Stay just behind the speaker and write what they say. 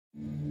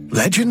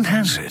Legend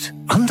has it,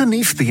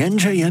 underneath the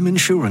NJM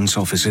insurance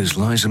offices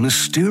lies a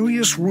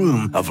mysterious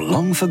room of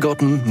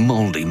long-forgotten,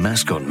 moldy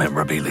mascot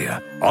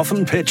memorabilia,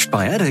 often pitched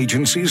by ad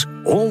agencies,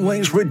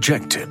 always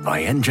rejected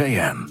by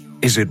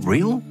NJM. Is it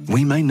real?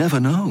 We may never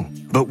know.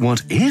 But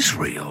what is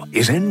real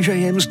is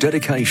NJM's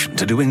dedication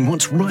to doing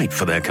what's right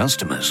for their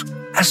customers.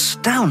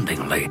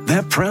 Astoundingly,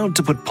 they're proud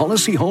to put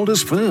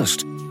policyholders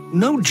first.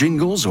 No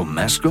jingles or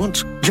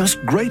mascots,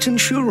 just great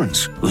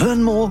insurance.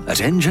 Learn more at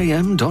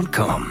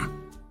njm.com.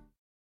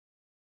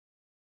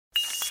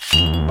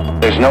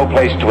 There's no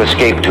place to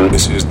escape to.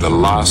 This is the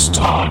last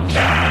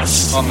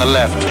podcast. On the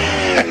left.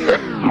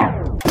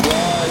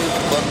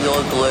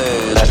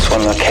 That's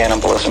when the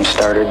cannibalism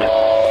started.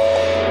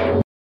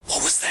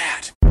 What was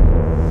that?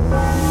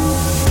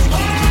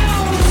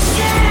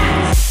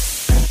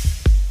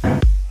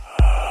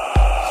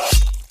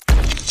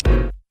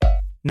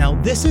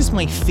 Now, this is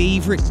my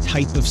favorite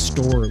type of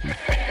story.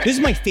 This is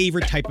my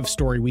favorite type of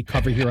story we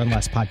cover here on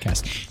Last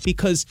Podcast,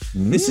 because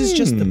this is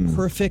just the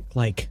perfect,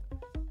 like,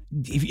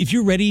 if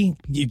you're ready,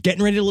 you're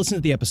getting ready to listen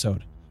to the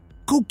episode,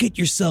 go get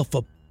yourself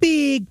a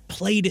big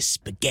plate of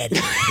spaghetti.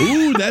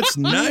 Ooh, that's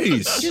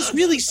nice. Just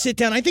really sit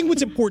down. I think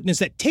what's important is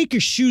that take your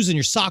shoes and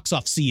your socks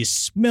off so you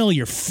smell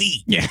your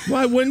feet. Yeah.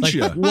 Why wouldn't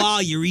you?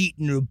 While you're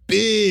eating a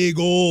big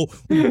old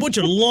bunch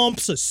of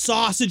lumps of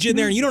sausage in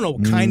there, and you don't know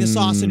what kind of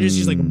sausage it is,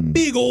 just like a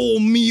big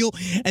old meal,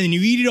 and then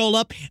you eat it all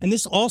up. And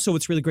this also,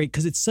 it's really great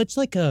because it's such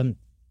like a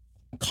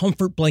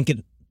comfort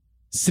blanket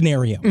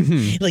scenario.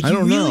 Like,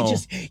 you really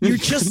just, you're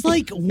just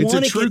like, it's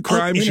a true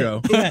crime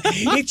show. Yeah.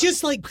 It's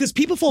just like, because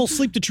people fall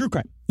asleep to true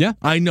crime. Yeah,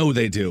 I know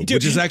they do,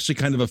 which is actually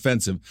kind of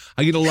offensive.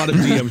 I get a lot of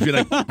DMs be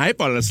like, I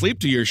fallen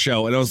asleep to your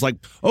show. And I was like,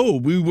 oh,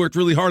 we worked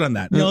really hard on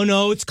that.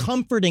 No, it's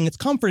comforting. It's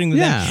comforting to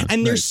them.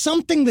 And there's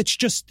something that's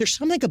just, there's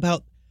something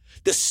about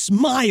the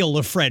smile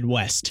of Fred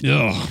West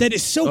that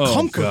is so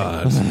comforting.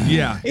 God.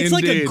 Yeah, it's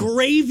indeed. like a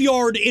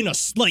graveyard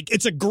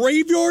it's a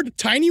graveyard,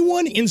 tiny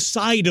one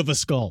inside of a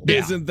skull.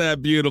 Isn't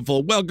that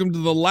beautiful? Welcome to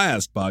the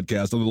last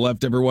podcast on the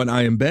left, everyone.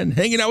 I am Ben,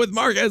 hanging out with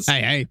Marcus.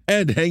 Hey.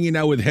 And hanging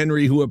out with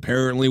Henry, who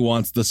apparently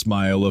wants the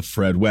smile of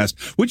Fred West,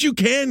 which you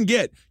can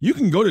get. You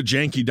can go to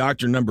Janky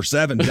Doctor number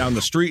 7 down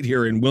the street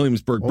here in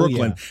Williamsburg,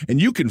 Brooklyn,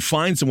 and you can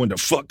find someone to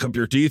fuck up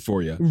your teeth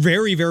for you.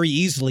 Very, very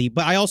easily.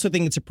 But I also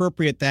think it's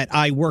appropriate that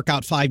I work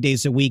out 5 days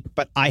a week,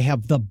 but I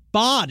have the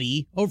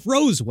body of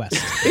Rose West.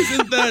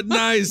 Isn't that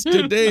nice?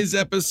 Today's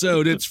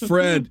episode, it's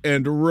Fred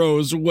and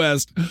Rose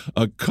West,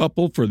 a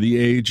couple for the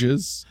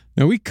ages.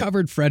 Now, we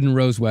covered Fred and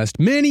Rose West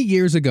many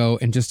years ago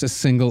in just a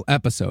single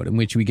episode in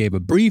which we gave a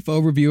brief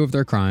overview of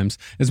their crimes,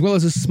 as well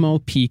as a small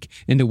peek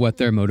into what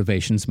their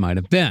motivations might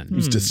have been. It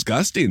was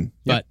disgusting.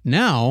 But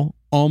now,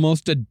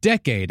 almost a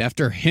decade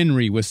after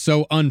Henry was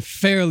so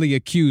unfairly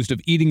accused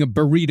of eating a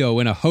burrito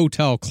in a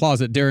hotel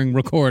closet during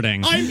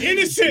recording. I'm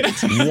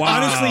innocent!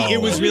 Wow. Honestly,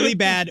 it was really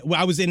bad.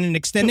 I was in an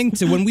extending,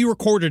 so when we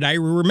recorded, I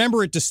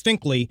remember it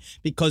distinctly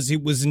because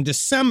it was in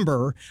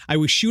December. I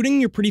was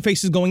shooting Your Pretty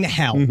Face is Going to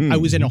Hell. I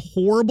was in a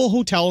horrible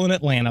hotel in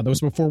Atlanta. That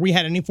was before we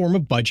had any form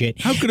of budget.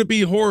 How could it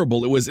be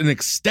horrible? It was an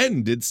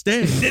extended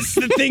stay. That's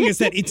the thing, is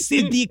that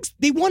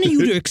they wanted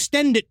you to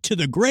extend it to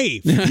the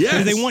grave.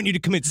 Yes. They want you to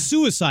commit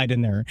suicide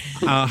in there.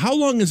 How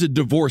long is a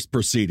divorce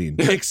proceeding?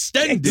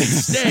 Extended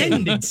stay.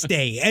 Extended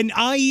stay. And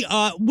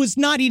I was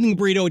not eating a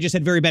burrito. I just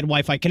had very bad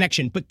Wi-Fi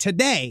connection. But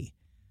today,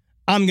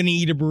 I'm going to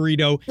eat a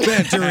burrito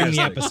during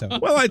the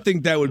episode. Well, I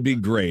think that would be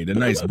great. A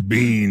nice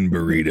bean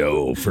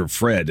burrito for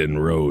Fred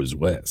and Rose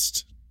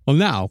West. Well,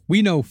 now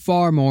we know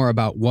far more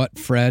about what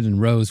Fred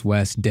and Rose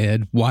West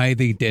did, why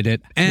they did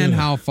it, and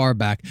how far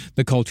back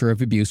the culture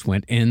of abuse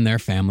went in their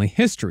family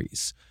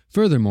histories.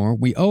 Furthermore,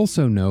 we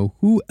also know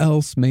who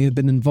else may have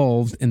been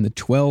involved in the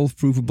 12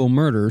 provable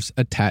murders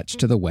attached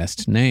to the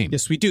West name.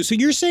 Yes, we do. So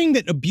you're saying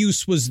that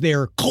abuse was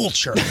their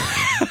culture.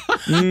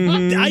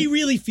 I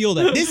really feel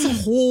that.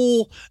 This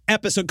whole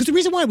episode, because the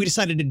reason why we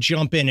decided to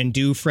jump in and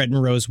do Fred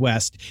and Rose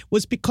West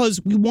was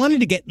because we wanted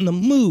to get in the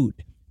mood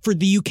for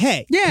the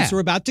UK. Yeah. So we're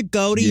about to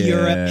go to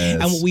Europe.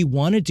 And what we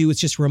want to do is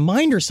just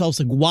remind ourselves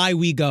like why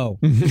we go.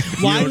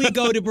 Why we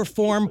go to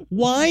perform.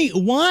 Why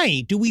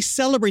do we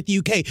celebrate the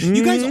UK?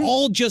 You guys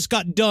all just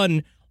got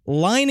done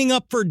lining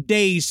up for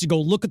days to go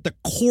look at the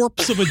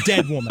corpse of a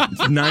dead woman.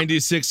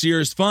 96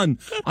 years fun.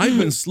 I've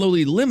been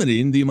slowly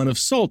limiting the amount of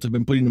salt I've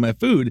been putting in my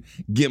food,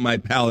 get my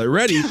palate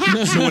ready.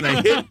 So when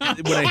I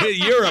hit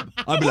Europe,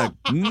 I'll be like,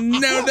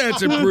 now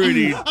that's a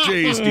pretty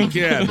tasty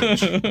cabbage.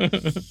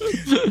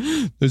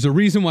 There's a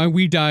reason why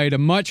we die at a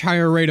much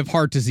higher rate of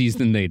heart disease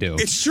than they do.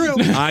 It's true.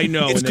 I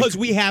know. It's because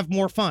we have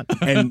more fun.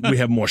 And we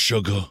have more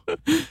sugar.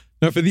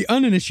 Now, for the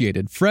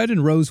uninitiated, Fred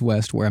and Rose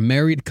West were a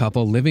married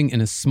couple living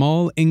in a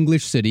small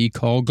English city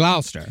called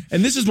Gloucester.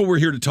 And this is what we're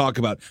here to talk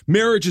about.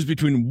 Marriage is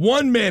between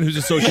one man who's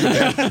a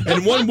sociopath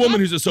and one woman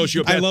who's a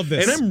sociopath. I love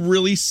this. And I'm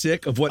really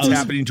sick of what's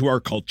happening to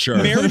our culture.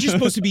 Marriage is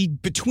supposed to be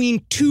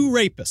between two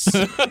rapists.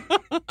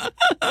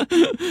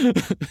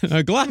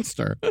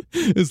 Gloucester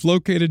is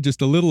located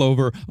just a little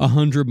over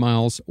 100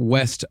 miles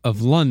west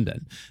of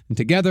London. And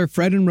together,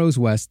 Fred and Rose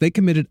West, they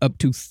committed up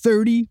to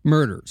 30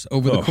 murders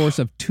over the course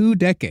of 2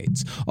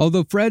 decades,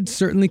 although Fred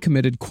certainly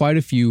committed quite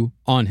a few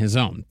on his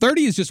own.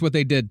 30 is just what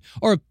they did,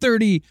 or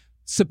 30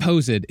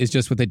 supposed is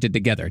just what they did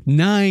together.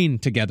 9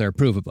 together,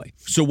 provably.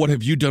 So what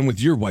have you done with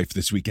your wife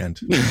this weekend?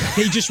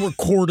 They just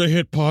record a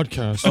hit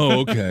podcast.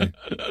 Oh, okay.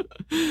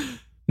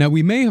 Now,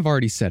 we may have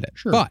already said it,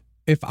 Sure. but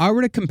if I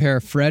were to compare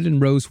Fred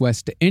and Rose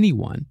West to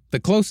anyone, the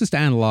closest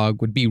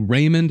analog would be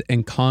Raymond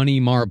and Connie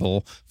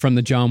Marble from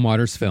the John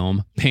Waters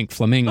film Pink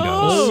Flamingos.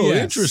 Oh,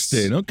 yes.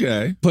 interesting.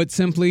 Okay. Put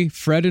simply,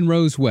 Fred and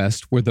Rose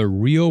West were the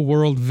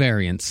real-world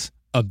variants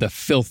of the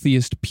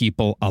filthiest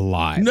people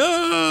alive.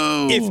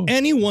 No! If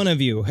any one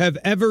of you have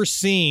ever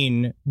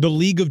seen The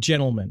League of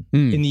Gentlemen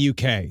in the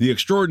UK. The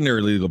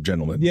Extraordinary League of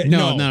Gentlemen. Yeah,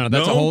 No,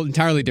 that's a No? whole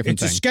entirely different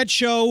It's a thing. sketch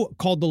show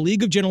called The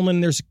League of Gentlemen.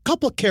 There's a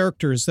couple of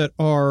characters that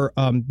are,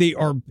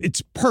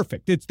 it's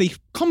perfect. They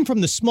come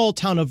from the small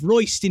town of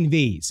Royston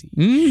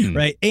Vasey,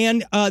 right?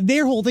 And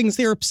their whole thing is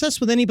they're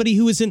obsessed with anybody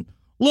who isn't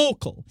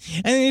local.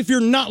 And if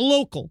you're not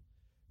local,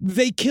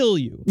 they kill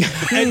you.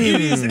 And it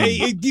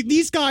is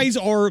these guys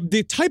are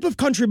the type of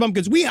country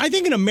bumpkins. I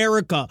think in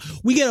America,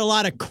 we get a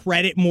lot of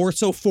credit more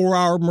so for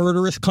our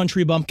murderous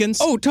country bumpkins.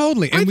 Oh,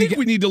 totally. I think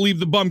we need to leave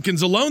the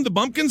bumpkins alone. The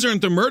bumpkins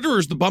aren't the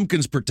murderers. The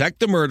bumpkins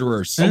protect the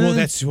murderers. Oh,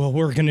 well,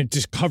 we're going to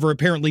discover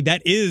apparently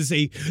that is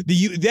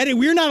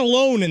we're not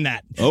alone in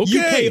that.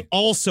 Okay. UK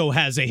also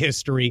has a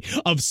history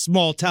of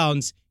small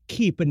towns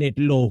keeping it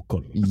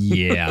local.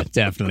 Yeah,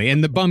 definitely.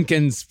 And the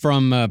bumpkins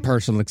from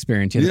personal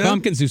experience. Yeah, the Yeah.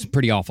 bumpkins do some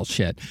pretty awful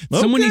shit.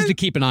 Someone Okay. needs to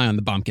keep an eye on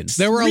the bumpkins.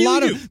 There were Really a lot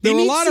do. of They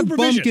need of supervision.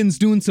 bumpkins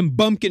doing some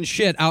bumpkin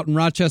shit out in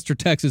Rochester,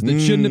 Texas that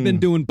shouldn't have been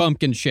doing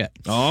bumpkin shit.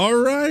 All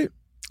right.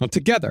 Well,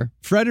 together,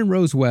 Fred and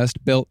Rose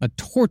West built a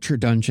torture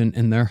dungeon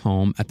in their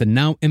home at the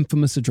now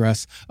infamous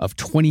address of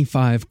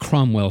 25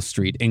 Cromwell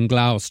Street in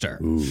Gloucester.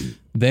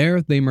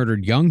 There, they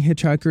murdered young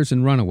hitchhikers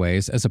and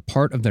runaways as a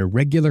part of their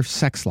regular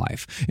sex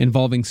life,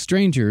 involving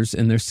strangers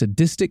in their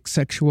sadistic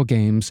sexual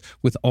games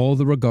with all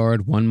the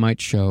regard one might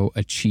show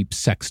a cheap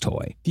sex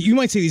toy. You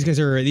might say these guys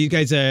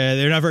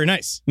they're not very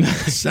nice.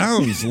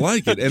 Sounds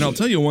like it. And I'll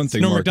tell you one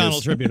thing, No Marcus.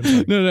 McDonald's tribute. I'm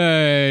sorry.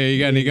 No, you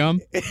got any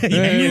gum? Hey, you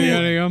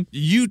got any gum?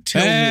 You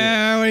tell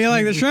me. What do you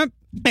like, the shrimp?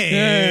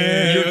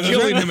 You're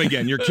killing him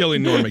again. You're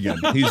killing Norm again.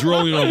 He's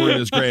rolling over in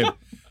his grave.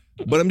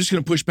 But I'm just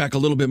going to push back a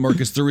little bit,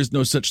 Marcus. There is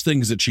no such thing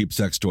as a cheap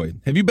sex toy.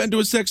 Have you been to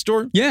a sex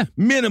store? Yeah.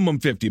 Minimum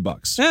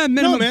 $50. Minimum.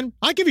 No, man.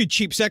 I give you a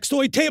cheap sex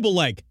toy table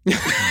leg. You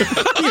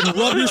can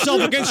rub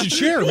yourself against a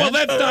chair, man. Well,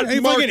 that's not Hey,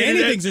 fucking marketed.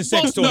 anything's a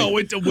sex toy. No,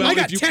 I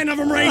got 10 of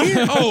them right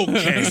here.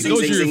 Okay, Zing, those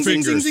zing, are your zing,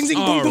 fingers. zing, zing, zing,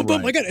 boom, All boom,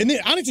 boom. right. I got, and then,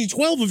 honestly,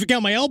 12 if you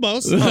count my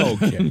elbows.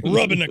 Okay.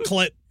 Rubbing a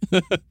clit.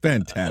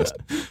 Fantastic.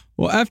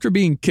 Well, after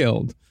being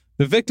killed,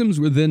 the victims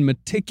were then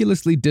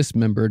meticulously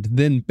dismembered,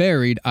 then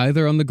buried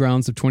either on the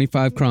grounds of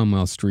 25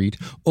 Cromwell Street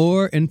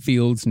or in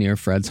fields near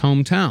Fred's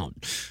hometown.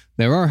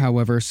 There are,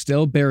 however,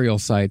 still burial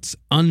sites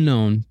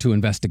unknown to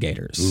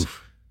investigators.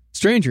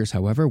 Strangers,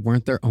 however,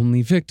 weren't their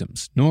only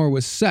victims, nor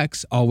was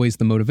sex always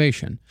the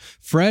motivation.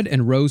 Fred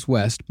and Rose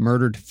West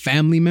murdered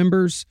family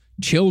members,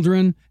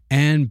 children,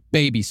 and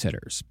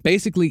babysitters.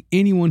 Basically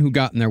anyone who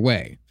got in their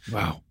way.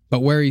 Wow.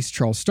 But whereas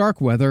Charles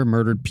Starkweather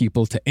murdered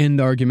people to end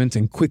arguments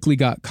and quickly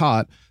got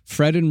caught,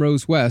 Fred and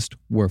Rose West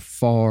were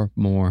far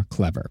more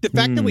clever. The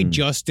fact that we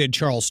just did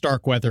Charles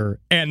Starkweather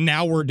and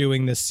now we're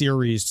doing this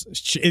series,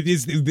 it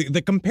is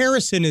the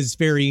comparison is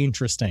very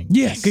interesting.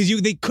 Yes.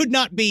 Because they could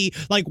not be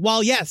like,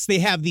 while yes, they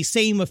have the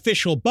same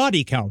official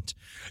body count,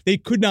 they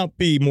could not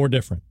be more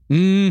different.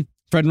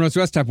 Fred and Rose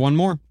West have one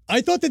more. I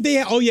thought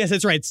that oh yes,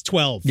 that's right, it's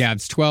 12. Yeah,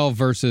 it's 12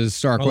 versus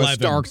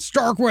Starkweather. 11.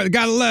 Starkweather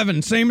got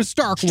 11, same as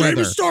Starkweather.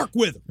 James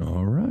Starkweather.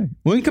 All right.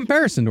 Well, in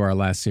comparison to our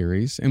last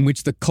series, in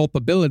which the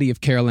culpability of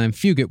Carol Ann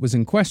Fugit was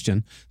in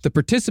question, the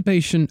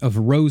participation of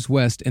Rose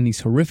West in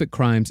these horrific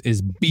crimes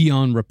is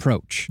beyond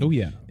reproach. Oh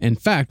yeah. In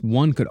fact,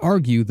 one could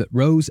argue that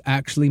Rose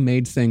actually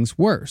made things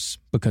worse,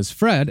 because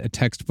Fred, a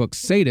textbook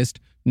sadist,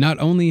 not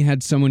only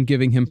had someone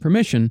giving him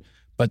permission,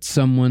 but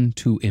someone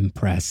to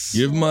impress.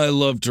 Give my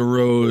love to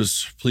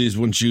Rose. Please,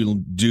 wouldn't you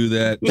do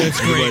that? That's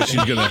great.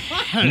 She's going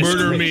to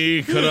murder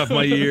me, cut off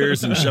my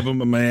ears, and shove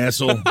them in my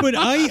asshole. But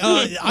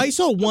I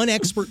saw one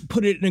expert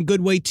put it in a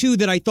good way, too,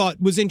 that I thought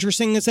was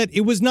interesting, is that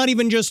it was not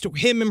even just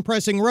him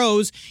impressing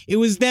Rose, it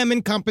was them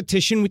in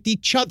competition with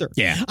each other.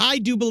 Yeah. I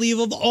do believe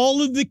of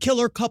all of the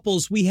killer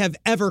couples we have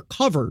ever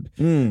covered,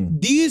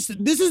 this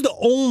is the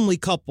only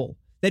couple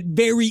that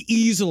very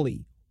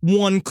easily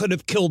one could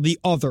have killed the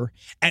other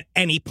at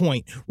any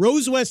point.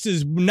 Rose West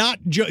is not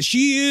just,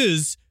 she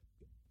is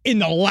in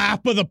the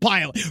lap of the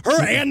pilot.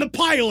 Her and the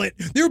pilot,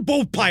 they're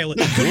both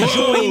pilots,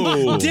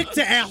 conjoined dick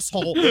to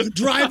asshole,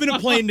 driving a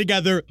plane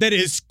together that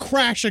is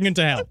crashing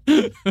into hell.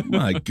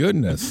 My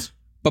goodness.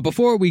 But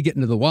before we get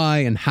into the why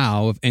and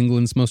how of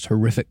England's most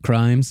horrific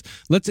crimes,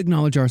 let's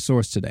acknowledge our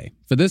source today.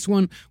 For this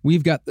one,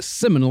 we've got the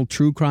seminal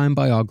true crime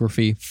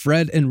biography,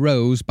 Fred and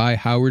Rose by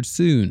Howard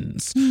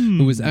Soons,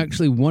 who was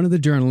actually one of the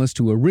journalists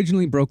who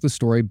originally broke the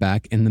story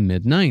back in the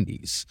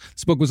mid-90s.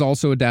 This book was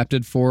also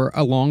adapted for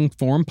a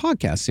long-form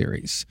podcast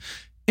series.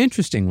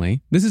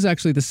 Interestingly, this is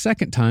actually the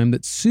second time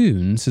that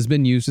Soons has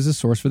been used as a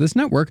source for this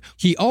network.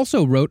 He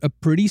also wrote a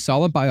pretty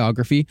solid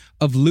biography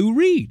of Lou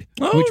Reed,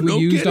 which we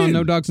used on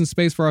No Dogs in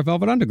Space for our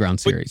Velvet Underground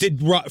series. But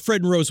did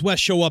Fred and Rose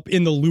West show up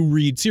in the Lou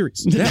Reed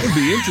series? That would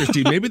be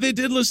interesting. Maybe they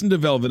did listen to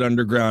Velvet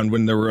Underground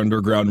when they were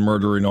underground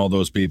murdering all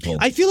those people.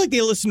 I feel like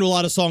they listened to a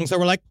lot of songs that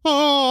were like,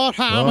 like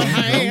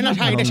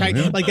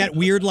that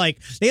weird, like,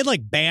 they had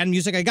like band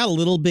music. I got a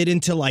little bit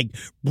into like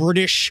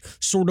British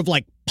sort of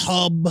like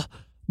pub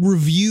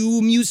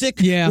review music,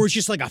 where it's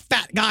just like a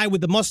fat guy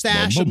with a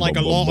mustache and like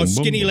a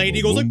skinny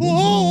lady goes like,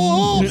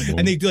 whoa,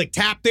 and they do like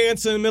tap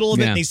dance in the middle of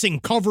it, and they sing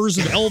covers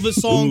of Elvis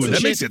songs.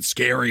 That makes it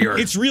scarier.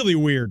 It's really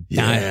weird.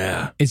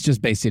 Yeah. It's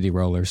just Bay City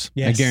Rollers.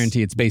 Yes. I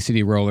guarantee it's Bay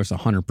City Rollers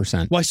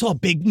 100%. Well, I saw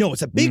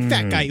it's a big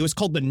fat guy. It was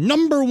called the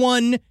number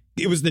one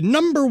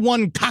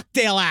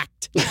cocktail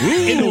act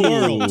in the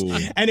world.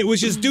 And it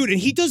was just, dude, and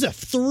he does a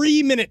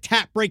 3-minute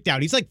tap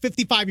breakdown. He's like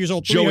 55 years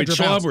old, Joey 300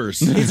 pounds.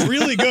 Schlubbers. It's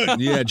really good.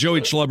 Yeah,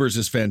 Joey Schlubbers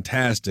is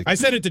fantastic. I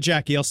sent it to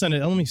Jackie. I'll send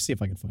it. Let me see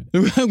if I can find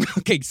it.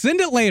 Okay, send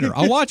it later.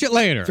 I'll watch it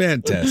later.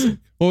 Fantastic.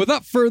 Well,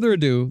 without further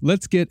ado,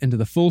 let's get into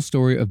the full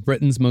story of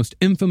Britain's most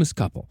infamous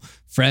couple,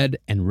 Fred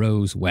and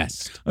Rose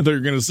West. I thought you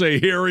were going to say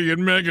Harry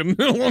and Meghan.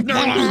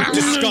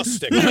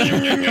 Disgusting.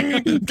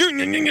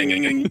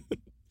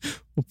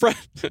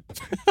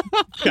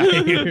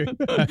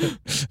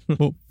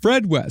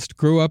 Fred West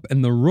grew up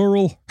in the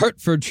rural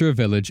Hertfordshire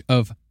village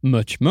of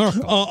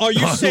Muchmerkel. Are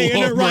you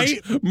saying it right?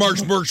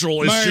 March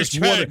Merchel is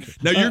just one.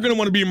 Now, you're going to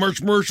want to be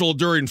March Merchel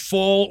during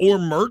fall or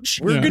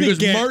March. We're going to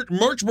get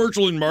March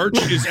Merchel in March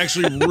is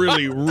actually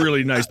really,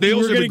 really nice. They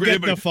also have a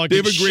great March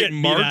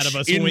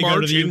in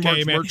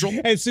Merchel.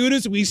 As soon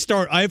as we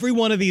start, every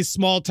one of these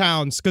small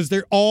towns, because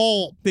they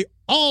all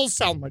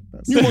sound like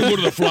this. You want to go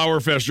to the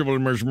flower festival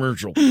in March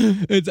Merchel.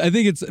 I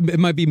think it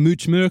might be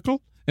Muchmerkel.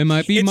 It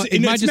might be. It might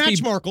just be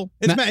Matchmarkle.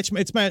 It's Match.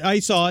 It's Match. I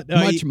saw it.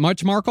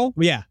 Muchmarkel?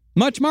 Yeah.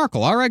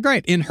 Muchmarkel. All right,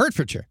 great. In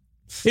Hertfordshire.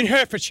 In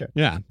Hertfordshire.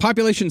 Yeah.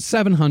 Population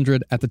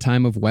 700 at the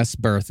time of West's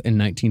birth in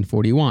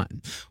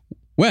 1941.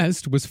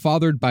 West was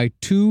fathered by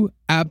two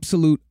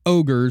absolute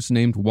ogres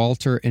named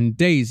Walter and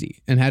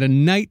Daisy and had a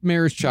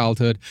nightmarish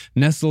childhood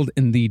nestled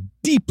in the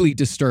deeply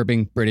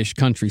disturbing British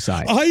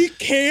countryside. I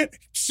can't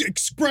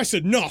express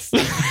enough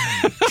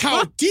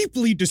how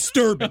deeply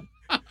disturbing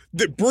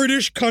the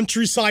British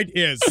countryside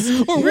is.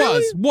 Or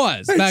really?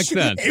 was back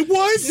then. It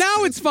was?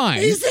 Now it's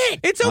fine. Is it?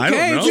 It's okay.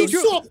 I don't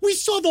know. We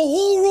saw the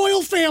whole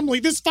royal family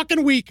this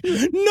fucking week.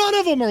 None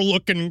of them are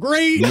looking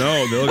great.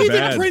 No, they look Even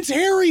bad. Prince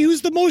Harry,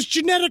 who's the most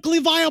genetically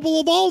viable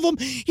of all of them,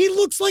 he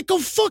looks like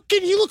Bert.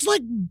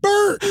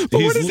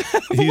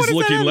 He's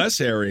looking less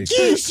hairy.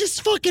 He's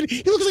just fucking,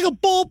 he looks like a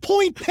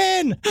ballpoint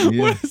pen.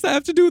 Yeah. What does that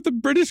have to do with the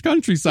British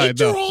countryside,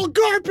 They're though? all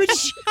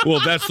garbage. Well,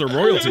 that's the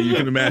royalty. You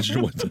can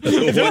imagine what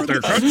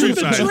their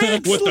countryside,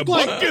 Drakes what the look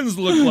like. Buckins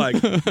look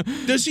like.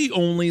 Does he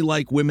only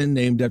like women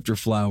named after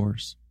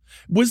flowers?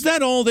 Was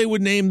that all they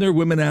would name their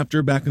women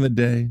after back in the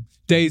day?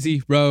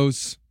 Daisy,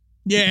 Rose.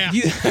 Yeah.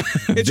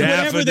 It's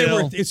whatever they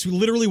were. It's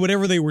literally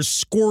whatever they were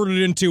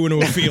squirted into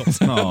a field.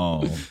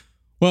 Oh.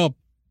 Well,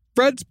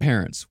 Fred's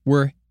parents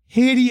were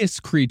hideous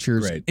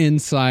creatures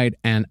inside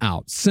and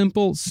out.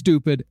 Simple,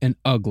 stupid, and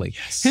ugly.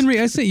 Yes.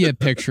 Henry, I sent you a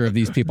picture of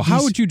these people.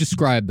 How would you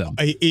describe them?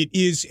 It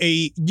is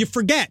you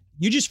forget.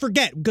 You just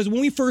forget, because when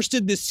we first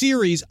did this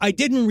series, I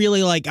didn't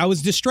really I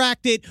was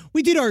distracted.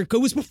 It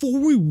was before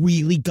we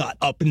really got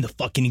up in the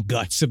fucking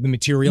guts of the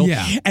material.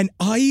 Yeah. And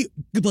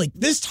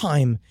this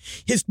time,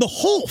 the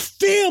whole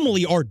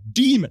family are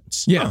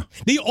demons. Yeah.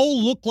 They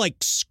all look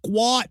like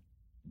squat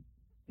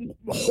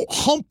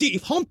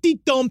Humpty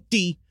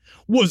Dumpty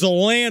was a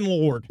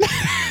landlord.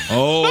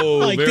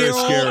 Oh, very they're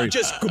scary. all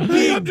just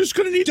big, I'm just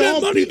going to need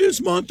that money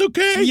this month,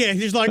 okay? Yeah,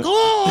 he's like,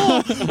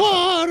 to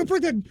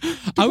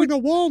bring a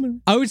wall.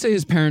 I would say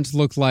his parents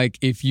look like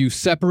if you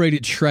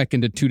separated Shrek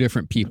into two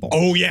different people.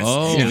 Oh, yes.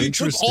 Oh, They took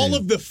interesting. all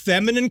of the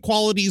feminine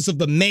qualities of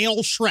the male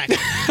Shrek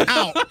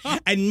out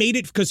and made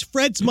it, because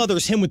Fred's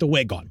mother's him with the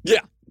wig on. Yeah.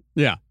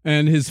 Yeah.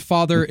 And his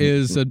father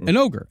is an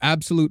ogre.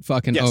 Absolute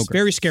fucking Yes, ogre.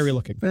 very scary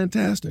looking.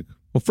 Fantastic.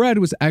 Well, Fred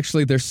was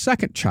actually their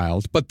second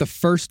child, but the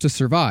first to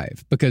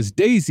survive, because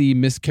Daisy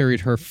miscarried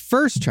her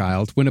first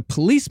child when a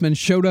policeman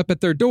showed up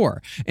at their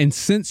door. And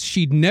since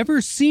she'd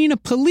never seen a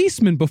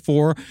policeman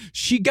before,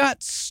 she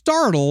got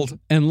startled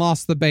and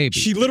lost the baby.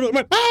 She literally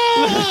went,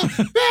 what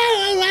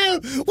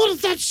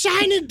is that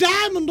shining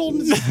diamond on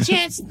his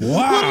chest?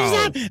 Wow. What is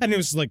that? And it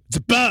was like, it's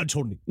a bird,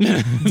 Tony.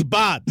 It's a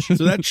bird.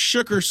 So that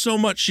shook her so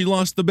much she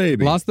lost the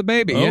baby. Lost the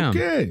baby, yeah.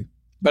 Okay.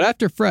 But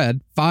after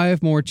Fred,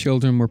 5 more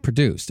children were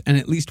produced, and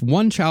at least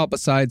one child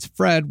besides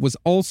Fred was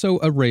also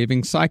a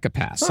raving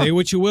psychopath. Say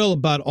what you will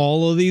about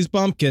all of these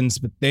bumpkins,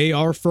 but they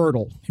are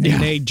fertile.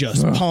 And they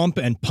just pump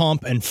and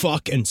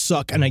fuck and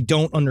suck, and I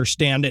don't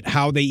understand it,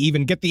 how they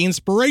even get the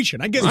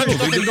inspiration. I guess there's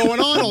nothing going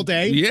on all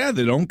day. Yeah,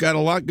 they don't got a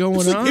lot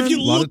going on. If you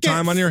a lot look of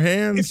time on your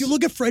hands. If you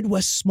look at Fred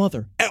West's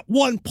mother, at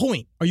one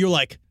point, are you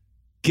like,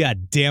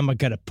 God damn, I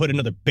gotta put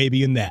another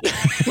baby in that.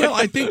 Well,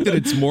 I think that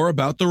it's more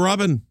about the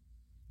rubbing.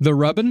 The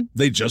rubbing?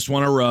 They just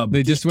want to rub.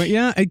 They just went,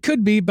 yeah, it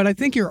could be, but I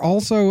think you're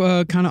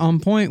also kind of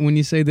on point when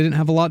you say they didn't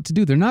have a lot to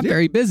do. They're not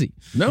very busy.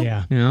 No.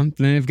 Yeah. You know,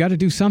 they've got to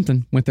do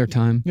something with their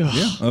time.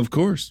 Yeah, of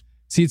course.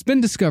 See, it's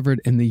been discovered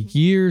in the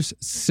years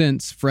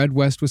since Fred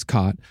West was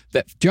caught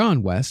that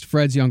John West,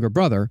 Fred's younger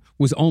brother,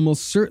 was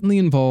almost certainly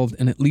involved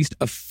in at least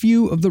a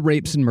few of the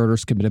rapes and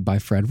murders committed by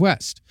Fred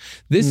West.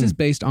 This is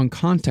based on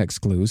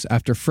context clues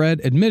after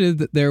Fred admitted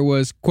that there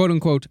was,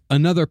 quote-unquote,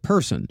 another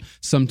person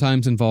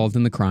sometimes involved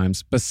in the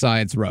crimes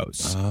besides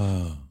Rose.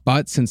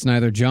 But since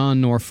neither John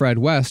nor Fred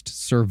West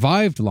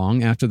survived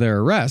long after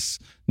their arrests,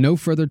 no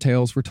further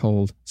tales were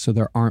told, so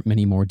there aren't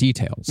many more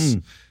details.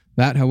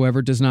 That,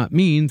 however, does not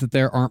mean that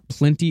there aren't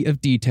plenty of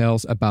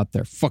details about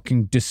their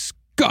fucking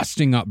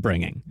disgusting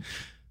upbringing.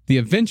 The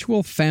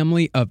eventual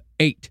family of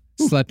 8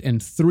 slept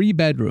in 3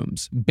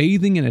 bedrooms,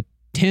 bathing in a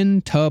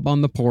tin tub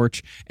on the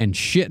porch and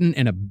shitting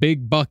in a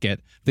big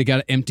bucket that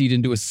got emptied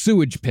into a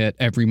sewage pit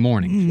every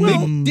morning. They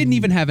didn't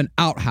even have an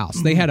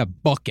outhouse. They had a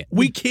bucket.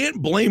 We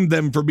can't blame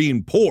them for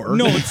being poor.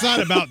 No, it's not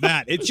about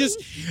that. It's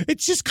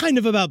just kind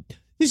of about...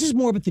 This is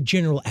more about the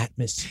general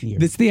atmosphere.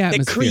 It's the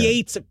atmosphere. That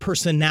creates a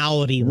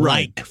personality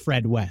like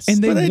Fred West.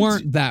 And they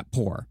weren't that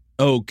poor.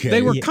 Okay.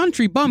 They were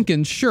country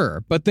bumpkins,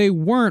 sure, but they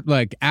weren't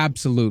like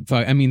absolute.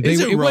 I mean,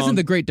 it wasn't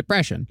the Great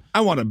Depression.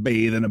 I want to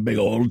bathe in a big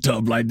old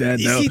tub like that,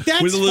 though, see,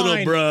 that's with a little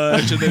fine.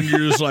 brush, and then you're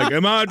just like,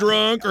 am I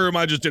drunk or am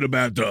I just in a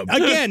bathtub?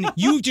 Again,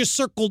 you just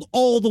circled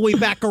all the way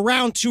back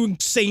around to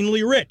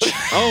insanely rich.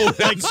 Oh,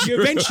 Like,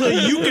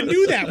 eventually you can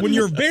do that when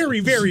you're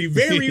very, very,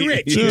 very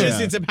rich.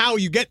 It's how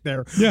you get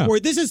there. Yeah. Where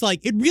this is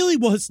like, it really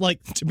was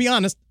like, to be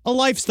honest, a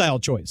lifestyle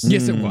choice.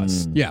 Yes, it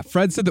was. Yeah,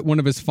 Fred said that one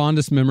of his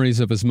fondest memories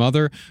of his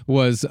mother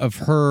was of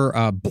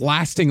her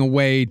blasting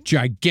away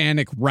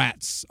gigantic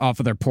rats off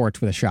of their porch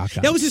with a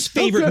shotgun. That was his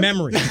favorite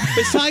memory.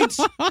 Besides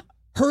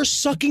her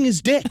sucking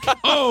his dick.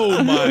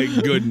 Oh, my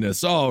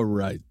goodness. All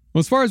right. Well,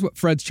 as far as what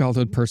Fred's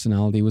childhood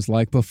personality was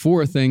like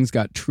before things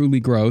got truly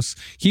gross,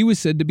 he was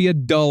said to be a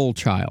dull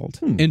child,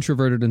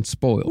 introverted and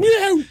spoiled.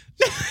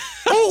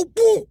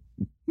 Oh,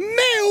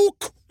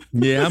 milk.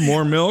 Yeah,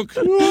 more milk.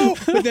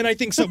 But then I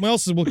think something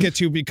else we'll get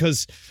to,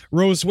 because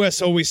Rose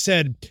West always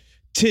said,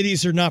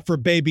 titties are not for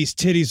babies,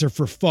 titties are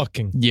for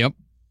fucking. Yep.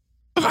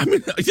 I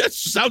mean, that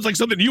sounds like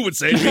something you would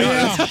say, to be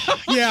honest.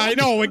 Yeah, I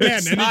know,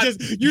 again.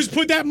 You just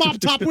put that mop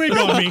top wig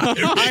on me.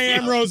 I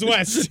am Rose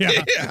West.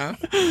 Yeah.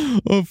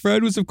 Well,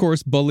 Fred was, of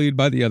course, bullied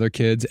by the other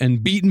kids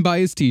and beaten by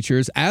his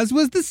teachers, as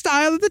was the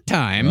style of the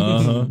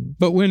time.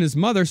 But when his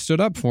mother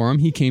stood up for him,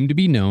 he came to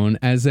be known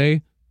as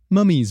a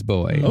mummy's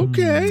boy.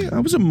 Okay. I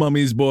was a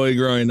mummy's boy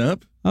growing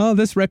up. Oh,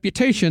 this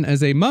reputation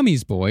as a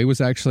mummy's boy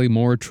was actually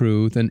more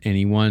true than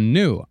anyone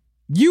knew.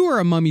 You were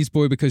a mummy's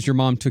boy because your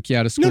mom took you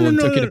out of school and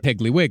took you to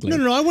Piggly Wiggly.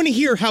 No. I want to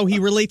hear how he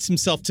relates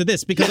himself to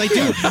this, because I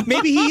do.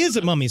 Maybe he is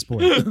a mummy's boy.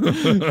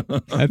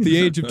 At the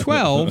age of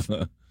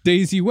 12,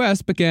 Daisy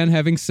West began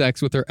having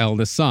sex with her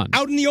eldest son.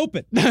 Out in the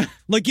open.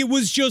 Like it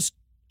was just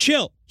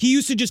chill. He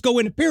used to just go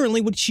in.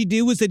 Apparently, what she'd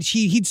do was that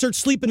he'd start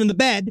sleeping in the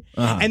bed,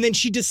 and then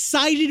she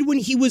decided when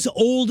he was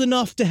old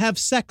enough to have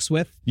sex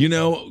with. You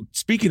know,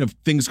 speaking of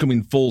things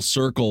coming full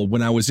circle,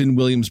 when I was in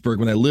Williamsburg,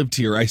 when I lived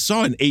here, I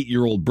saw an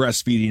 8-year-old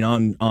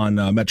breastfeeding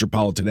on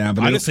Metropolitan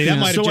Avenue. Honestly, that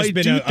might have just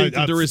been think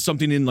that there is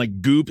something in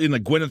like Goop, in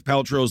like Gwyneth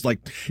Paltrow's, like,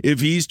 if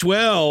he's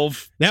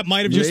 12. That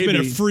might have just been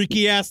a maybe.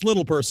 freaky ass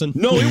little person.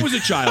 No, it was a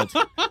child.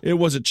 It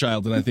was a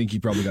child, and I think he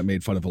probably got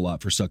made fun of a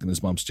lot for sucking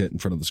his mom's tit in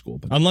front of the school.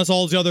 But Unless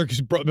all his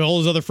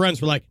other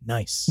friends were like,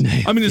 nice.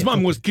 I mean, his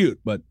mom was cute,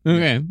 but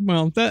Okay,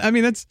 well,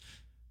 that's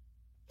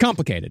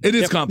complicated. it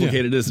is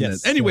complicated, isn't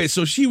Yes. it? Anyway,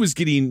 so she was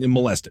getting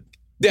molested.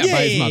 By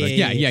his mother.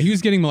 Yeah, he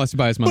was getting molested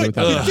by his mother.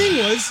 But without the doubt.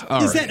 thing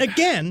All is right. that,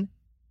 again,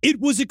 it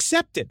was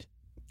accepted.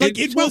 Like,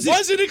 it wasn't.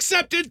 Was it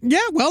accepted? Yeah,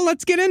 well,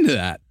 let's get into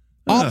that.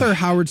 Author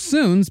Howard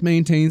Soons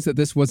maintains that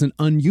this wasn't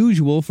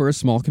unusual for a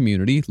small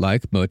community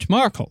like Butch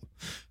Markle.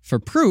 For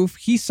proof,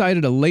 he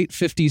cited a late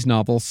 50s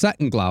novel set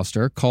in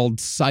Gloucester called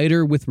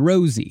Cider with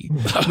Rosie.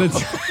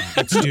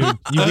 Dude, you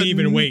didn't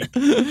even wait.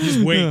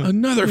 Just wait.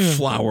 Another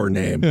flower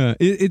name.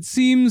 It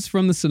seems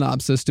from the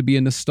synopsis to be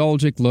a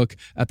nostalgic look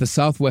at the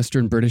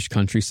southwestern British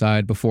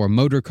countryside before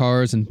motor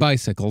cars and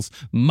bicycles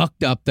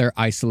mucked up their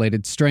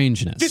isolated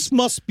strangeness. This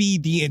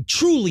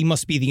truly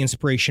must be the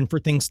inspiration for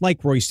things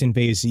like Royston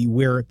Vasey,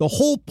 where the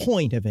whole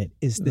point of it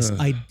is this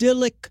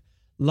idyllic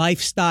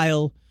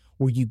lifestyle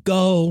where you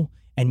go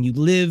and you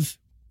live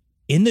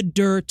in the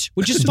dirt,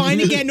 which is fine.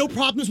 Again, no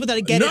problems with that.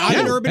 I get it.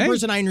 I'm an urban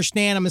person. I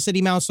understand. I'm a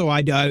city mouse, so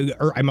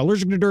I'm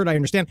allergic to dirt. I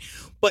understand.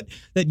 But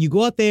that you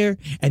go out there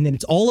and then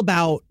it's all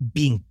about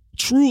being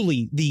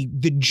truly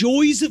the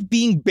joys of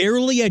being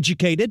barely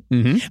educated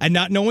and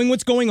not knowing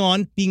what's going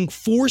on, being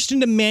forced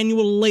into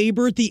manual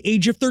labor at the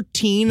age of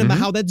 13, about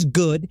how that's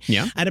good,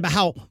 and about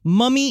how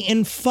mommy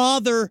and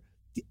father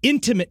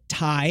intimate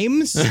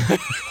times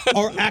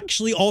are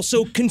actually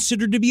also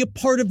considered to be a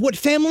part of what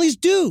families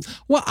do.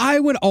 Well, I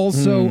would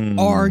also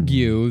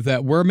argue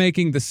that we're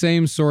making the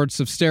same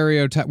sorts of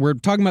stereotypes. We're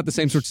talking about the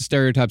same sorts of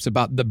stereotypes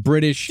about the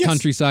British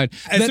countryside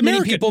that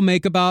many people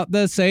make about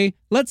let's say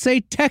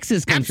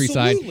Texas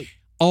countryside. Absolutely.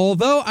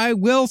 Although I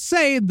will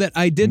say that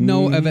I did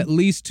know of at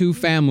least 2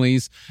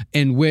 families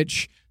in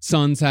which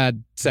sons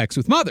had sex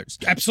with mothers.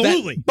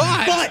 Absolutely.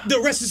 But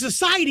the rest of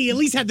society at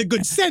least had the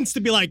good sense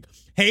to be like,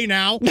 hey,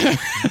 now,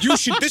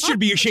 this should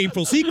be a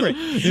shameful secret.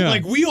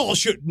 Like, we all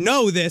should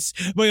know this.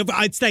 But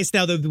it's nice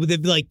now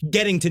that like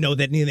getting to know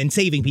that and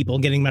saving people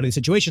and getting them out of these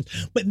situations.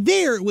 But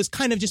there, it was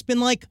kind of just been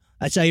like,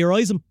 that's how you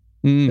raise them.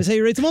 That's how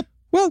you raise them up.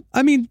 Well,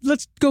 I mean,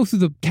 let's go through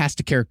the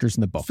cast of characters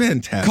in the book.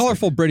 Fantastic.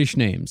 Colorful British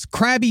names.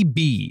 Crabby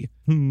B.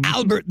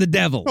 Albert the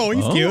Devil. Oh,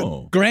 he's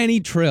cute.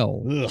 Granny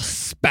Trill.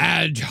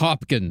 Spadge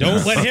Hopkins.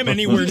 Don't let him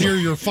anywhere near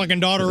your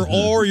fucking daughter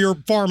or your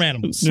farm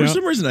animals. For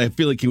some reason, I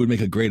feel like he would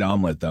make a great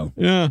omelet, though.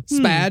 Yeah.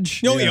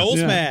 Spadge. Oh, yeah, old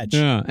Spadge.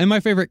 Yeah. And my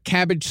favorite,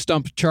 Cabbage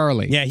Stump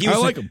Charlie. Yeah, he was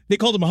like him. They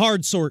called him a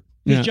hard sort.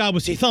 His job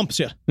was he thumps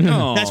you.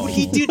 Oh. That's what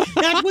he did.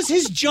 That was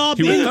his job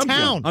He would in thump you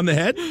town. on the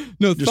head?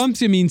 No,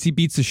 thumps you means he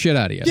beats the shit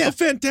out of you. Yeah,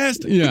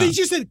 fantastic. Yeah. But they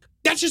just said,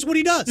 that's just what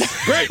he does.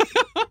 Great.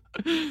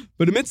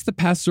 But amidst the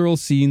pastoral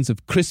scenes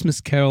of Christmas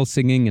carol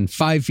singing and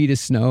 5 feet of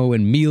snow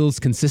and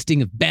meals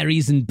consisting of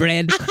berries and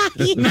bread,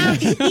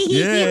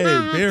 Yay,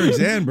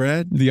 berries and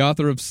bread. the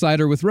author of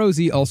Cider with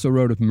Rosie also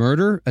wrote of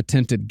murder,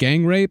 attempted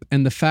gang rape,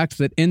 and the fact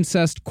that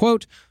incest,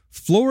 quote,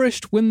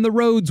 flourished when the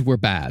roads were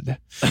bad.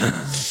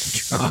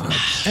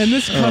 And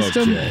this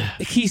custom,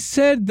 he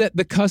said that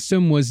the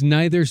custom was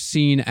neither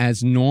seen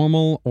as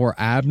normal or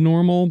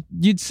abnormal.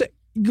 You'd say,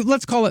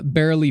 let's call it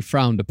barely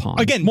frowned upon.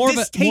 Again, more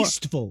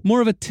distasteful. More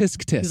of a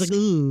tisk-tisk. It's like,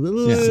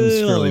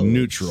 It's fairly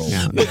neutral.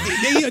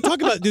 They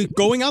talk about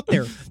going out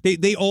there.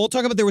 They all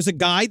talk about there was a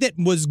guy that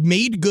was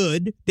made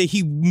good, that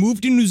he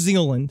moved to New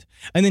Zealand,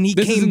 and then he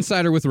This came. is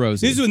Insider with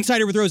Rosie. This is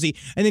Insider with Rosie.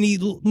 And then he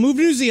moved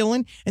to New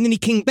Zealand, and then he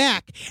came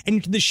back.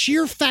 And the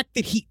sheer fact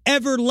that he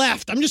ever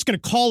left, I'm just going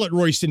to call it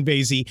Royston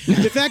Vasey,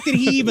 the fact that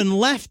he even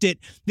left it,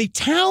 the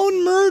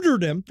town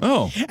murdered him.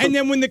 Oh. And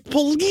then when the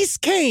police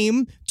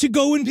came to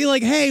go and be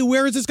like, hey,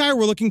 where is this guy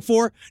we're looking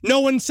for?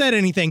 No one said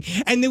anything.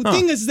 And the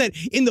thing is that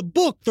in the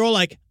book, they're all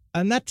like,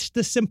 and that's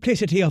the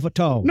simplicity of it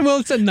all. Well,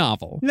 it's a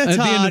novel. That's At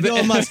the end of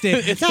almost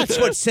it. That's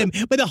what's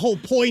but the whole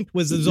point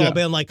was all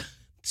been like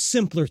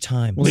simpler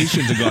times. Well, he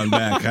shouldn't have gone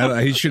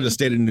back. He should have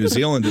stayed in New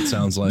Zealand, it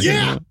sounds like.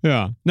 Yeah.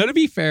 Now, to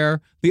be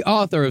fair, the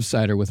author of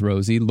Cider with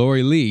Rosie,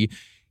 Laurie Lee,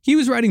 he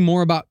was writing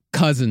more about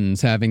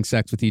cousins having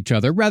sex with each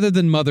other rather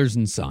than mothers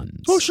and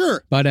sons. Oh,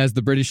 sure. But as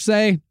the British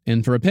say,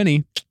 in for a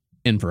penny,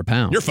 in for a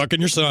pound. You're fucking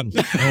your son.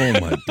 Oh,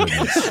 my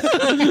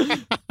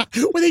goodness.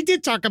 Well, they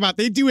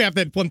do have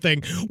that one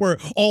thing where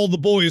all the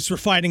boys were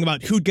fighting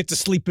about who'd get to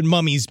sleep in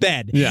mommy's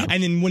bed. Yeah.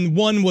 And then when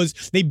one was,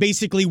 they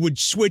basically would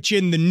switch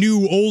in the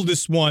new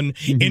oldest one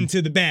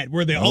into the bed,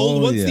 where the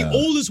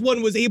oldest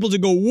one was able to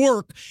go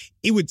work,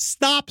 it would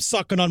stop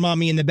sucking on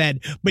mommy in the bed,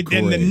 but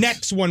then the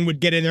next one would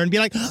get in there and be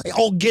like,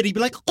 all giddy, be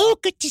like, oh,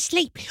 get to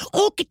sleep.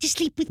 Oh, get to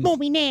sleep with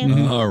mommy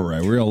now. All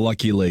right, real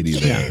lucky lady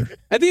there.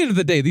 At the end of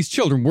the day, these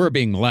children were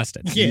being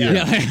molested.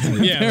 Yeah.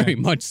 Very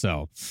much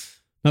so.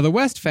 Now, the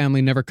West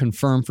family never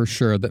confirmed for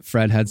sure that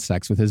Fred had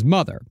sex with his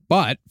mother,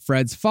 but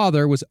Fred's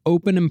father was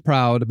open and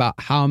proud about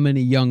how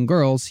many young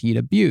girls he'd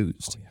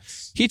abused. Oh,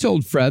 yes. He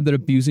told Fred that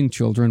abusing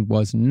children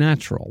was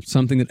natural,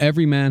 something that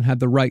every man had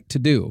the right to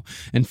do,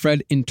 and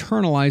Fred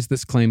internalized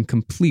this claim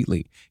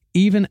completely.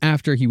 Even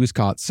after he was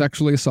caught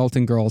sexually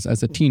assaulting girls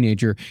as a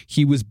teenager,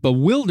 he was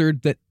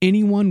bewildered that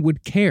anyone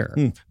would care,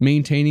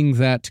 maintaining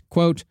that,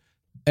 quote,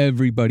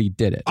 everybody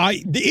did it.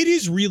 It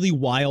is really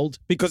wild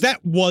because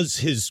that was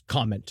his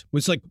comment. It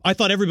was like, I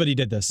thought everybody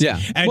did this. Yeah.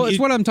 And well, it's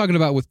what I'm talking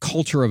about with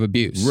culture of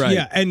abuse. Right.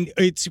 Yeah. And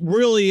it's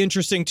really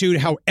interesting, too,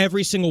 how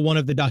every single one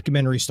of the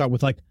documentaries start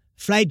with like,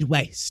 Fred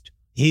West.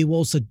 He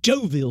was a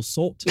jovial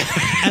sort.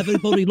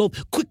 Everybody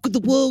loved, quick with the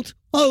world.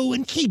 Oh,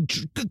 and he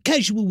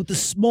casual with the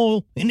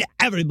smile, and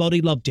everybody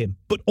loved him.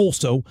 But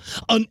also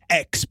an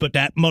expert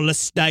at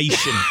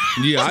molestation.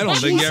 Yeah, I don't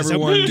think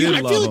everyone did love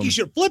him. I feel like you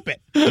should flip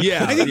it.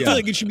 Yeah, I feel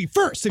like it should be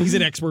first, and he's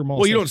an expert molester.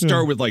 Well, you don't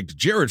start with like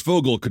Jared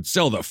Fogle could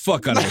sell the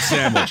fuck out of a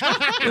sandwich.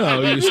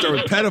 You start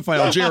with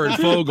pedophile Jared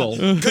Fogle.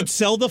 Could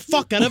sell the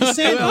fuck out of a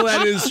sandwich. Well,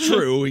 that is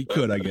true. He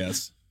could, I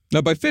guess.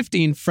 Now, by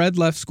 15, Fred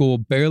left school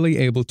barely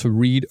able to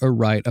read or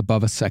write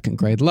above a second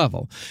grade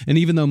level. And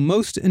even though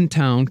most in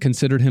town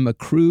considered him a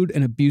crude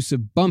and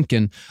abusive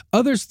bumpkin,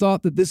 others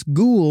thought that this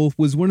ghoul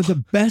was one of the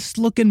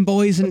best-looking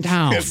boys in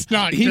town. It's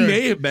not He good.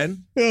 may have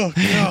been.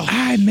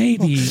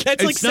 Maybe.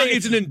 That's like saying,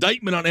 It's an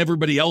indictment on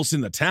everybody else in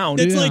the town.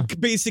 It's like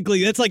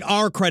basically, that's like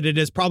our credit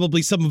as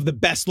probably some of the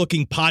best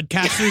looking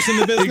podcasters in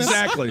the business.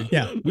 Exactly.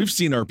 Yeah. We've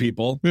seen our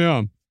people.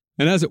 Yeah.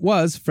 And as it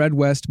was, Fred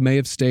West may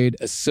have stayed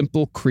a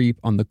simple creep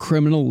on the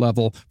criminal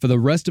level for the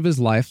rest of his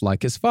life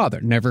like his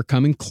father, never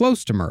coming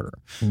close to murder.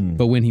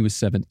 But when he was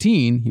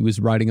 17, he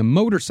was riding a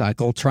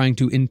motorcycle trying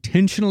to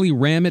intentionally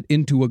ram it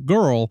into a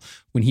girl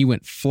when he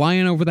went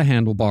flying over the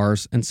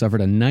handlebars and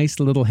suffered a nice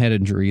little head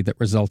injury that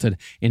resulted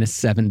in a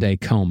 7-day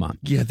coma.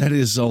 Yeah, that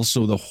is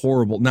also the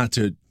horrible,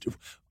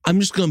 I'm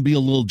just going to be a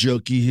little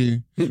jokey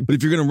here, but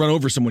if you're going to run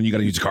over someone, you got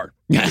to use a car.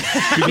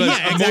 Because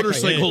a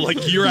motorcycle,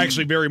 you're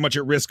actually very much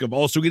at risk of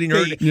also getting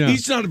hurt. Yeah.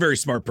 He's not a very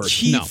smart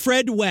person.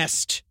 Fred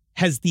West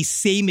has the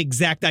same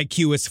exact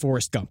IQ as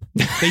Forrest Gump.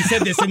 They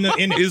said this in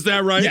Is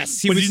that right?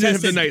 Yes. But he didn't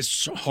have the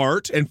nice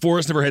heart, and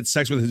Forrest never had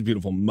sex with his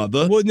beautiful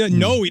mother. Well,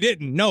 no, he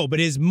didn't. No, but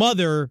his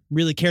mother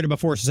really cared about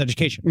Forrest's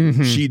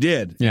education. She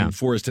did. Yeah. And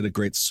Forrest had a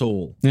great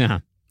soul. Yeah.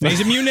 He's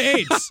immune to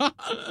AIDS.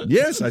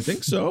 Yes, I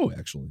think so,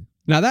 actually.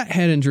 Now, that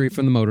head injury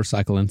from the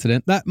motorcycle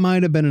incident, that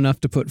might have been enough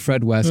to put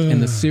Fred West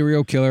in the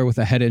serial killer with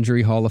a head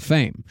injury Hall of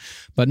Fame.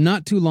 But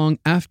not too long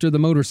after the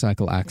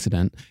motorcycle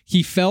accident,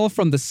 he fell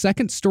from the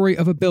second story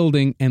of a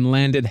building and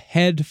landed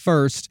head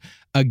first,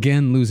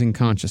 again losing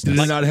consciousness.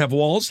 Did it not have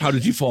walls? How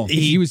did you fall?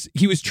 He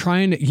was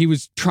trying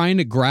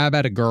to grab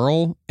at a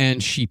girl,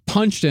 and she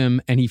punched him,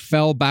 and he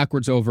fell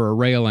backwards over a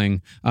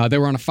railing. They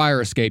were on a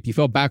fire escape. He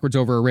fell backwards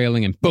over a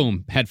railing, and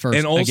boom, head first.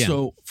 And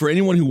also, again. for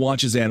anyone who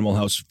watches Animal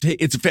House,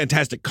 it's a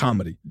fantastic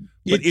comedy.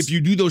 But if you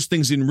do those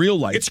things in real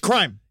life, It's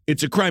crime.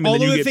 It's a crime. All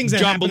And then of you the things get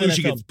that John happen in that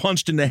Belushi film. gets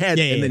punched in the head,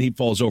 Yeah, and then he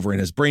falls over and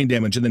has brain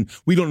damage. And then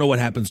we don't know what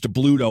happens to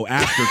Bluto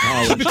after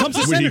college. He becomes a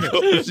when senator.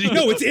 goes-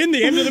 No, it's in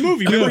the end of the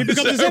movie. Remember, he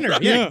becomes a senator.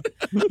 Yeah.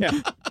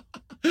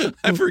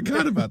 I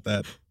forgot about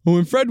that.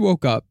 When Fred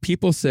woke up,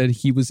 people said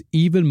he was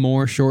even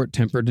more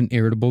short-tempered and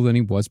irritable than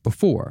he was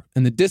before.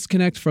 And the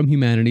disconnect from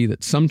humanity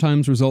that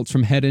sometimes results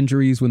from head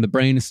injuries when the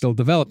brain is still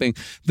developing,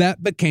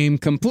 that became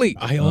complete.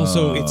 I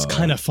also, it's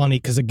kind of funny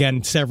because,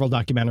 again, several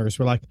documentaries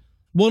were like,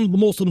 one of the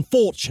most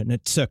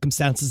unfortunate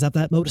circumstances of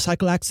that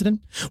motorcycle accident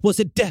was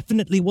it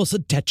definitely was a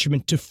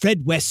detriment to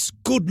Fred West's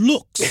good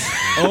looks.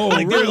 Oh, They're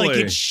like, really?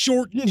 it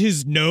shortened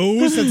his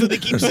nose. That's what they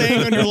keep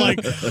saying. And you're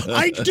like,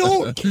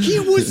 he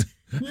was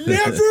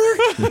never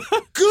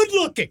good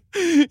looking.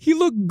 He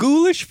looked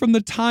ghoulish from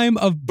the time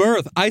of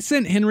birth. I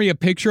sent Henry a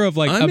picture of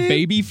a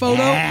baby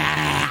photo.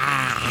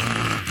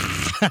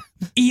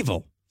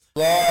 Evil.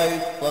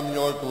 Rise from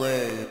your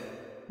grave.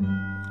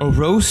 A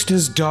roast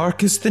as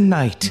dark as the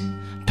night,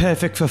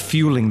 perfect for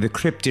fueling the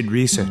cryptid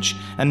research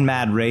and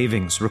mad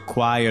ravings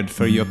required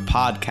for your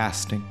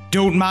podcasting.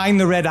 Don't mind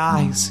the red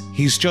eyes,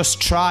 he's just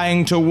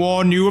trying to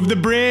warn you of the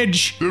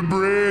bridge. The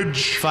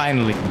bridge.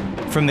 Finally,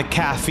 from the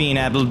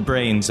caffeine-addled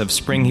brains of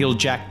Spring Hill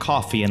Jack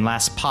Coffee and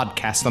Last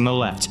Podcast on the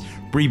Left,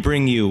 we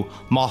bring you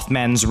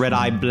Mothman's Red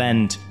Eye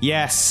Blend.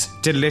 Yes,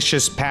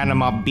 delicious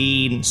Panama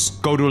beans.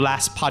 Go to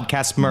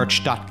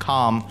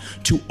lastpodcastmerch.com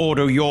to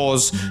order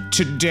yours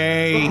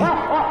today.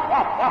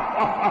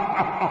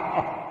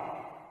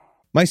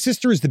 My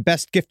sister is the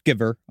best gift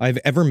giver I've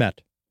ever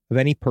met of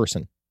any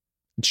person.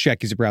 It's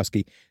Jackie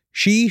Zabrowski.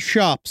 She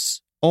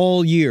shops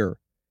all year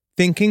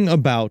thinking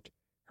about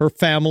her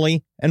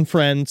family and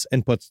friends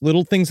and puts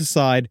little things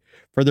aside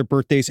for their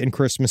birthdays and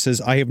Christmases.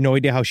 I have no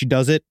idea how she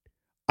does it.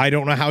 I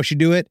don't know how she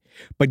do it,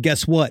 but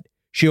guess what?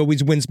 She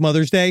always wins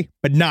Mother's Day,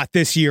 but not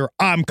this year.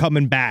 I'm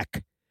coming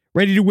back.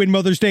 Ready to win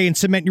Mother's Day and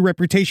cement your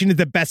reputation as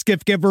the best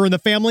gift giver in the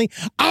family?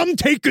 I'm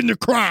taking the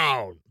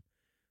crown.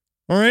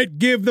 All right,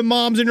 give the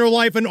moms in your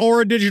life an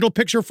Aura digital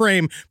picture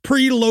frame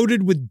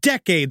preloaded with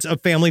decades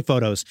of family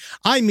photos.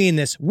 I mean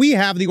this. We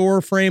have the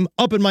Aura frame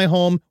up in my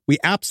home. We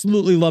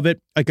absolutely love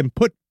it. I can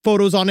put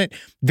photos on it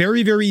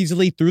very, very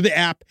easily through the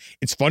app.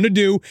 It's fun to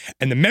do,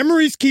 and the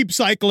memories keep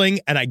cycling,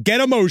 and I get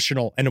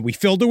emotional. And we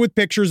filled it with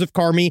pictures of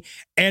Carmi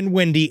and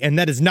Wendy, and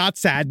that is not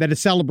sad. That is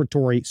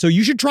celebratory. So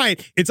you should try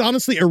it. It's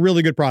honestly a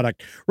really good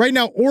product. Right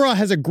now, Aura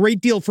has a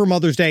great deal for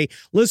Mother's Day.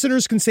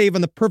 Listeners can save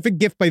on the perfect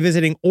gift by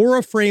visiting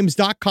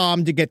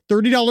auraframes.com to get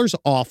 $30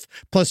 off,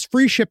 plus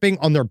free shipping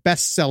on their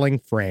best-selling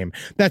frame.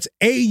 That's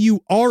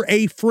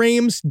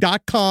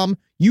auraframes.com.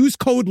 Use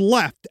code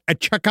LEFT at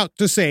checkout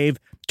to save.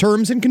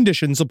 Terms and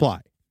conditions apply.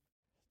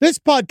 This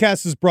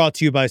podcast is brought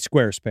to you by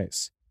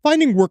Squarespace.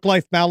 Finding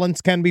work-life balance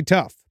can be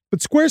tough,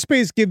 but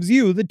Squarespace gives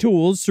you the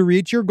tools to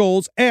reach your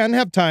goals and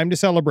have time to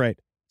celebrate.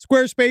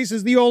 Squarespace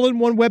is the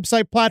all-in-one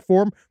website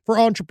platform for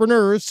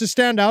entrepreneurs to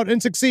stand out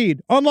and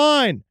succeed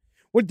online.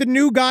 With the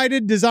new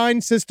guided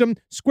design system,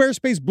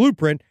 Squarespace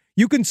Blueprint,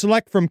 you can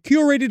select from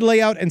curated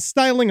layout and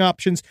styling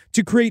options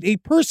to create a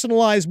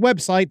personalized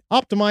website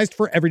optimized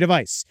for every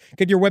device.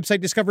 Get your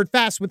website discovered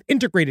fast with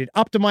integrated,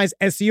 optimized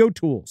SEO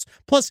tools.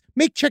 Plus,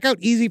 make checkout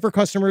easy for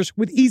customers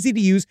with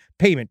easy-to-use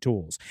payment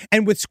tools.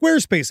 And with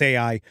Squarespace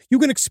AI, you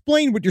can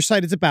explain what your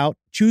site is about,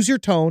 choose your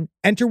tone,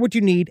 enter what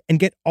you need, and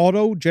get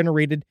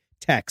auto-generated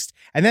text.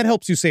 And that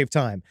helps you save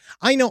time.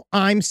 I know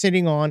I'm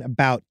sitting on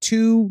about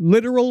 2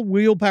 literal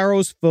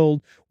wheelbarrows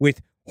filled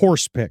with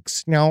horse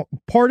pics. Now,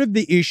 part of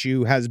the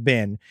issue has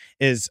been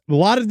is a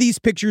lot of these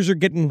pictures are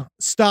getting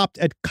stopped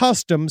at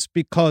customs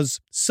because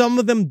some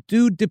of them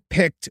do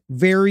depict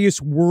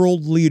various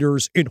world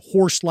leaders in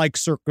horse-like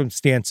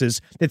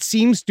circumstances that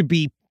seems to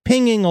be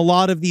pinging a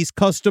lot of these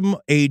custom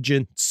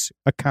agents'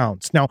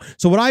 accounts. Now,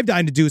 so what I've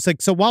done to do is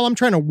so while I'm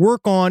trying to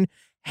work on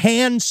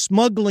hand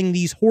smuggling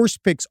these horse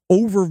pics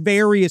over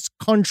various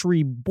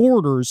country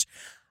borders,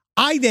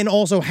 I then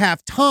also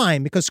have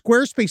time because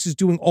Squarespace is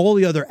doing all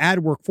the other ad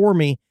work for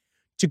me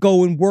to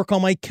go and work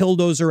on my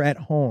Killdozer at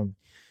home.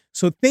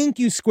 So thank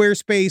you,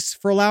 Squarespace,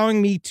 for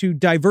allowing me to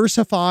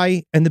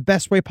diversify in the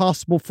best way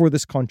possible for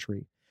this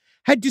country.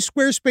 Head to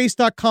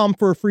squarespace.com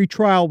for a free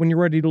trial when you're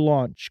ready to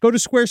launch. Go to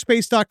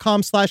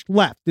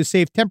squarespace.com/left to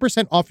save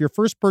 10% off your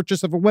first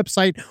purchase of a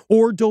website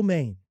or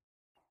domain.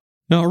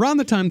 Now, around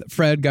the time that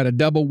Fred got a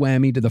double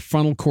whammy to the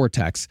frontal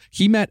cortex,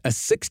 he met a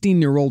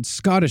 16-year-old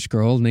Scottish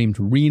girl named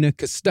Rena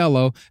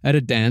Costello at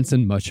a dance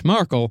in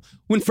Muchmarkel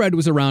when Fred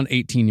was around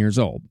 18 years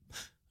old.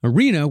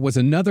 Rena was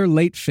another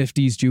late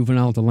 50s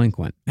juvenile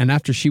delinquent, and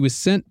after she was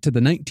sent to the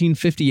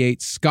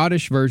 1958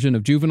 Scottish version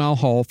of juvenile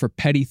hall for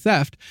petty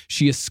theft,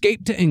 she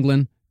escaped to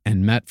England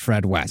and met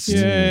Fred West.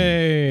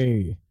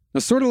 Yay! Now,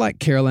 sort of like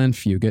Carol Ann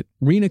Fugit,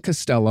 Rena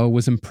Costello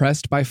was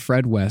impressed by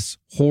Fred West's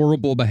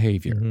horrible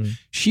behavior. Mm-hmm.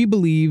 She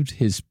believed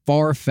his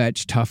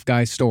far-fetched tough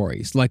guy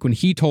stories, like when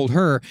he told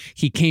her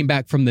he came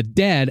back from the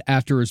dead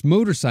after his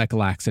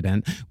motorcycle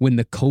accident when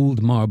the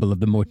cold marble of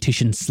the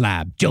mortician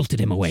slab jolted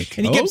him awake.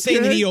 And he kept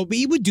saying that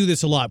he would do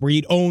this a lot, where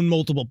he'd own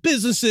multiple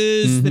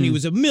businesses, then he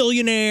was a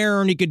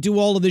millionaire, and he could do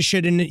all of this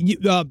shit, and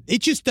it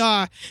just,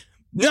 no,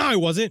 I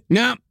wasn't.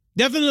 No.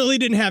 Definitely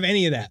didn't have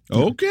any of that.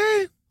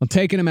 Okay. Well,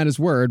 taking him at his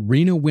word,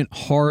 Rena went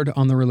hard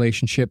on the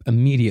relationship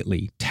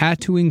immediately,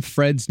 tattooing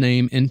Fred's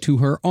name into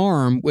her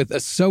arm with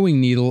a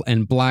sewing needle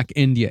and black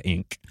India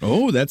ink.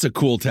 Oh, that's a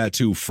cool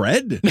tattoo,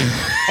 Fred.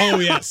 Oh,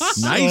 yes.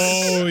 Nice.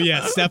 Oh,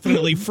 yes,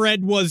 definitely.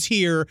 Fred was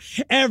here.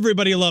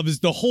 Everybody loves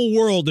the whole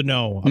world to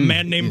know. A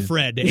man named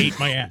Fred ate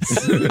my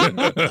ass.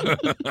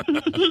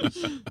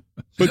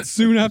 But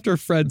soon after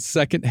Fred's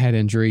second head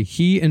injury,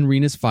 he and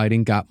Rena's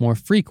fighting got more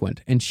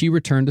frequent, and she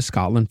returned to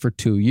Scotland for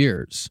 2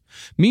 years.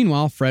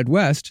 Meanwhile, Fred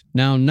West,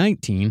 now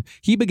 19,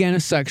 he began a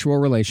sexual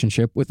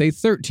relationship with a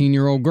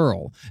 13-year-old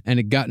girl and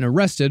had gotten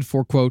arrested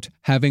for, quote,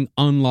 having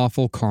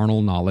unlawful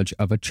carnal knowledge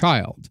of a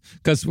child.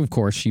 Because, of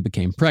course, she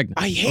became pregnant.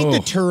 I hate the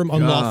term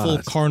unlawful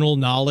carnal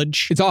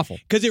knowledge. It's awful.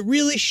 Because it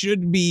really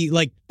should be,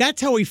 like,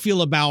 that's how we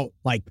feel about,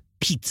 like,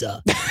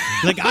 pizza.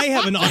 Like, I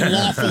have an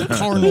unlawful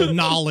carnal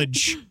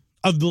knowledge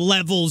of the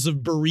levels of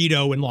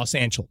burrito in Los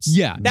Angeles.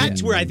 Yeah.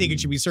 That's where I think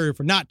it should be served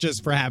for, not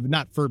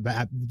for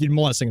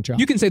molesting a child.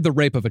 You can say the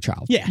rape of a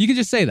child. Yeah. You can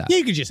just say that. Yeah,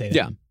 you could just say that.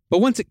 Yeah. But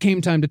once it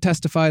came time to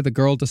testify, the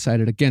girl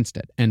decided against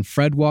it, and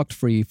Fred walked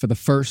free for the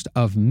first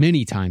of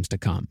many times to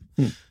come.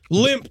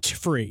 Limped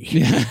free.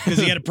 Because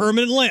he had a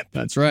permanent limp.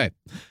 That's right.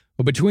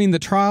 Well, between the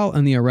trial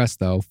and the arrest,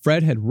 though,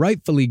 Fred had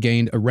rightfully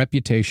gained a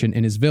reputation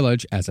in his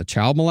village as a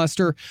child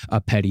molester,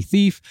 a petty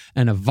thief,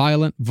 and a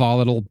violent,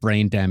 volatile,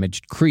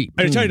 brain-damaged creep.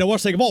 I tell you the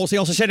worst thing of all, he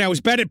also said I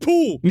was bad at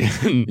pool.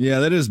 Yeah,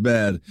 that is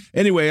bad.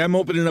 Anyway, I'm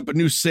opening up a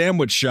new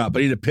sandwich shop.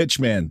 I need a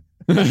pitchman.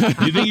 You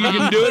think you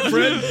can do it,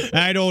 Fred?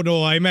 I don't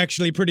know. I'm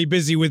actually pretty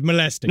busy with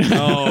molesting.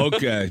 Oh,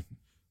 okay.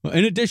 Well,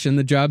 in addition,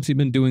 the jobs he'd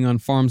been doing on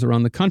farms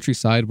around the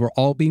countryside were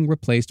all being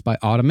replaced by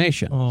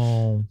automation.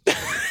 Oh.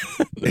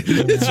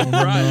 It's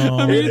right.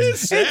 I mean,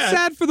 It's sad. It's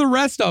sad for the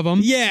rest of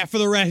them. Yeah, for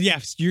the rest.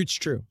 Yes, it's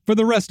true. For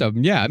the rest of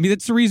them, yeah. I mean,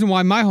 that's the reason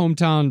why my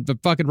hometown, the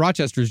fucking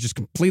Rochester, is just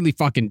completely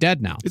fucking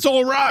dead now. It's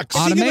all rocks.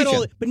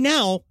 Automation. But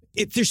now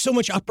there's so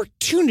much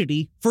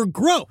opportunity for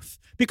growth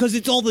because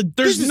it's all the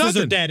businesses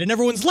nothing. are dead and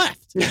everyone's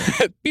left.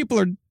 People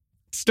are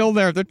still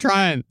there. They're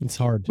trying. It's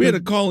hard. We had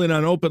a call in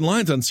on open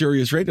lines on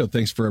Sirius Radio.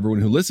 Thanks for everyone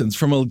who listens.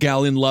 From a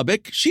gal in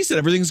Lubbock. She said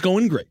everything's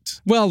going great.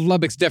 Well,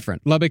 Lubbock's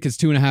different. Lubbock is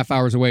 2.5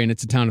 hours away, and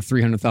it's a town of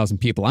 300,000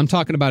 people. I'm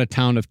talking about a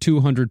town of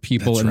 200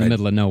 people That's in right. the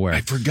middle of nowhere.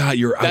 I forgot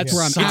you're That's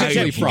where I'm outside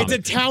actually of from. It's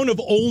a town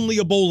of only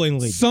a bowling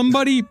league.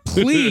 Somebody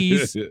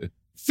please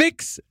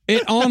fix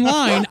it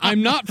online.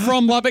 I'm not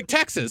from Lubbock,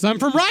 Texas. I'm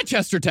from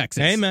Rochester,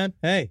 Texas. Hey, man.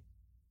 Hey,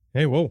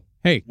 whoa.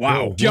 Hey,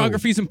 Wow.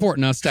 geography's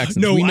important to us Texans.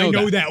 No, we know I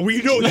know that.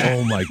 We know that.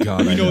 Oh my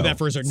God. We I know that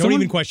for a certain. Don't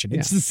Someone- even question.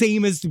 It's Yeah. the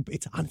same as.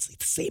 It's honestly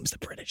the same as the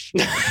British.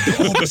 They're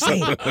all the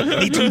same.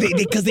 They do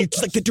because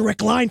it's like the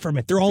direct line from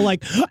it. They're all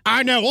like,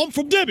 I know. I'm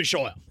from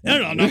Derbyshire.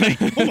 No, I'm a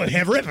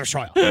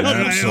Herefordshire.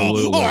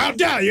 Absolutely. Oh, how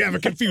dare you ever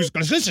confuse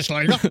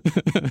Gloucestershire?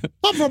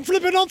 I'm from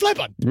flipping on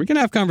flipping. We can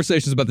have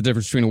conversations about the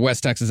difference between a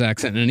West Texas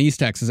accent and an East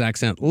Texas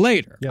accent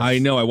later. I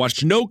know. I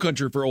watched No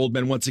Country for Old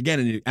Men once again,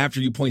 and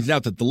after you pointed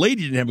out that the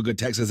lady didn't have a good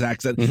Texas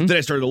accent, then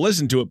I started to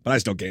listen to it, but I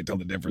still can't tell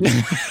the difference.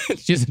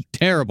 It's just a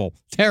terrible,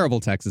 terrible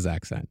Texas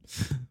accent.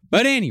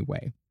 But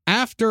anyway,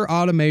 after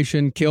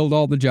automation killed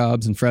all the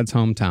jobs in Fred's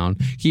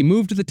hometown, he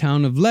moved to the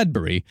town of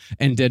Ledbury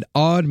and did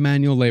odd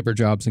manual labor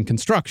jobs in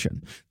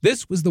construction.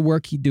 This was the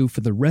work he'd do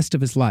for the rest of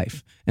his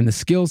life, and the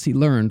skills he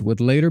learned would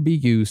later be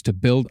used to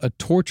build a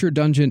torture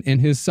dungeon in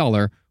his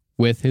cellar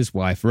with his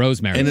wife,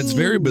 Rosemary. And it's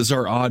very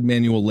bizarre, odd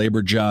manual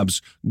labor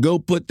jobs. Go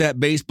put that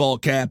baseball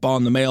cap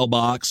on the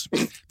mailbox.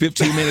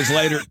 15 minutes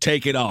later,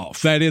 take it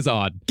off. That is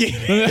odd.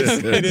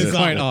 It is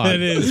quite odd. That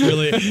is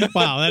really,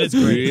 wow, that is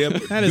great.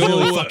 Yep. That is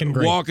really fucking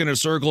great. Walk in a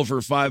circle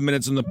for 5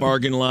 minutes in the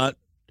parking lot.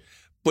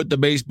 Put the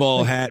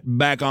baseball hat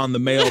back on the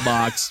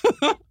mailbox.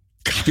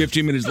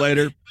 15 minutes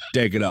later,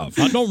 take it off.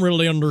 I don't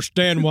really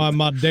understand why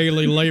my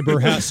daily labor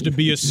has to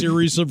be a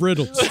series of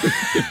riddles.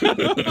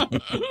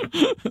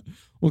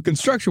 Well,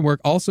 construction work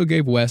also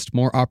gave West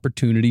more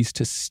opportunities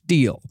to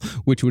steal,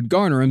 which would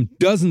garner him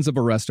dozens of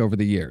arrests over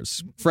the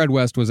years. Fred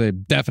West was a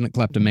definite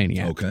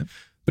kleptomaniac. Okay.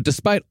 But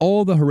despite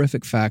all the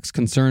horrific facts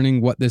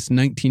concerning what this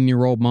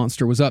 19-year-old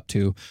monster was up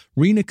to,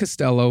 Rena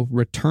Costello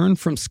returned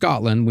from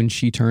Scotland when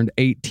she turned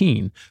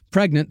 18,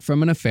 pregnant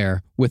from an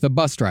affair with a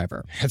bus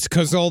driver. It's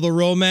because all the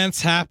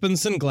romance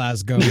happens in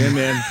Glasgow. Yeah,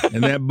 man.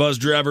 And that bus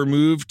driver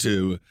moved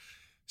to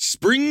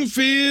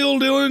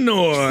Springfield,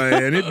 Illinois,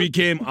 and it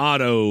became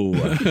Otto.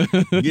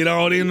 Get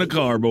on in the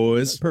car,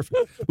 boys.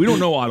 Perfect. We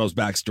don't know Otto's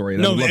backstory.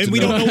 No, and we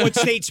don't know what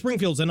state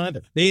Springfield's in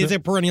either. It's a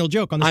perennial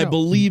joke on the show. I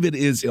believe it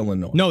is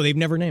Illinois. No, they've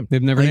never named it.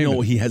 They've never I named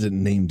know it. he hasn't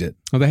named it.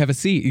 Oh, they have a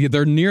sea.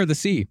 They're near the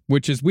sea,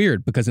 which is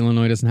weird because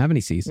Illinois doesn't have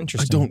any seas. I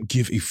Interesting. don't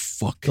give a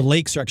fuck. The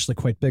lakes are actually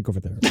quite big over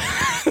there.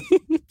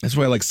 That's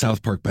why I like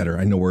South Park better.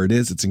 I know where it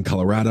is. It's in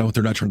Colorado.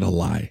 They're not trying to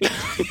lie.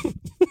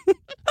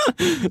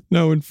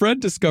 No, when Fred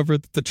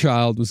discovered that the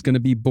child was going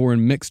to be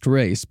born mixed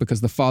race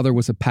because the father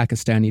was of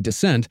Pakistani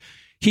descent,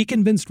 he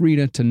convinced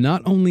Rita to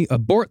not only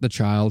abort the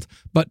child,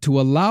 but to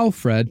allow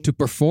Fred to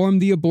perform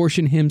the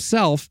abortion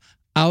himself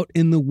out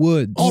in the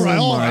woods. All right.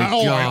 God.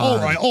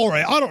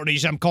 I don't need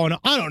some kind of,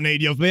 I don't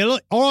need your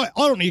village. All right,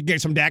 I don't need to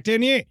get some doctor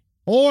in here.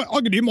 All right,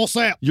 I can do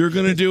myself. You're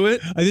going to do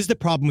it? This is the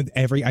problem with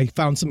I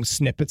found some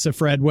snippets of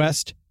Fred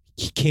West.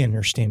 He can't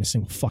understand a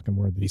single fucking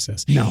word that he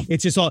says. No.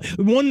 It's just all,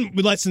 one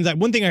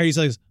thing I heard, he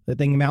says, the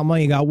thing about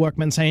money, you got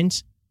workman's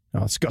hands.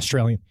 Oh, it's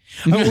Australian.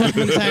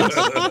 Workman's hands.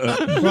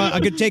 Right, I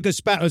could take a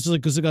spanner. It's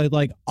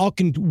like, I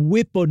can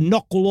whip a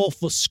knuckle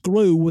off a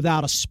screw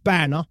without a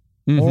spanner.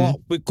 All right,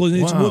 because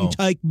it wouldn't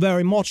take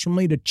very much for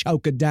me to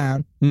choke it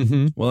down.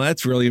 Mm-hmm. Well,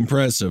 that's really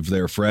impressive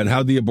there, Fred.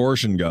 How'd the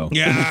abortion go?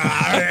 Yeah,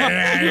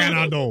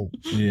 I do.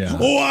 Yeah.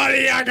 What are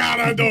you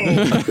gonna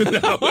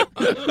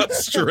do?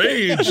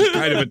 Strange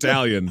kind of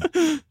Italian.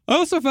 I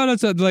also found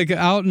out that, like,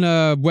 out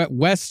in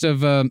west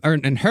of, or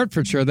in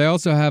Hertfordshire, they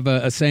also have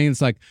a saying.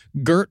 It's like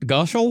Gert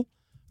Gushel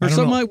or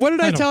something like. What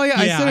did I tell you?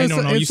 Yeah, I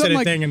don't know. You said a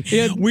like, thing, and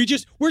yeah, we're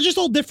just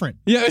all different.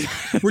 Yeah,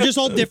 We're just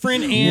all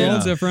different, and we're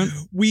all different.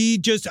 we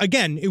just,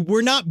 again,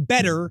 we're not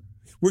better.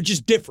 We're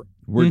just different.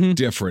 We're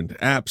different.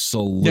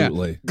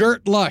 Absolutely. Yeah.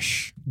 Gert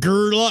Lush.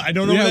 Gerla, I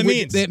don't know what that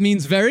means. It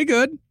means very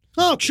good.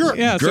 Oh, sure.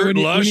 Yeah, so when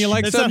you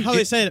like That's something, not how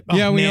they say it.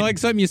 yeah, Oh, when you man. like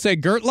something, you say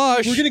Gert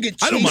Lush. We're gonna get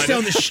I don't chased mind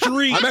down it. the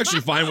street. I'm actually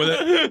fine with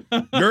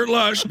it. Gert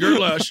Lush.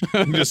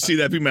 I can just see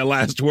that be my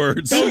last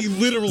words. No, you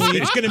literally,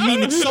 it's going to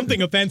mean it's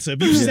something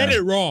offensive. You said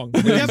it wrong.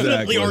 We definitely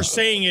Exactly. are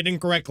saying it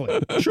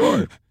incorrectly.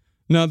 Sure.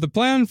 Now, the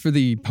plan for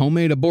the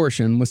homemade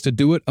abortion was to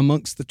do it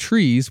amongst the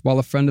trees while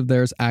a friend of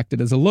theirs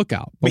acted as a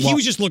lookout. But he while-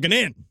 was just looking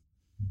in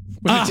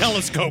with a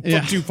telescope yeah.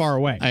 from too far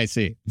away. I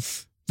see.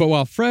 But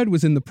while Fred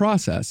was in the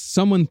process,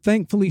 someone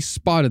thankfully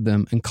spotted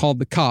them and called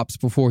the cops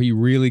before he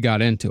really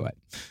got into it.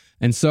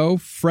 And so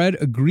Fred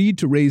agreed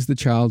to raise the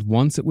child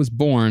once it was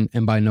born,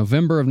 and by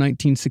November of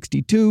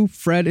 1962,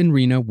 Fred and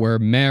Rena were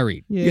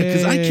married. Yeah,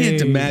 because I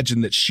can't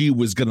imagine that she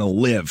was going to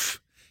live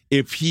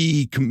if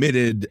he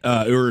committed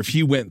or if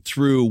he went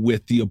through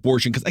with the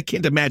abortion, because I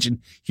can't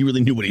imagine he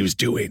really knew what he was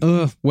doing.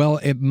 Well,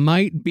 it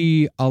might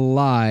be a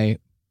lie,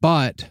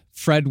 but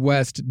Fred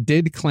West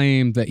did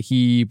claim that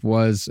he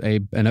was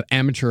an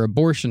amateur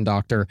abortion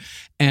doctor.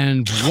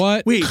 And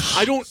what? Wait,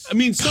 some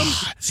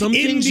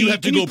things you have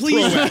to go pro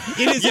at.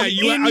 It is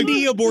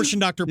indie abortion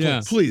doctor, please.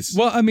 Yeah. Please.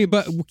 Well, I mean,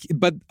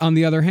 but on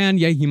the other hand,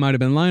 yeah, he might have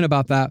been lying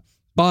about that.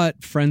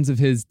 But friends of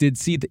his did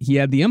see that he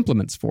had the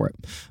implements for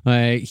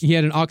it. He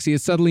had an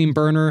oxyacetylene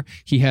burner.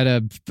 He had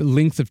a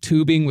length of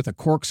tubing with a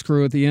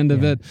corkscrew at the end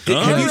of it.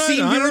 Have you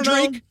seen Vera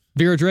Drake?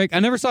 Vera Drake? I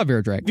never saw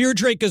Vera Drake. Vera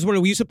Drake is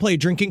what we used to play a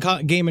drinking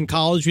game in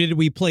college.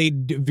 We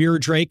played Vera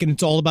Drake, and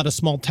it's all about a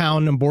small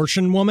town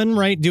abortion woman,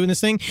 right, doing this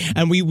thing.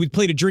 And we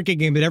played a drinking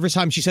game, but every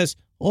time she says,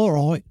 "All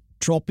right,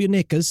 drop your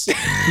knickers,"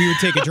 we would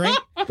take a drink.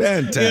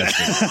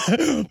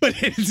 Fantastic. But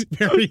it's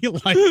very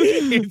like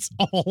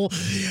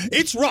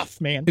it's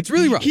rough, man. It's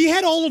really rough. He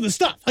had all of the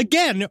stuff.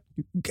 Again,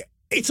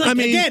 it's like,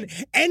 again,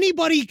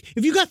 anybody,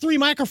 if you got 3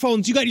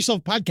 microphones, you got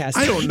yourself a podcast.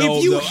 I don't know,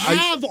 if you though.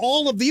 have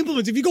all of the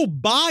implements, if you go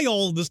buy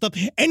all of the stuff,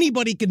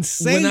 anybody can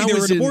say they're an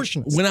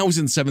abortionist. When I was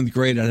in 7th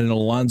grade, I had an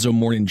Alonzo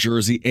Mourning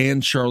jersey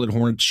and Charlotte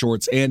Hornets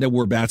shorts, and I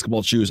wore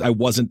basketball shoes. I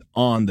wasn't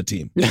on the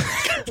team.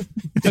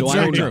 So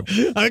I don't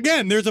know.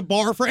 Again, there's a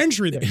bar for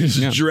entry there.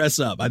 Just dress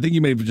up. I think you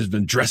may have just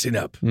been dressing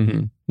up.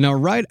 Mm-hmm. Now,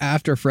 right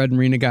after Fred and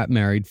Rena got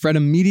married, Fred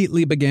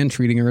immediately began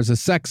treating her as a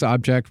sex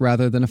object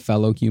rather than a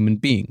fellow human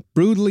being,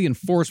 brutally and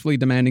forcefully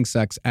demanding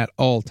sex at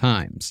all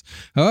times.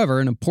 However,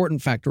 an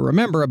important fact to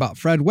remember about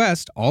Fred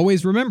West,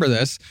 always remember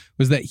this,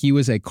 was that he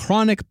was a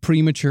chronic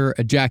premature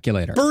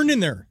ejaculator. Burned in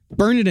there.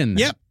 Burn it in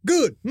there. Yep,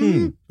 good.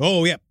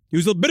 Oh, yeah. He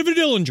was a bit of a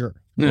Dillinger.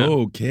 Yeah.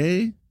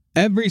 Okay.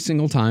 Every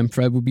single time,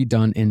 Fred would be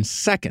done in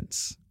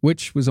seconds,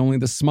 which was only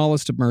the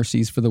smallest of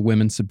mercies for the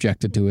women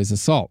subjected to his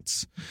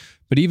assaults.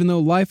 But even though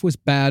life was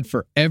bad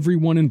for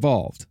everyone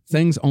involved,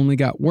 things only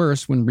got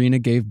worse when Rena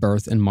gave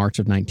birth in March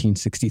of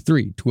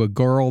 1963 to a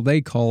girl they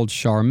called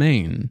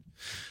Charmaine.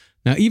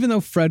 Now, even though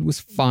Fred was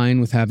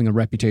fine with having a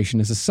reputation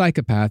as a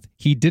psychopath,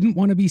 he didn't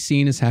want to be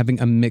seen as having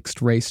a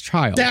mixed-race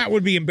child. That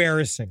would be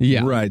embarrassing.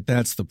 Yeah. Right,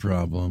 that's the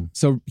problem.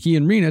 So he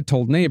and Rena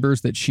told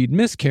neighbors that she'd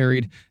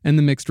miscarried and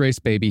the mixed-race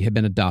baby had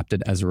been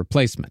adopted as a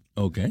replacement.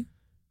 Okay.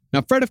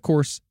 Now, Fred, of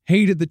course,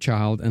 hated the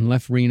child and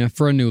left Rena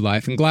for a new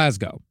life in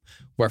Glasgow,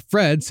 where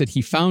Fred said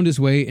he found his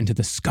way into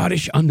the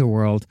Scottish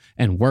underworld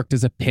and worked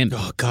as a pimp.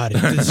 Oh, God.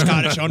 The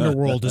Scottish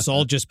underworld is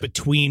all just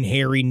between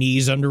hairy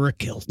knees under a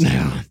kilt.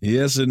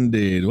 Yes,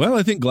 indeed. Well,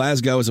 I think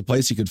Glasgow is a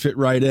place you could fit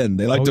right in.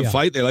 They like to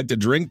fight. They like to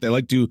drink. They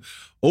like to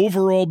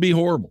overall be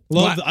horrible.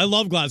 I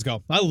love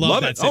Glasgow. I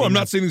love that it. city. I'm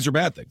not saying these are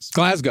bad things.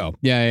 Glasgow.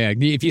 Yeah.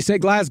 If you say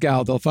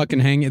Glasgow, they'll fucking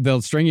hang you.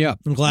 They'll string you up.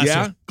 Glasgow.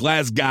 Yeah?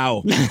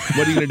 Glasgow.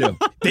 What are you going to do?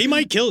 They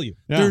might kill you.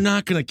 Yeah. They're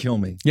not going to kill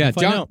me. Yeah,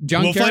 We'll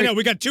find out.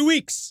 We got 2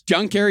 weeks.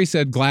 John Kerry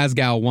said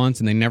Glasgow once,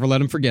 and they never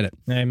let him forget it.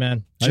 Hey,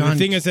 man. The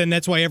thing is, and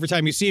that's why every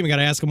time you see him, you got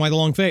to ask him why the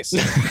long face.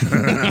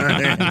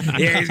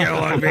 Yeah, he's got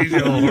a long face,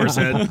 the old horse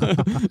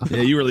head.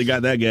 Yeah, you really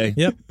got that guy.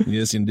 Yep.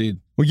 Yes, indeed.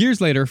 Well,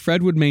 years later,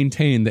 Fred would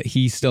maintain that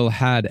he still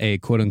had a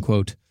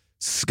quote-unquote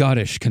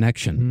Scottish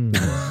connection.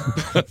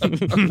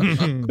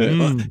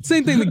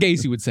 Same thing that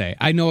Gacy would say.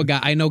 I know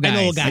guys. I know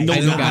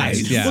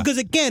guys. Yeah. Because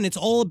again, it's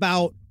all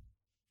about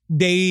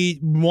they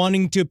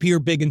wanting to appear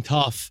big and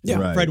tough. Yeah.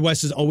 Right. Fred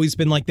West has always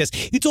been like this.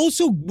 It's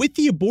also with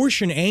the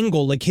abortion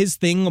angle, like his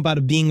thing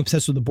about being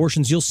obsessed with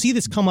abortions. You'll see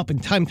this come up in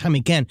time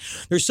again.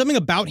 There's something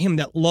about him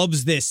that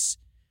loves this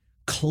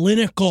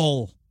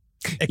clinical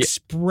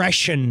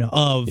expression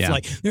of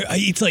like,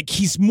 it's like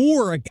he's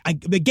more,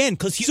 again,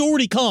 because he's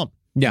already come.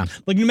 Yeah.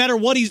 Like no matter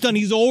what he's done,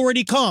 he's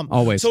already come.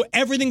 Always. So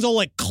everything's all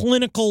like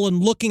clinical and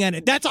looking at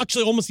it. That's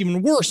actually almost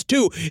even worse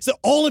too. Is that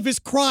all of his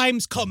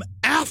crimes come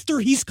after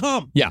he's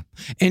come. Yeah.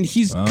 And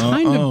he's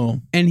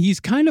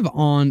kind of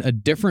on a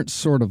different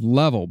sort of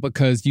level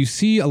because you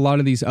see a lot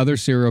of these other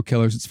serial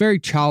killers. It's very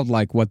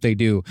childlike what they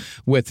do.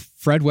 With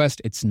Fred West,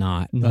 it's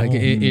not. No. Like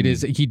it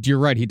is. You're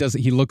right. He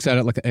looks at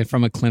it like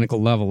from a clinical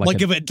level,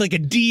 like a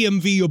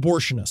DMV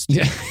abortionist.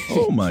 Yeah.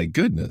 Oh my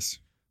goodness.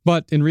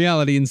 But in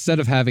reality, instead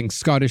of having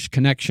Scottish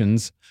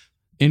connections,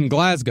 in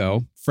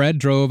Glasgow, Fred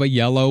drove a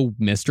yellow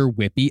Mr.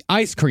 Whippy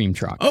ice cream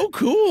truck. Oh,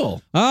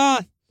 cool.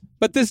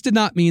 But this did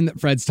not mean that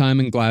Fred's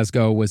time in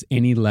Glasgow was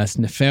any less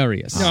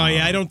nefarious. No,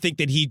 I don't think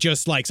that he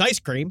just likes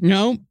ice cream.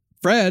 No,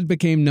 Fred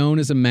became known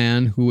as a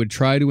man who would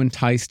try to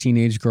entice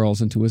teenage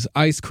girls into his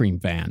ice cream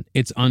van.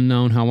 It's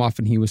unknown how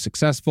often he was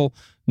successful,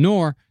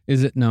 nor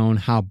is it known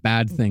how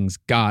bad things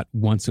got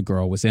once a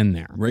girl was in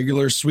there.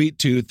 Regular sweet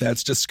tooth,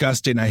 that's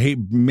disgusting. I hate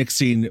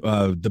mixing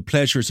the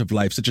pleasures of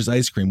life, such as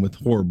ice cream, with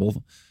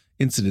horrible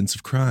incidents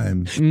of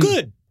crime.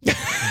 Good.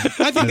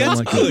 I think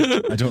that's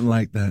good. I don't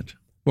like that.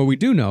 What we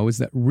do know is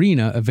that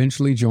Rena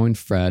eventually joined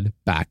Fred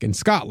back in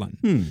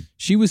Scotland.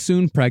 She was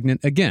soon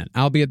pregnant again,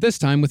 albeit this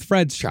time with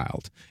Fred's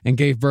child, and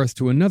gave birth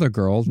to another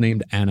girl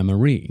named Anna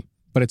Marie.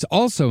 But it's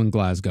also in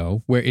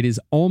Glasgow where it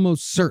is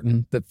almost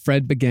certain that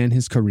Fred began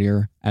his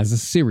career as a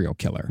serial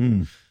killer.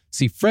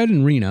 See, Fred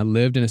and Rena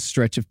lived in a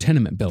stretch of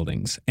tenement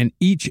buildings, and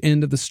each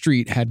end of the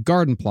street had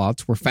garden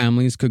plots where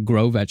families could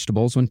grow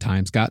vegetables when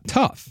times got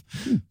tough.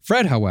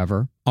 Fred,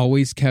 however,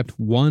 always kept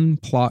one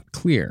plot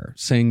clear,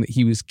 saying that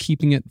he was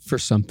keeping it for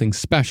something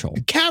special.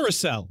 A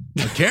carousel.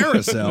 A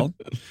carousel?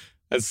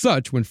 As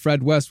such, when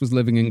Fred West was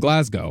living in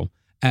Glasgow,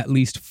 at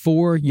least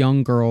 4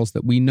 young girls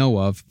that we know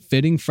of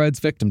fitting Fred's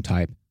victim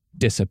type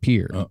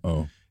disappeared.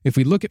 Uh-oh. If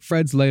we look at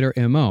Fred's later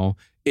MO,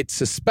 it's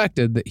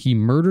suspected that he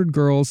murdered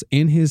girls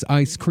in his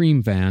ice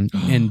cream van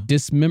and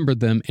dismembered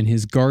them in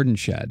his garden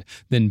shed,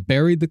 then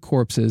buried the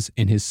corpses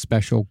in his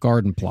special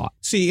garden plot.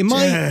 See,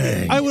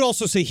 I would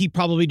also say he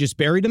probably just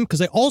buried them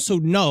because I also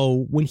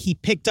know when he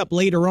picked up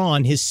later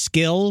on his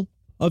skill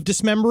of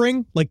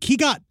dismembering, like he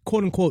got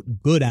quote unquote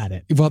good at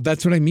it. Well,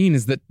 that's what I mean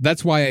is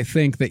that's why I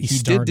think that he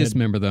did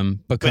dismember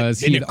them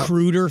because in a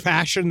cruder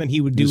fashion than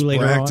he would do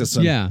later on.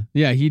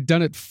 Yeah, he'd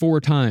done it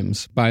 4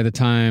 times by the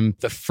time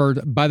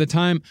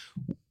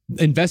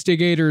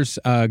investigators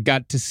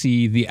got to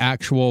see the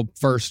actual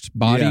first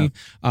body.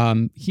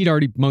 He'd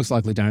already most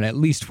likely done it at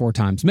least 4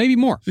 times, maybe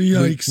more.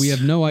 Yikes. We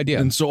have no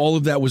idea. And so all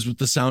of that was with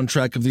the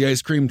soundtrack of the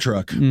ice cream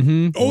truck.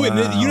 Mm-hmm. Oh, wow. And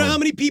then, you know how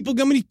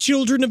many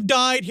children have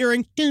died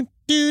hearing That's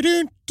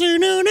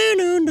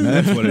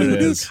what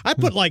it is. I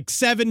put like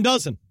 7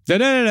 dozen.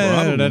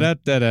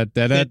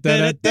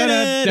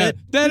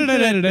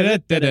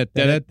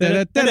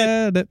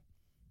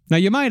 Now,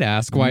 you might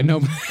ask why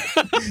no...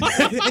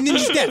 And then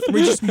just death.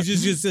 We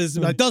just says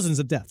dozens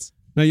of deaths.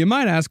 Now, you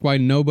might ask why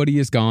nobody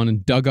has gone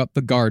and dug up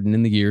the garden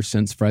in the years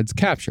since Fred's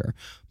capture.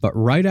 But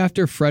right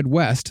after Fred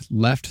West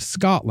left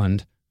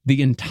Scotland,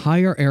 the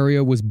entire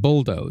area was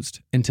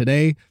bulldozed. And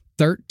today,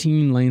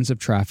 13 lanes of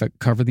traffic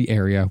cover the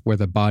area where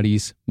the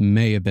bodies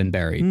may have been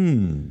buried.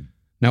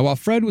 Now, while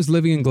Fred was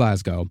living in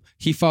Glasgow,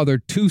 he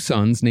fathered 2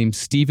 sons named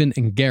Stephen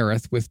and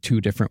Gareth with 2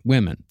 different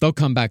women. They'll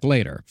come back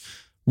later.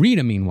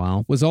 Rita,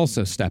 meanwhile, was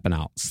also stepping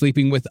out,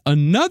 sleeping with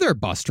another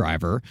bus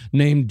driver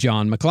named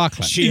John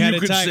McLaughlin. She had a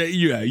type.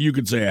 You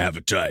could say I have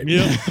a type.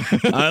 Yeah.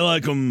 I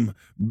like them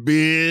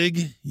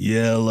big,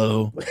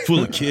 yellow,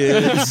 full of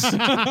kids.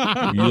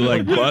 You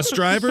like bus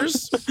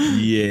drivers?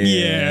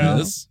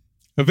 Yes.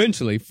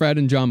 Eventually, Fred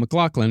and John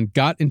McLaughlin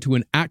got into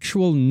an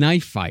actual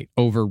knife fight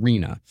over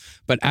Rena.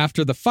 But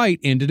after the fight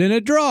ended in a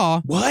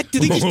draw... What?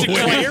 Did they just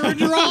declare a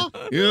draw?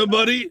 Yeah,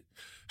 buddy.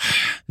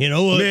 You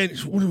know what? Man,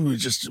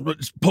 just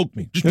poke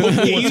me. Just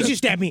poke me. You just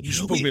stab me.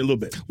 Just poke me a little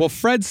bit. Well,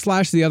 Fred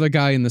slashed the other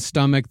guy in the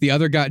stomach. The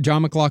other guy,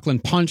 John McLaughlin,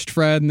 punched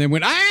Fred and then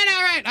went, all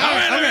right.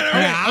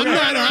 I'm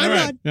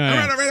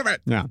not.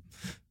 Yeah.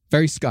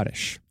 Very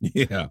Scottish.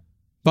 Yeah.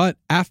 But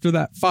after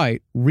that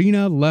fight,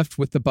 Rena left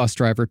with the bus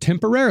driver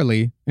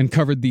temporarily and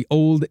covered the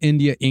old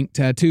India ink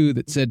tattoo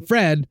that said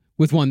Fred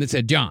with one that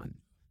said John.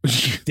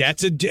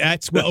 That's all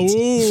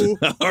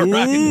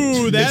right.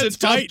 Ooh, that's it's a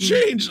tough tight.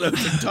 change.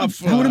 That's a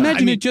tough. I would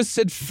imagine it just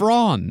said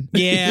Frawn.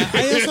 Yeah,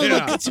 I also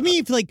like, to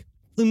me, like,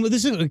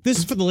 this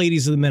is for the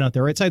ladies and the men out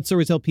there, right?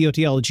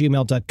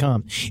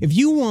 SideStoriesLPOTL@gmail.com. If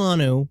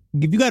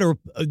you got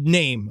a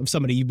name of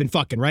somebody you've been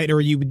fucking, right?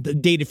 Or you've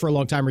dated for a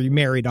long time, or you're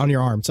married on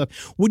your arm. So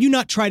would you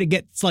not try to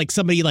get like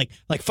somebody like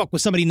fuck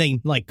with somebody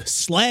named like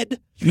Sled?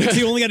 So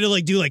you only got to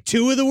like do like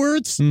 2 of the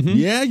words? Mm-hmm.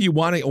 Yeah, you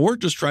want to, or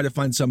just try to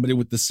find somebody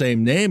with the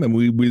same name. And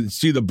we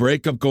see the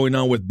breakup going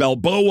on with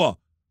Balboa.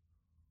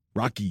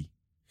 Rocky.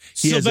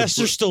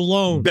 Sylvester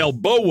Stallone.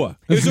 Balboa.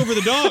 It was over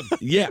the dog.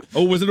 Yeah.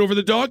 Oh, was it over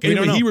the dog? We don't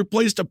Anyway, know. he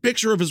replaced a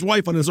picture of his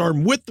wife on his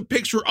arm with the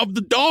picture of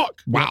the dog.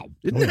 Wow.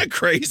 Isn't that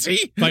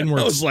crazy? Fighting I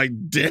words. was like,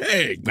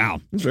 dang. Wow.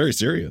 It's very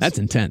serious. That's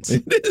intense.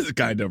 It is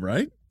kind of,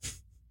 right?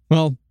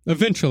 Well,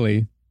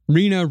 eventually,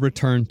 Rena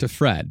returned to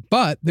Fred,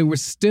 but there were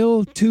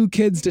still 2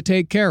 kids to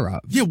take care of.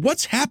 Yeah,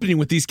 what's happening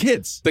with these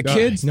kids? The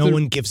kids... No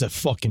one gives a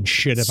fucking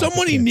shit about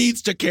Somebody the kids.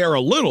 needs to care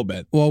a little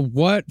bit. Well,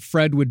 what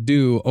Fred would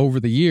do over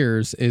the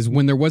years is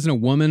when there wasn't a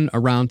woman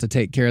around to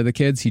take care of the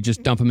kids, he'd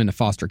just dump them into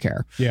foster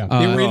care. Yeah,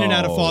 they were in and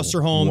out of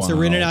foster homes. wow. They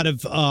were in and out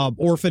of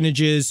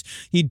orphanages.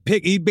 He'd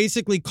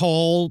basically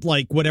call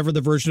like whatever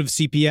the version of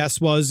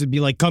CPS was and be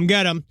like, "Come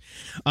get them.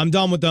 I'm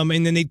done with them."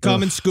 And then they'd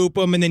come and scoop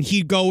them, and then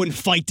he'd go and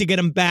fight to get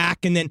them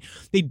back, and then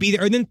they'd be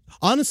there. And then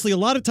honestly, a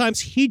lot of times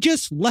he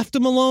just left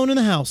them alone in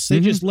the house. They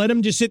just let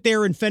them just sit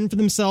there and fend for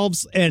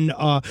themselves and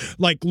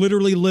like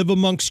literally live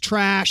amongst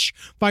trash,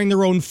 find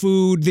their own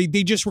food.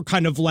 They just were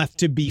kind of left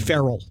to be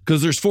feral.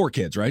 Because there's 4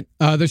 kids, right?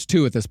 There's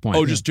 2 at this point.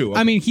 Oh, just 2.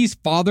 Okay. I mean, he's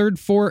fathered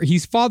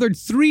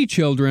 3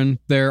 children.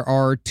 There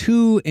are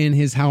 2 in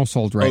his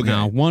household right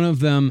now. One of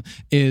them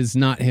is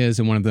not his,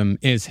 and one of them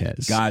is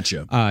his.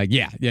 Gotcha.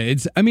 Yeah.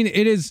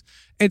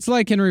 It's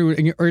like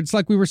Henry, or it's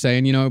like we were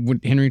saying, you know,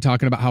 when Henry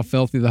talking about how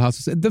filthy the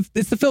house is.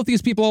 It's the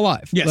filthiest people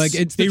alive. Yes, like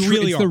it's they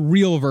really it's are. the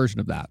real version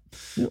of that.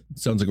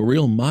 Sounds like a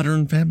real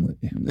modern family.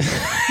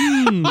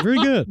 Very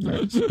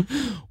good.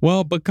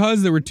 Well,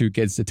 because there were 2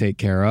 kids to take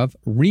care of,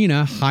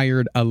 Rena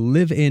hired a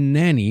live-in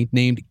nanny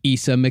named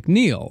Issa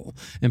McNeil.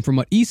 And from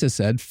what Issa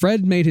said,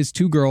 Fred made his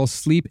 2 girls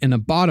sleep in a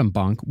bottom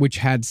bunk, which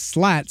had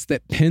slats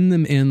that pinned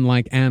them in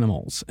like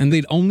animals. And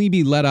they'd only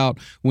be let out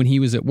when he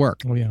was at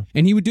work. Oh, yeah.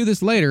 And he would do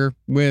this later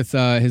with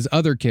his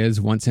other kids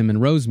once him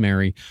and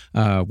Rosemary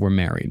were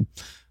married.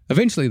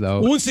 Eventually,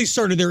 though... Once they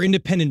started their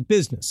independent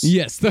business.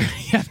 Yes,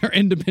 their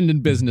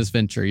independent business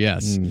venture,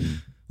 yes.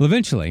 Well,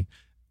 eventually,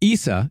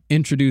 Issa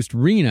introduced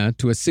Rena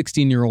to a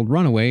 16-year-old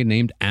runaway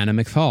named Anna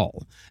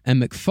McFall,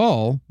 and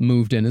McFall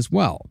moved in as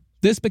well.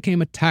 This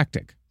became a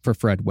tactic for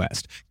Fred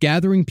West,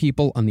 gathering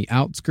people on the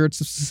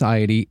outskirts of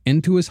society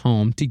into his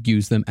home to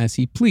use them as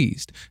he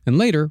pleased. And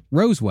later,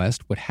 Rose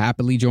West would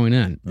happily join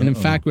in, and in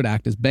fact would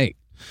act as bait.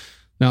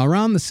 Now,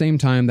 around the same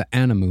time that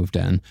Anna moved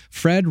in,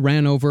 Fred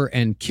ran over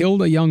and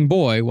killed a young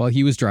boy while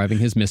he was driving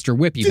his Mr.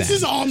 Whippy van. This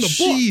is on the books.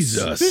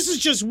 Jesus. This is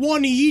just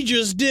one he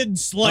just did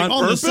like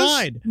on the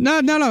side.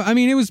 No. I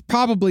mean, it was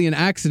probably an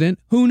accident.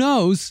 Who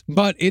knows?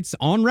 But it's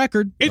on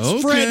record.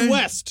 It's Fred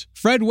West.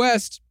 Fred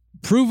West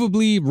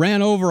provably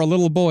ran over a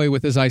little boy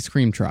with his ice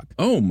cream truck.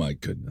 Oh, my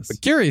goodness.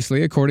 But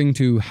curiously, according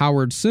to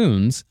Howard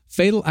Soons,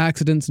 fatal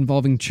accidents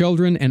involving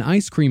children and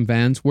ice cream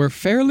vans were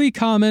fairly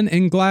common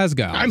in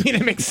Glasgow. I mean,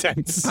 it makes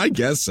sense. I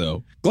guess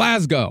so.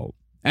 Glasgow.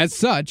 As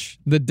such,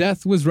 the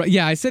death was...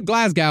 Yeah, I said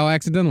Glasgow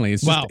accidentally.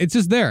 It's just, Wow. it's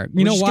just there.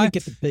 You know why?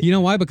 You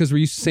know why? Because we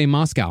used to say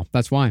Moscow.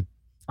 That's why.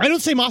 I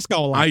don't say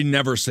Moscow a lot. I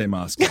never say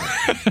Moscow.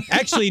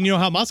 Actually, you know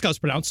how Moscow's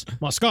pronounced?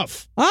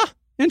 Moskov. Ah,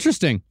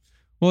 interesting.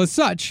 Well, as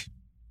such...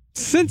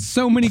 Since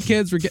so many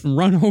kids were getting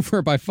run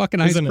over by fucking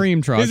ice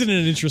cream trucks. Isn't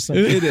it interesting?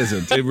 It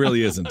isn't. It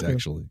really isn't,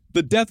 actually.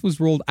 The death was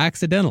ruled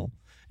accidental.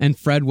 and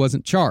Fred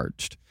wasn't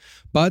charged.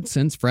 But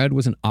since Fred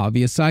was an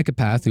obvious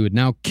psychopath who had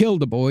now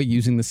killed a boy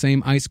using the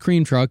same ice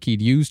cream truck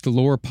he'd used to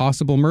lure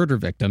possible murder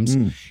victims,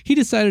 he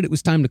decided it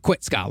was time to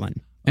quit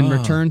Scotland and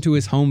return to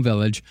his home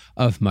village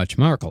of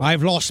Muchmarkel.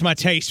 I've lost my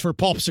taste for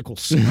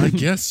popsicles. I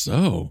guess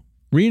so.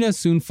 Rena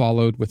soon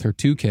followed with her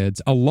 2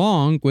 kids,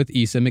 along with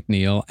Isa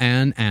McNeil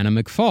and Anna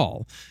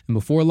McFall. And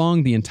before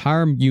long, the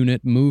entire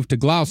unit moved to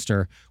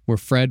Gloucester, where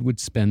Fred would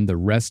spend the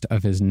rest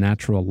of his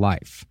natural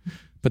life.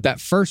 But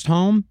that first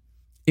home,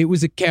 it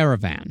was a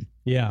caravan.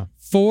 Yeah.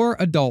 4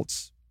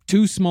 adults,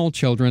 2 small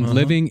children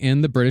living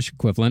in the British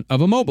equivalent of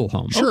a mobile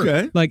home. Sure.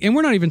 Okay. Like, and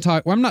we're not even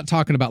talking, I'm not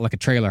talking about like a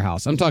trailer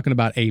house. I'm talking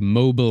about a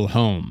mobile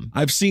home.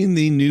 I've seen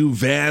the new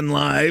van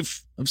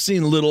life. I've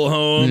seen little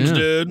homes,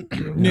 dude.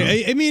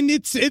 Yeah, I mean,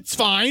 it's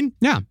fine.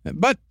 Yeah.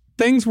 But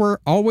things were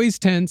always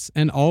tense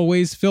and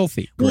always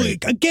filthy. Well,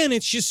 again,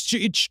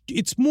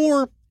 it's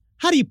more,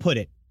 how do you put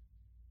it?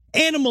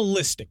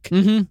 Animalistic.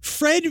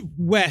 Fred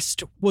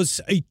West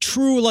was a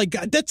true, like,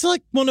 that's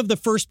like one of the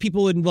first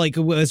people in, like,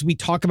 as we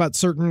talk about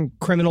certain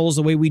criminals,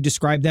 the way we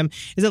describe them,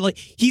 is that, like,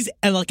 he's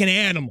like an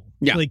animal.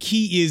 Yeah. Like,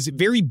 he is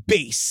very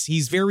base.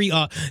 He's very,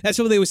 that's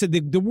what they always said.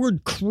 The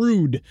word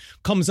crude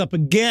comes up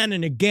again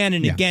and again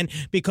and again,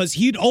 because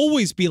he'd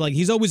always be like,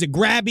 he's always a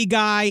grabby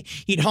guy.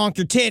 He'd honk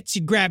your tits.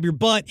 He'd grab your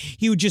butt.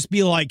 He would just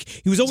be like,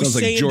 he was always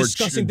Sounds saying like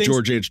disgusting things.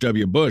 George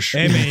H.W. Bush.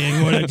 Hey,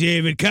 man, what a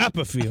David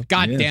Copperfield.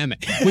 God damn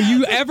it. Will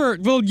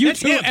you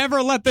two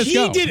ever let this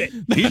go? He did it.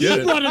 He did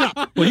it. brought it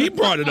up. Well, he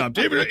brought it up.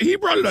 David, he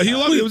brought it up. He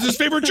loved it. It was his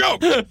favorite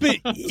joke. But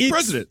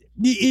President.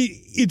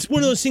 It's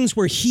one of those things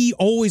where he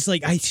always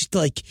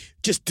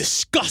just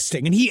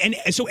disgusting, and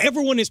so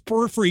everyone in his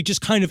periphery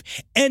just kind of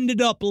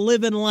ended up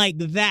living like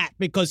that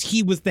because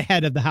he was the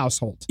head of the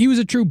household. He was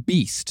a true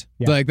beast.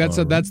 Yeah. Like that's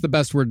the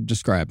best word to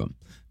describe him.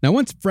 Now,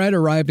 once Fred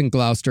arrived in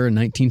Gloucester in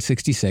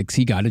 1966,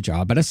 he got a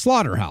job at a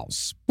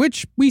slaughterhouse,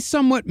 which we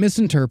somewhat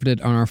misinterpreted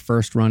on our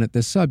first run at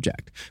this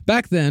subject.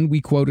 Back then,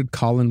 we quoted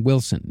Colin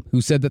Wilson, who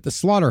said that the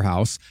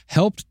slaughterhouse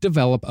helped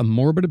develop a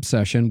morbid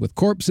obsession with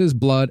corpses,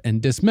 blood,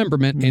 and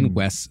dismemberment in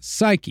West's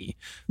psyche.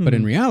 But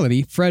in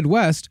reality, Fred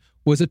West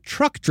was a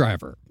truck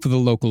driver for the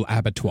local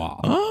abattoir.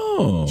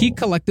 Oh. He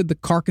collected the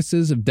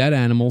carcasses of dead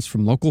animals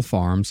from local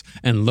farms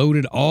and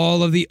loaded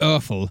all of the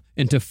offal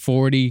into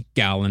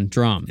 40-gallon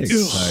drums.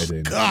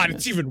 Exciting. God,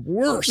 it's even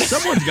worse.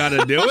 Someone's got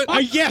to do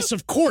it. Yes,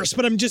 of course,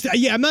 but I'm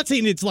not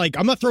saying it's like,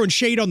 I'm not throwing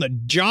shade on the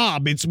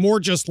job. It's more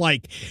just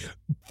like,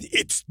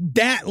 it's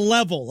that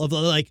level of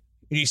like,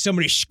 you need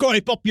somebody to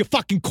scrape up your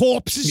fucking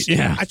corpses?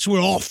 Yeah. That's what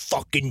I'll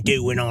fucking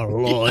do in our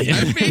life.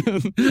 I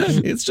mean,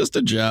 it's just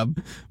a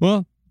job.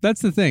 Well,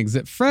 that's the thing, is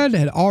that Fred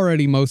had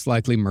already most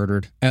likely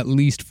murdered at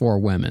least 4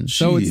 women.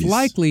 So it's Jeez.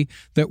 likely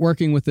that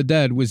working with the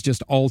dead was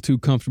just all too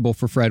comfortable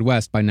for Fred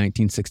West by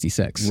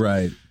 1966.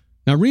 Right.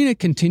 Now, Rena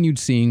continued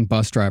seeing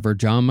bus driver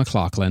John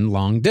McLaughlin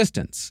long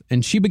distance,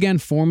 and she began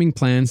forming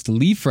plans to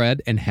leave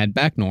Fred and head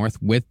back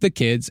north with the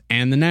kids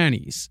and the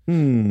nannies.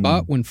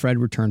 But when Fred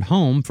returned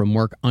home from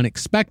work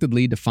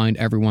unexpectedly to find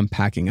everyone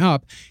packing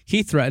up,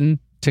 he threatened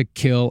to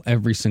kill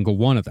every single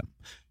one of them.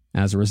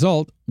 As a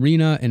result,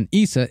 Rena and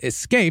Isa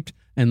escaped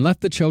and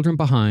left the children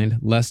behind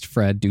lest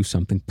Fred do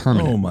something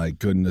permanent. Oh, my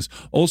goodness.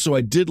 Also,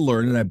 I did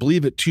learn, and I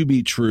believe it to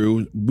be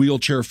true,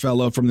 wheelchair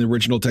fellow from the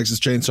original Texas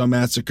Chainsaw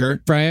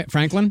Massacre.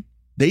 Franklin?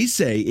 They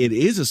say it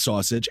is a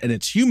sausage, and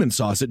it's human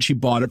sausage. He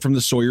bought it from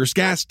the Sawyer's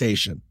gas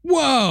station.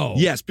 Whoa!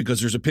 Yes, because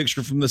there's a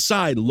picture from the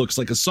side. It looks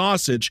like a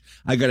sausage.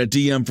 I got a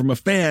DM from a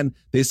fan.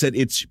 They said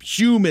it's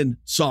human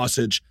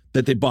sausage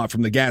that they bought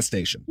from the gas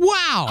station.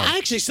 Wow! I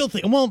actually still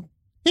think, well,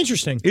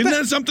 interesting. Isn't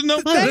that something,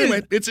 though?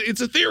 Anyway,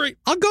 it's a theory.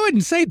 I'll go ahead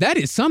and say that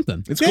is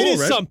something. It's That cool,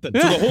 is right? something.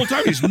 So the whole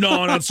time he's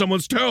gnawing on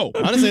someone's toe.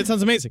 Honestly, it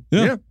sounds amazing.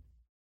 Yeah.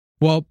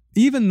 Well,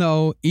 even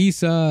though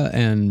Isa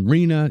and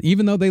Rena,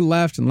 even though they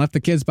left the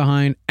kids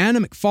behind, Anna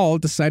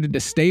McFall decided to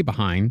stay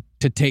behind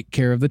to take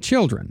care of the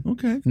children.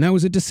 Okay. And that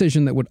was a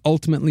decision that would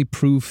ultimately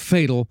prove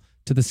fatal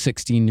to the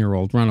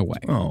 16-year-old runaway.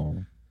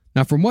 Oh.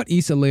 Now, from what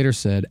Isa later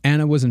said,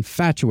 Anna was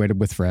infatuated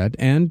with Fred,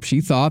 and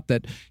she thought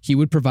that he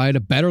would provide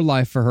a better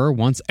life for her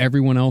once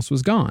everyone else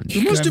was gone.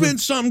 There must have been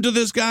something to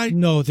this guy.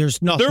 No,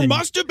 there's nothing. There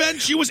must have been.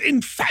 She was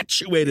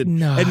infatuated.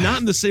 No. And not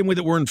in the same way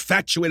that we're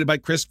infatuated by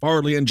Chris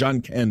Farley and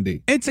John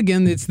Candy. It's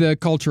the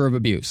culture of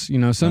abuse. You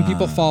know, some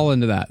people fall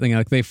into that.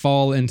 They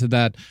fall into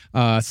that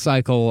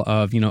cycle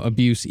of,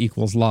 abuse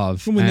equals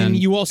love. And then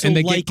you also and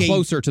they like get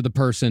closer to the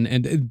person,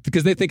 and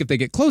because they think if they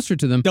get closer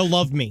to them, they'll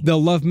love me.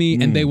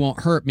 and they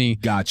won't hurt me.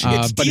 Gotcha.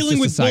 It's but dealing just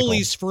a with cycle.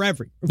 bullies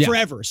forever.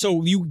 Yeah.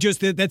 So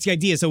that's the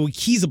idea. So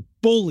he's a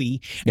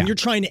bully, and you're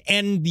trying to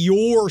end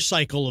your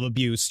cycle of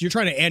abuse. You're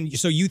trying to end.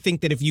 So you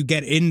think that if you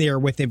get in there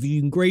if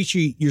you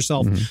ingratiate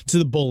yourself to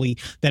the bully,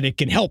 that it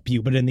can help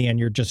you. But in the end,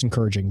 you're just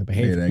encouraging the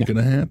behavior. It ain't going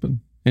to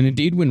happen. And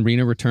indeed, when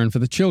Rena returned for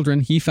the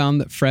children, he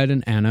found that Fred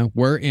and Anna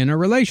were in a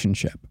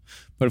relationship.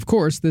 But of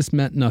course, this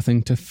meant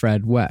nothing to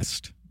Fred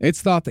West.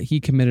 It's thought that he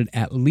committed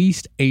at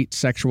least 8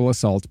 sexual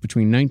assaults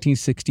between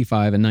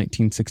 1965 and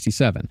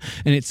 1967,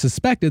 and it's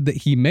suspected that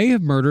he may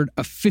have murdered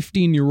a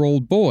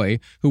 15-year-old boy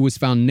who was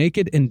found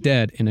naked and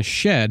dead in a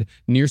shed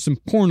near some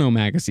porno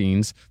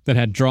magazines that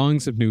had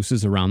drawings of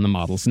nooses around the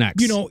models'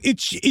 necks. You know,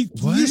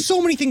 there's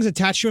so many things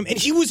attached to him, and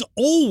he was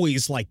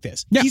always like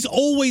this. Yeah. He's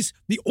always,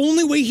 the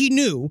only way he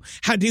knew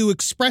how to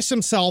express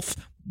himself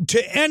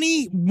to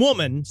any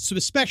woman, so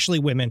especially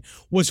women,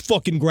 was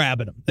fucking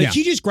grabbing them. Like,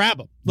 he just grabbed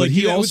them. Like,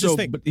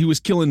 but he was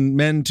killing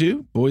men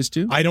too, boys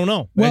too. I don't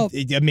know. Well,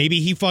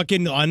 maybe he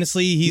fucking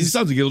honestly, he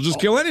sounds like he'll just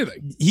kill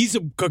anything. He's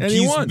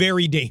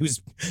very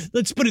dangerous.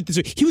 Let's put it this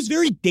way: he was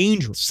very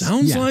dangerous.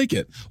 Sounds like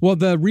it. Well,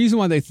 the reason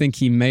why they think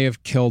he may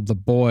have killed the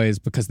boys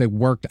because they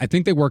worked. I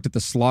think they worked at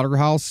the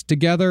slaughterhouse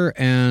together,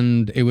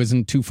 and it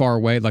wasn't too far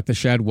away. Like the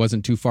shed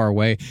wasn't too far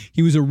away.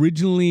 He was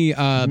originally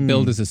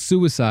billed as a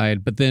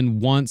suicide, but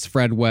then once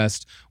Fred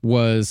West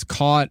was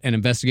caught and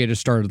investigators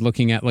started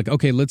looking at, like,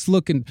 okay, let's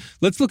look at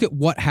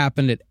what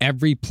happened at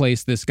every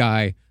place this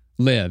guy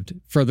lived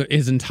for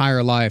his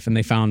entire life, and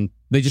they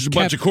just kept,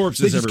 bunch of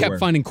corpses. They just kept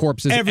finding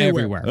corpses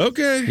everywhere.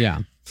 Okay,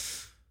 yeah.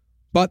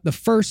 But the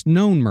first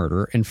known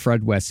murder in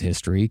Fred West's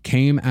history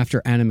came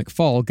after Anna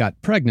McFall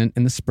got pregnant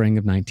in the spring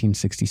of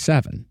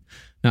 1967.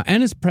 Now,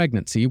 Anna's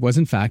pregnancy was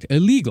in fact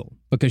illegal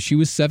because she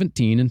was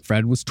 17 and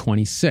Fred was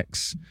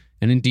 26.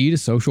 And indeed, a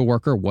social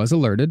worker was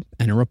alerted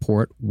and a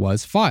report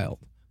was filed.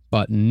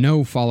 But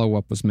no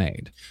follow-up was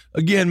made.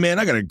 Again, man,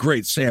 I got a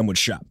great sandwich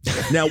shop.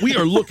 Now, we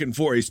are looking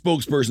for a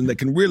spokesperson that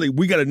can really,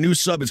 we got a new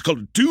sub. It's called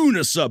a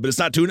tuna sub, but it's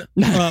not tuna.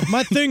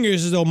 My thing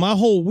is, though, my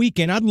whole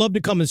weekend, I'd love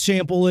to come and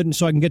sample it and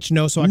so I can get to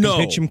know, so I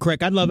can pitch them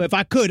quick. I'd love it. If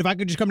I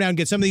could just come down and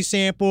get some of these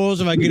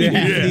samples, if I could get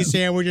half of these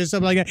sandwiches,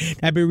 something like that,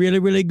 that'd be really,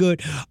 really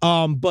good.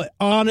 But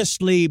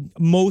honestly,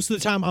 most of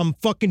the time, I'm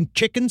fucking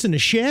chickens in the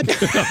shed.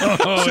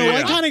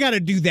 I kind of got to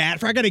do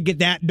that. I got to get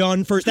that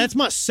done first. That's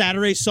my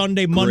Saturday,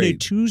 Sunday, Monday,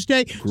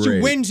 Tuesday. So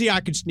Wednesday,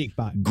 I could sneak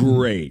by.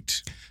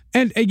 Great.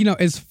 And,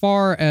 as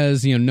far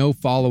as, no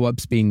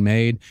follow-ups being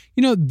made,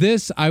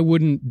 this I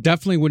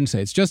definitely wouldn't say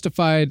it's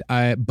justified,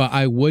 but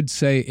I would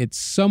say it's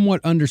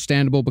somewhat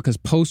understandable because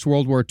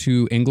post-World War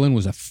II England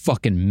was a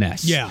fucking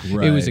mess. Yeah.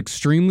 Right. It was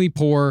extremely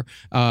poor.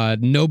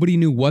 Nobody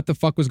knew what the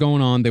fuck was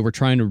going on. They were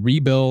trying to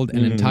rebuild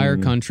an entire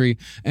country,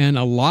 and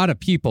a lot of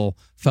people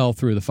fell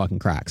through the fucking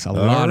cracks. A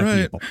lot of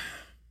people.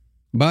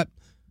 But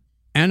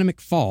Anna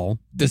McFall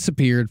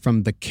disappeared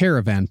from the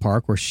caravan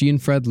park where she and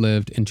Fred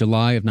lived in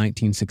July of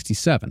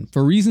 1967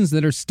 for reasons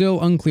that are still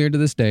unclear to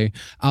this day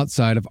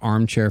outside of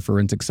armchair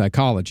forensic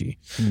psychology.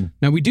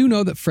 Now, we do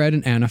know that Fred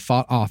and Anna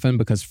fought often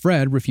because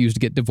Fred refused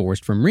to get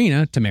divorced from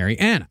Rena to marry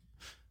Anna.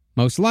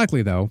 Most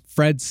likely, though,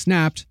 Fred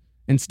snapped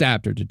and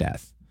stabbed her to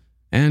death.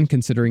 And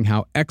considering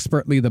how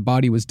expertly the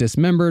body was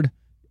dismembered,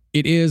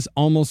 it is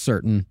almost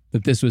certain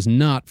that this was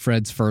not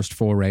Fred's first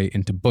foray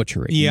into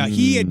butchery. Yeah,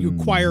 he had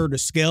acquired a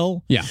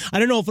skill. Yeah. I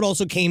don't know if it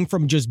also came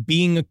from just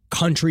being a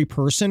country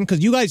person, because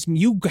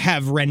you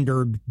have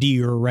rendered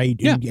deer, right?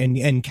 Yeah.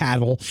 And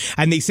cattle,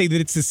 and they say that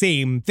it's the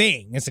same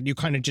thing. It's that you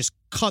kind of just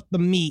cut the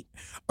meat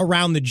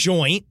around the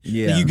joint.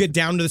 Yeah. You get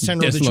down to the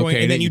center of the joint,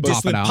 and then you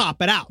just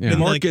pop it out. Yeah. And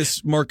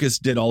Marcus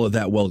did all of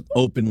that while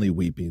openly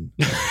weeping.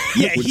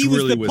 Yeah, he was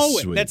really the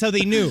poet. sweet. That's how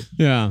they knew.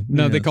 Yeah.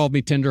 No, they called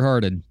me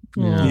tenderhearted.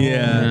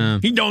 Yeah.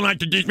 He don't like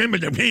to dismember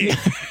the pig.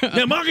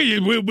 Now, Marcus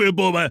is real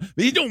boy,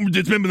 he don't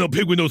dismember no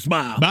pig with no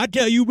smile. But I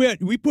tell you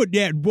what, we put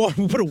a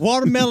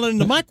watermelon in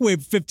the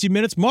microwave for 15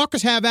 minutes.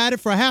 Marcus have at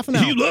it for a half an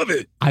hour. You love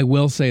it. I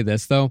will say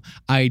this, though.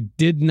 I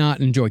did not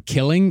enjoy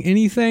killing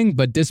anything,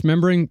 but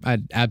dismembering, I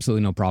had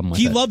absolutely no problem with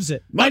it. He loves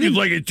it. Marcus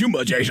like it too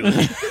much, actually.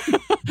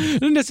 I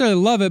don't necessarily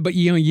love it, but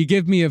you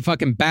give me a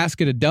fucking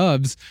basket of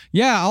doves.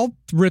 Yeah, I'll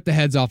rip the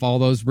heads off all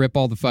those, rip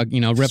all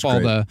the rip all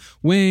the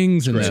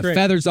wings and the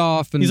feathers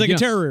off. And he's like a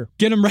terrier.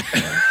 Get him right.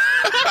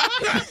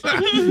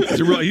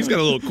 He's got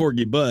a little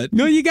corgi butt.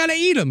 No, you gotta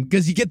eat them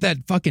because you get that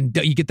fucking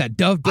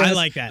dove breast. I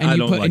like that.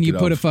 And you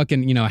put a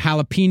fucking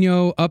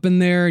jalapeno up in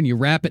there, and you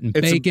wrap it in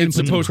bacon. It's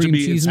supposed to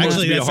be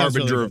a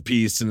harbinger really of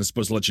peace, and it's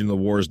supposed to let you know the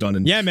war is done.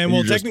 And yeah, man.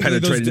 Well, technically,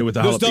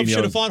 those doves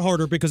should have fought fought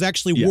harder because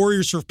actually,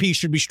 warriors for peace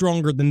should be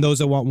stronger than those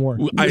that want war.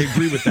 I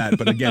agree with that,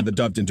 but again, the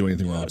dove didn't do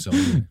anything wrong. So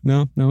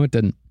no, it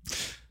didn't.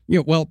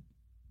 Yeah, well.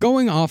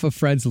 Going off of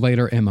Fred's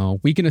later MO,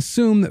 we can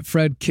assume that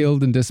Fred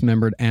killed and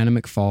dismembered Anna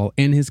McFall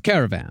in his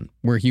caravan,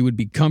 where he would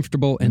be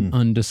comfortable and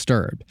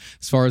undisturbed.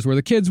 As far as where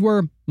the kids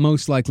were,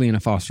 most likely in a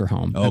foster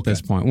home at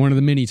this point. One of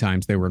the many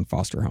times they were in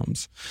foster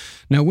homes.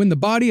 Now, when the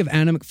body of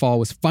Anna McFall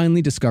was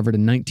finally discovered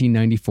in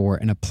 1994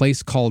 in a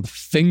place called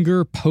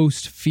Finger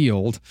Post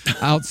Field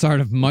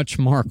outside of Much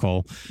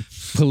Markle,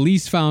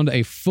 police found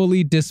a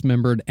fully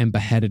dismembered and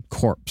beheaded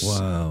corpse.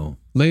 Wow.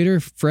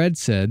 Later, Fred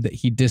said that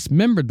he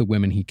dismembered the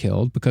women he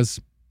killed because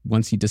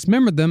once he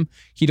dismembered them,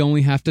 he'd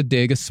only have to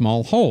dig a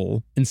small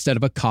hole instead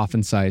of a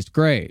coffin-sized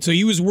grave. So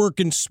he was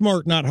working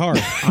smart, not hard.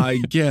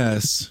 I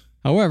guess.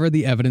 However,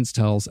 the evidence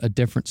tells a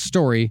different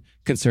story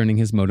concerning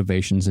his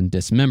motivations in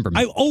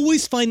dismemberment. I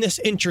always find this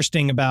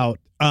interesting about,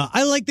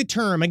 I like the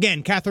term,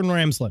 again, Catherine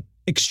Ramsland,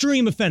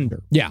 extreme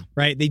offender. Yeah.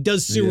 Right? They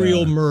does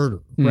serial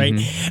murder, right?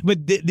 But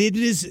it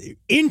is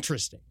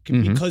interesting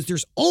because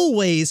there's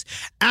always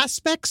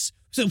aspects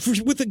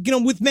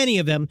with many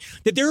of them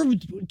that they're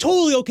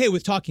totally okay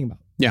with talking about.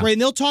 Yeah. Right.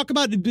 And they'll talk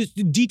about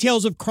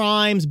details of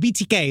crimes.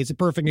 BTK is a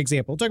perfect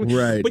example.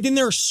 Right. But then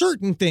there are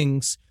certain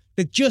things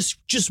that just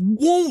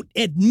won't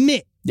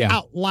admit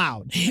out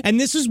loud. And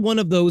this is one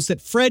of those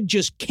that Fred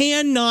just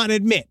cannot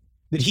admit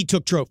that he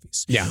took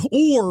trophies. Yeah.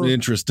 Or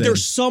Interesting.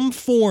 there's some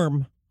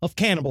form of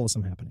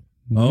cannibalism happening.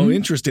 Oh,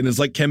 interesting. It's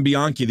like Ken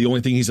Bianchi. The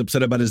only thing he's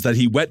upset about is that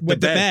he wet the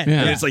bed.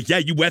 Yeah. And it's like, yeah,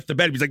 you wet the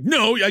bed. He's like,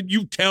 no,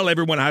 you tell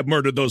everyone I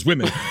murdered those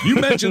women. You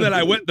mentioned that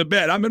I wet the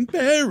bed. I'm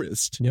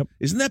embarrassed. Yep.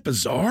 Isn't that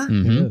bizarre?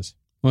 It is.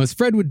 Well, as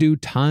Fred would do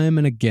time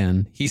and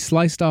again, he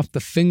sliced off the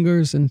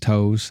fingers and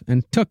toes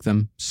and took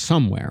them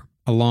somewhere,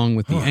 along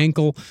with the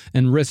ankle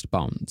and wrist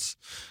bones.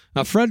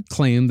 Now, Fred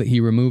claimed that he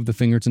removed the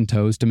fingers and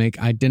toes to make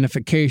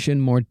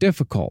identification more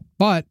difficult,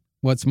 but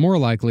what's more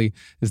likely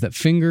is that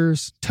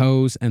fingers,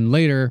 toes, and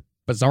later,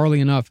 bizarrely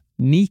enough,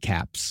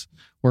 kneecaps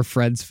were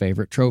Fred's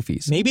favorite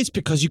trophies. Maybe it's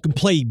because you can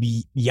play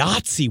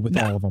Yahtzee with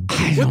all of them.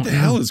 What the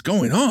hell is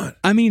going on?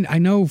 I mean, I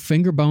know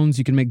finger bones,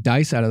 you can make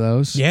dice out of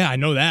those. Yeah, I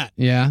know that.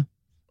 Yeah.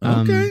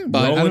 Okay.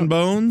 But I Rolling don't-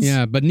 bones?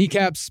 Yeah, but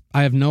kneecaps,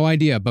 I have no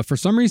idea. But for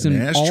some reason,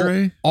 An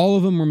ashtray? all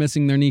of them were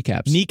missing their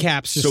kneecaps.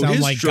 Kneecaps just So sound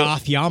his like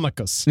goth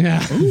yarmulkes.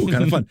 Yeah. Ooh,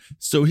 kind of fun.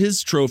 So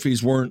his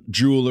trophies weren't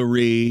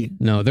jewelry.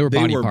 No, they were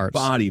body were parts.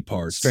 body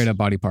parts. Straight up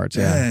body parts,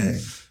 yeah. Dang.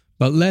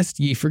 But lest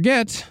ye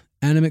forget,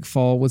 Anna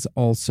McFall was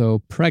also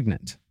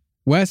pregnant.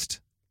 West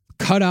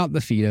cut out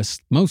the fetus,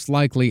 most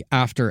likely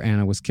after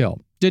Anna was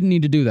killed. Didn't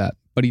need to do that,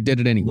 but he did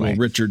it anyway.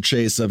 Little Richard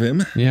Chase of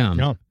him. Yeah.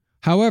 Yeah.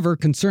 However,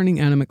 concerning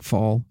Anna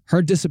McFall,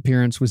 her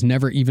disappearance was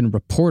never even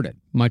reported,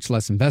 much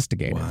less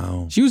investigated.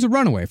 Wow. She was a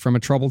runaway from a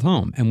troubled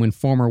home, and when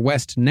former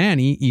West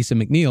nanny, Issa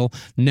McNeil,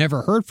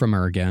 never heard from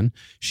her again,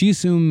 she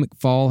assumed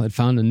McFall had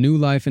found a new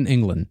life in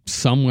England,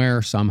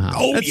 somewhere, somehow.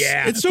 Oh, That's-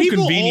 yeah. it's so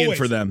People convenient always-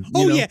 for them, you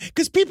Oh, know? yeah.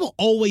 Because people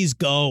always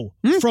go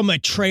from a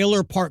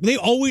trailer park. They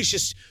always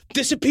just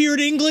disappear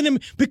to England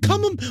and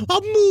become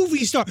a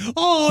movie star.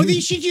 Oh,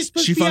 she just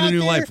must She be found a out new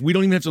there. life. We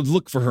don't even have to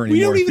look for her We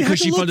don't anymore even have because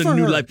to she look found a for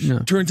new her. life. No.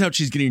 Turns out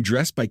she's getting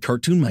dressed by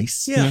cartoon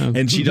mice. Yeah.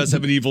 And she does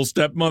have an evil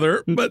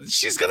stepmother, but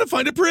she's going to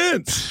find a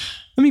prince.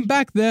 I mean,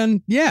 back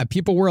then, yeah,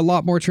 people were a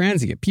lot more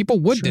transient. People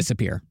would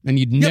disappear, and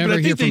you'd Yeah, never but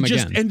I hear think they from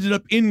just again. ended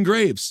up in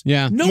graves.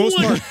 Yeah. No Most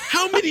one. part.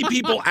 How many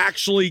people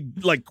actually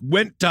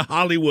went to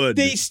Hollywood?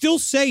 They still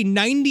say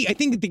 90. I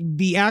think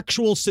the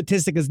actual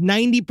statistic is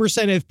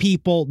 90% of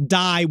people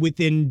die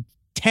within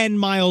 10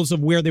 miles of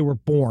where they were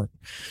born.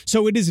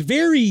 So it is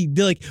very,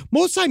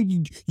 most of the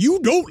time, you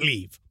don't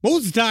leave.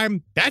 Most of the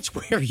time, that's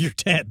where you're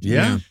dead.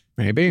 Yeah.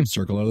 Maybe.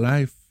 Circle of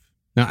life.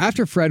 Now,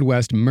 after Fred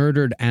West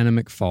murdered Anna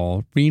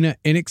McFall, Rena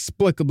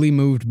inexplicably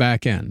moved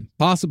back in,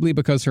 possibly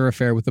because her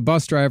affair with the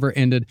bus driver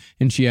ended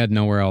and she had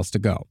nowhere else to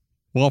go.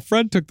 While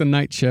Fred took the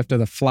night shift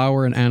at a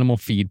flower and animal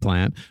feed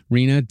plant,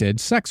 Rena did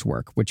sex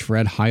work, which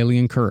Fred highly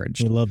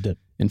encouraged. He loved it.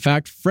 In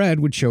fact, Fred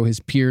would show his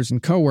peers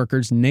and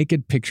coworkers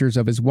naked pictures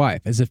of his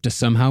wife, as if to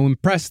somehow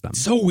impress them.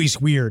 It's always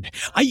weird.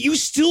 You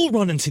still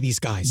run into these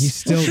guys. You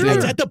still do.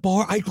 At the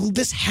bar.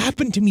 This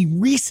happened to me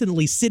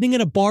recently, sitting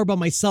in a bar by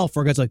myself,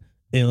 where a guy's like,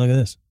 "Hey, look at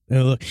this." Hey,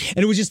 look.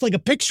 And it was just like a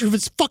picture of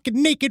his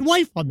fucking naked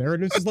wife on there,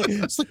 and it's like,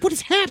 what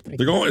is happening?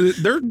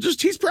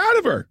 He's proud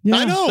of her. Yeah.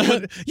 I know,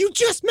 but you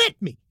just met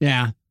me.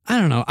 Yeah. I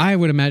don't know. I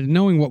would imagine,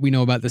 knowing what we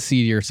know about the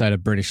seedier side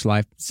of British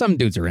life, some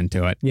dudes are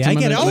into it. Yeah, Some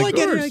I get it. others Oh, like, I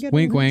get it.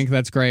 Wink, wink.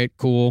 That's great.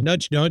 Cool.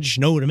 Nudge, nudge.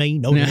 No to me.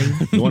 No to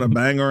me. You want to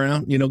bang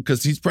around?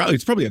 Because it's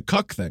probably a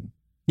cuck thing.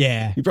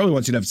 Yeah. He probably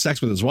wants you to have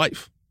sex with his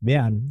wife.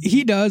 Yeah.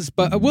 He does,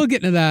 but we'll get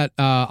into that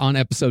on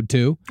episode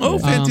 2. Oh,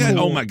 fantastic. Um,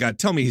 Oh, my God.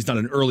 Tell me he's not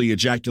an early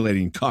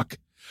ejaculating cuck.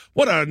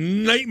 What a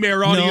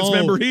nightmare audience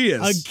member he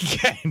is.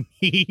 Again,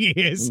 he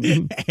is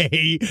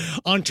a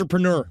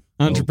entrepreneur.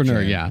 Entrepreneur,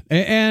 Okay. yeah.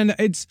 And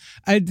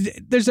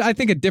there's, I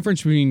think, a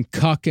difference between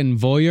cuck and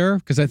voyeur,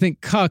 because I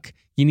think cuck,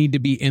 you need to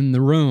be in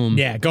the room.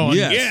 Yeah, going.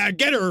 Yes. Yeah,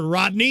 get her,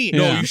 Rodney.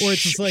 No, Or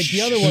it's just like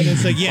the other one.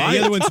 It's like, yeah, the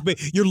other one's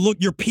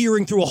you're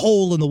peering through a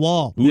hole in the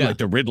wall. Ooh, Yeah. like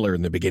the Riddler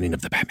in the beginning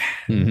of the Batman.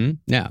 Mm-hmm.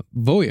 Yeah,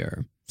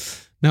 voyeur.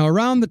 Now,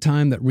 around the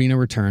time that Rena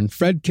returned,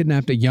 Fred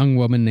kidnapped a young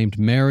woman named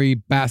Mary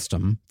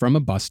Bastom from a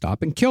bus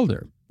stop and killed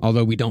her,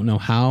 although we don't know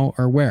how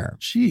or where.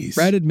 Jeez.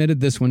 Fred admitted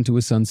this one to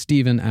his son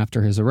Stephen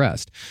after his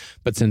arrest.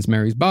 But since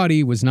Mary's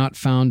body was not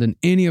found in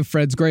any of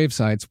Fred's grave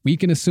sites, we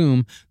can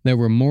assume there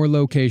were more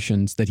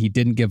locations that he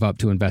didn't give up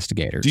to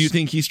investigators. Do you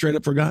think he straight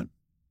up forgot?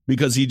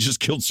 Because he just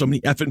killed so many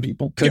effing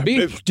people? Could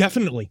be.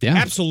 Definitely. Yeah.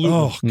 Absolutely.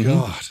 Oh,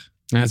 God.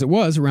 As it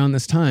was, around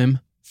this time,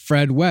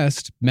 Fred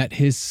West met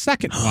his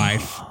second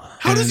wife.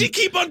 How does he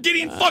keep on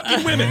getting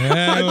fucking women?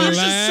 There's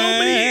just so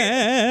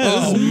many.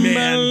 Oh,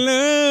 man.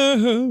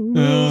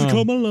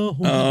 Come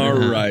along. All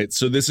right.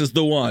 So this is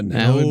the one.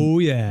 That would, Oh,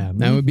 yeah.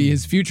 that would be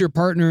his future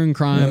partner in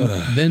crime,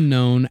 then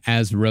known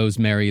as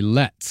Rosemary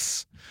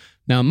Letts.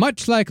 Now,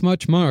 much like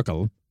Much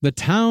Markle, the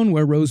town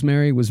where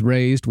Rosemary was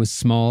raised was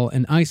small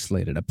and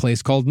isolated, a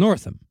place called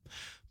Northam.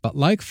 But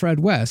like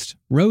Fred West,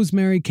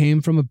 Rosemary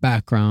came from a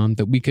background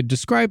that we could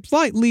describe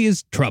lightly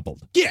as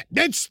troubled. Yeah,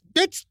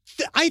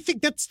 I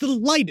think that's the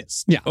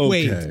lightest. Yeah.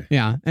 Okay.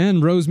 Yeah,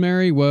 and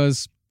Rosemary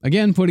was,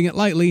 again, putting it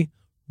lightly,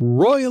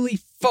 royally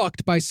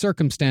fucked by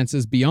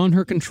circumstances beyond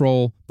her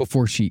control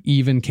before she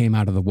even came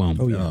out of the womb.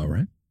 Oh, yeah. All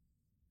right.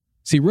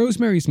 See,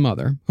 Rosemary's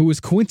mother, who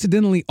was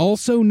coincidentally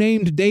also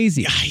named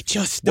Daisy. I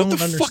just don't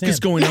understand. What the fuck is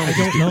going on? I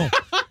don't know.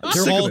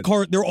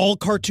 They're all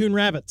cartoon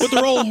rabbits. But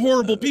they're all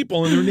horrible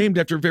people, and they're named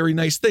after very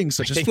nice things,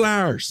 such as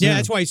flowers. Yeah,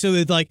 that's why. So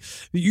it's like,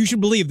 you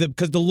should believe that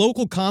because the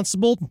local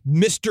constable,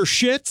 Mr.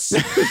 Shits,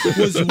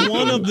 was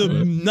one of the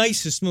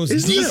nicest, most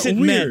decent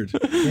men.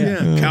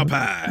 Yeah. Cow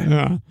pie.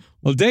 Yeah.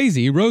 Well,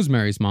 Daisy,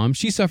 Rosemary's mom,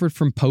 she suffered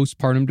from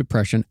postpartum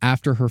depression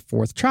after her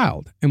fourth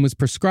child and was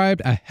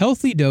prescribed a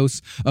healthy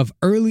dose of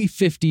early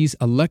 50s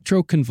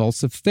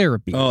electroconvulsive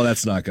therapy. Oh,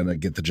 that's not going to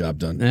get the job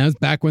done. And that was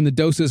back when the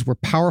doses were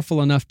powerful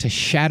enough to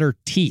shatter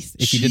teeth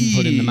if you didn't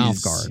put in the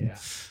mouth guard. Yeah.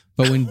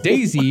 But when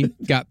Daisy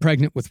got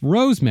pregnant with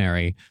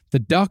Rosemary, the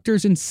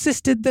doctors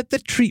insisted that the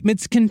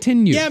treatments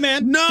continue. Yeah,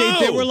 man. No!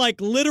 They were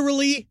like,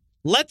 literally,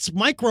 let's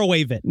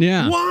microwave it.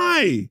 Yeah.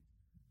 Why?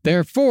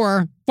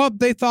 Therefore, well,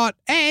 they thought,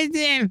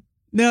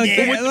 no,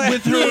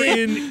 With her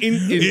in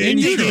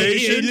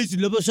urination? Listen,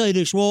 let me say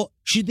this. Well,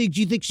 you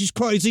think she's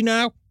crazy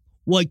now?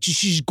 Like,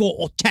 she's got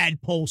a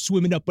tadpole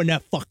swimming up in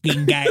that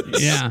fucking gas.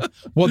 Yeah.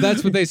 Well,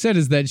 that's what they said,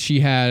 is that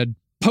she had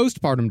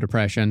postpartum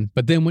depression,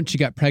 but then when she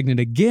got pregnant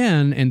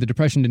again and the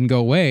depression didn't go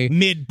away,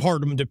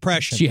 Mid-partum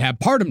depression. she had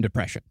partum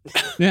depression.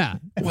 Yeah.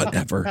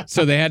 Whatever.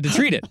 So they had to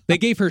treat it. They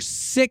gave her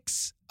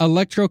 6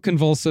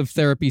 electroconvulsive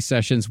therapy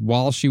sessions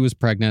while she was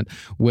pregnant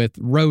with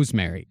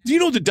Rosemary. Do you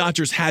know the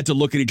doctors had to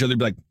look at each other and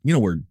be like,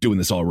 we're doing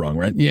this all wrong,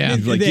 right? Yeah.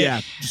 Like,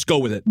 just go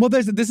with it. Well,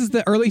 this is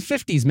the early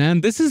 50s,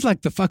 man. This is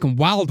like the fucking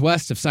Wild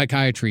West of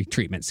psychiatry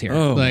treatments here.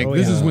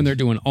 This is when they're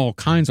doing all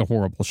kinds of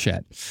horrible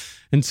shit.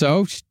 And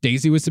so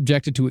Daisy was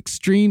subjected to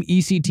extreme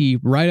ECT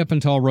right up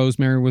until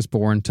Rosemary was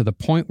born, to the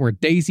point where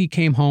Daisy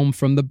came home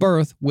from the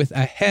birth with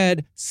a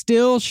head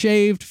still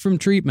shaved from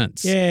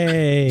treatments.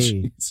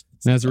 Yay.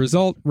 And as a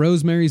result,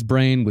 Rosemary's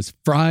brain was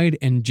fried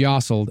and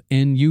jostled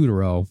in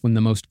utero when the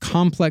most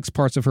complex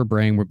parts of her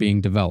brain were being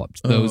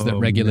developed, those that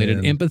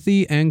regulated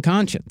empathy and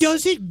conscience.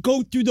 Does it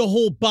go through the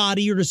whole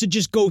body, or does it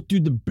just go through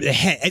the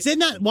head? Is that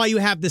not why you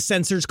have the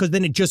sensors? Because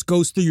then it just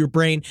goes through your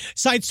brain?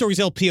 Side stories,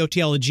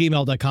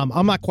 lpotl@gmail.com.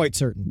 I'm not quite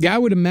certain. Yeah, I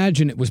would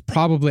imagine it was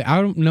probably,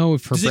 I don't know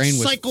if her Does brain it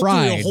was cycle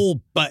fried. through the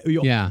whole body?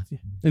 Yeah.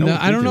 And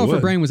I don't know if her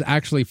brain was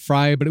actually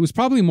fried, but it was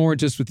probably more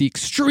just with the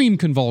extreme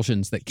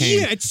convulsions that came.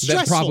 Yeah, it's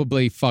that stressful.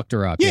 probably fucked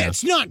her up. Yeah,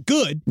 it's not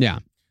good. Yeah.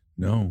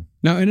 No.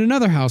 Now, in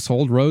another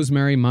household,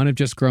 Rosemary might have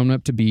just grown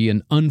up to be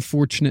an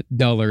unfortunate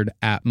dullard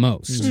at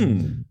most.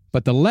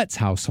 But the Letts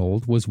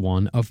household was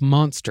one of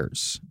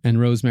monsters, and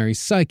Rosemary's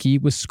psyche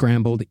was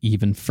scrambled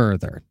even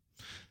further.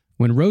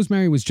 When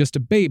Rosemary was just a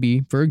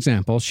baby, for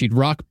example, she'd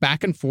rock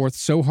back and forth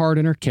so hard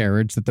in her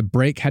carriage that the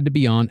brake had to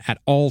be on at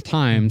all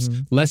times,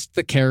 lest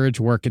the carriage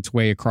work its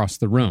way across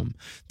the room.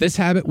 This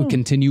habit would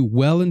continue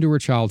well into her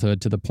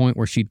childhood, to the point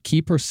where she'd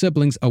keep her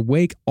siblings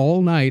awake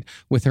all night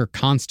with her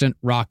constant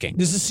rocking.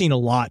 This is seen a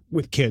lot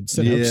with kids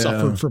that have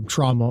suffered from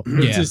trauma.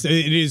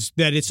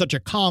 It's such a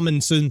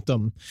common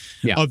symptom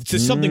of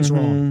something's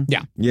wrong.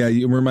 Yeah. Yeah,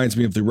 it reminds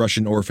me of the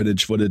Russian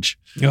orphanage footage.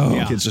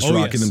 Kids just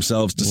rocking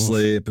themselves to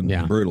sleep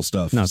and brutal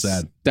stuff. No,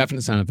 Sad.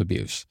 Definite sign of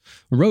abuse.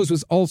 Rose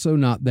was also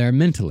not there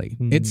mentally.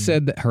 It's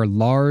said that her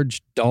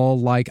large,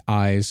 doll-like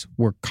eyes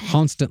were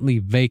constantly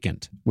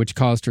vacant, which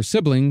caused her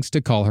siblings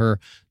to call her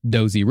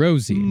Dozy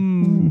Rosie.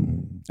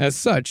 As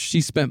such,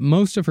 she spent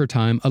most of her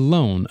time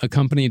alone,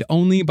 accompanied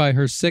only by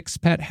her 6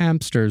 pet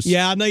hamsters.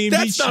 Yeah, no,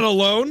 That's not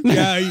alone.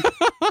 Yeah,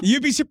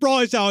 you'd be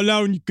surprised how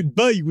alone you could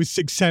be with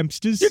 6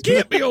 hamsters. You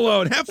can't be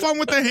alone. Have fun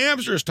with the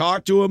hamsters.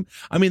 Talk to them.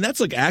 I mean, that's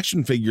like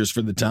action figures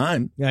for the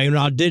time. Yeah, you know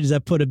what I did is I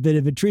put a bit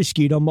of a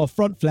Triscuit on my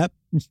front flap,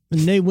 and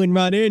they went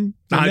right in.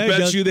 I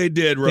bet you they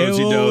did, Rosie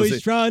They were always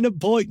Dozy. trying to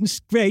bite and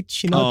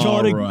scratch, and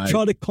I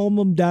try to calm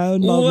them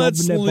down.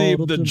 Let's leave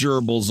the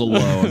gerbils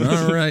alone.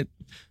 All right.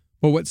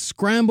 But what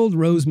scrambled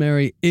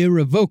Rosemary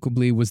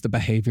irrevocably was the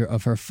behavior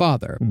of her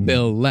father,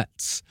 Bill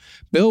Letts.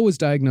 Bill was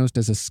diagnosed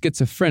as a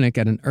schizophrenic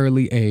at an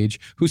early age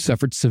who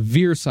suffered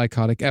severe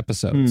psychotic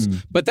episodes.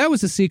 But that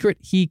was a secret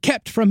he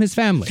kept from his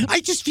family.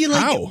 I just feel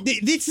like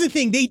it's the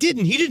thing. He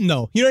didn't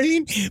know. You know what I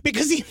mean?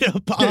 Because he ended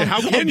up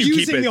how can you keep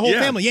abusing it? the whole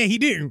Yeah. family. Yeah, he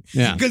didn't.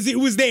 Yeah. Because it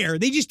was there.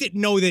 They just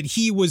didn't know that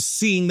he was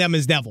seeing them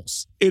as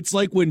devils. It's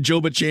like when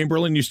Joba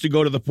Chamberlain used to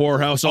go to the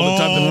poorhouse all the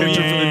time to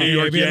picture for the New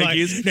York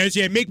Yankees.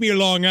 Make me a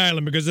Long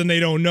Island, because then they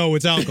don't know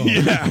it's alcohol.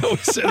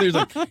 So there's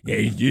like,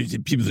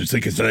 people are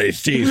thinking it's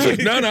iced tea. It's like,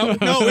 no,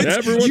 it's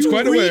everyone's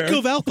quite aware.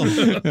 of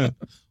alcohol.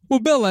 Well,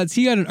 Bill Letts,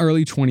 he had an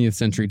early 20th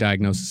century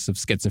diagnosis of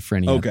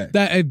schizophrenia. Okay.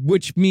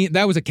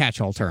 That was a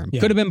catch-all term.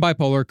 Yeah. Could have been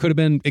bipolar, could have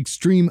been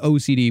extreme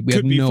OCD. We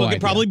have no idea.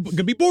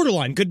 Could be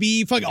borderline, could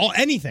be fucking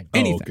anything.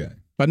 Anything. Okay.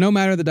 But no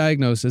matter the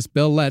diagnosis,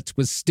 Bill Letts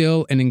was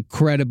still an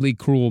incredibly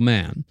cruel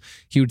man.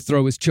 He would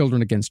throw his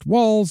children against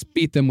walls,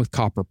 beat them with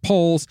copper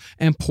poles,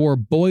 and pour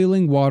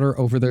boiling water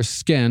over their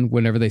skin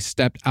whenever they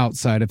stepped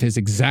outside of his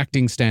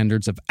exacting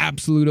standards of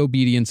absolute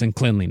obedience and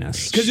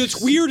cleanliness. Because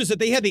what's weird is that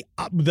they had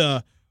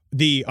the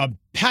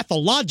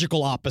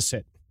pathological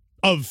opposite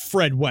of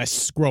Fred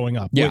West's growing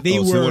up. Yeah. They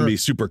so it wouldn't be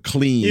super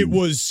clean. It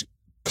was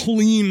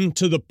clean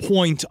to the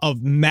point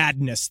of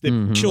madness.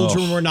 The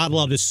children were not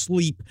allowed to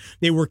sleep.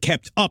 They were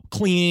kept up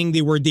cleaning.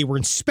 They were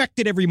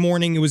inspected every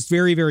morning. It was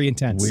very, very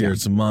intense. Weird,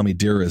 some mommy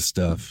dearest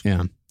stuff.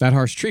 Yeah. That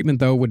harsh treatment,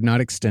 though, would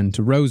not extend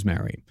to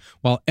Rosemary.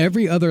 While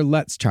every other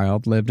Letts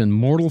child lived in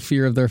mortal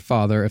fear of their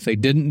father if they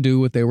didn't do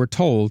what they were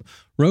told,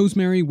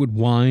 Rosemary would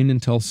whine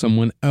until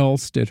someone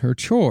else did her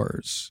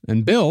chores.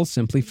 And Bill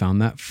simply found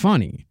that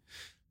funny.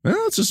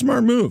 Well, it's a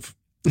smart move.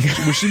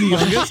 Was she the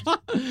youngest?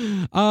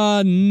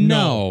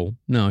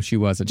 No, she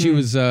wasn't. She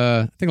was,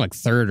 I think, like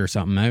third or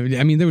something.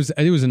 I mean, it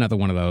was another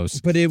one of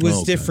those. But it was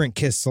Okay. different,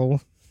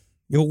 Kissel.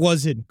 It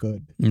wasn't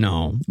good.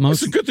 No,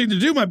 It's a good thing to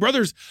do. My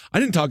brothers, I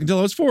didn't talk until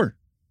I was 4.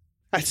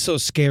 That's so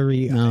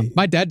scary. no.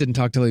 My dad didn't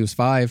talk till he was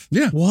 5.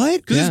 Yeah.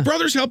 What? Because Yeah. his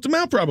brothers helped him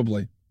out,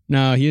 probably.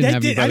 No, he didn't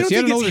have any I brothers. don't He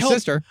had think an it's older help.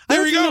 sister. I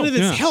don't There you think go. none of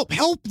this Yeah.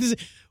 help.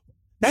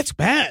 That's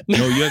bad.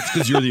 No, that's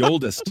because you're the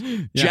oldest.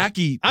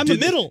 Jackie. I'm the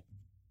middle.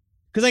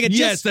 Because I get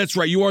Yes, that's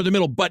right. You are the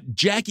middle. But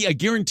Jackie, I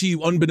guarantee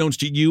you, unbeknownst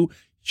to you,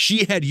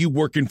 she had you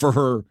working for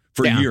her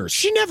for years.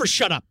 She never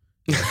shut up.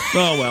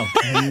 Oh,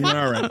 well.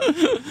 All right.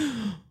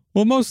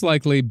 Well, most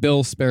likely,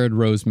 Bill spared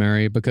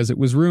Rosemary because it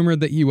was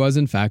rumored that he was,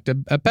 in fact, a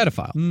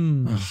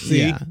pedophile. See?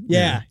 Yeah.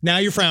 Yeah. Now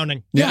you're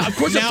frowning. Yeah, of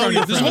course I'm Now frowning.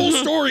 you're This frowning.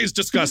 whole story is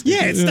disgusting.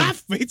 Yeah, it's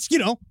not. It's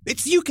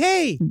it's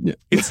UK.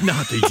 It's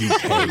not the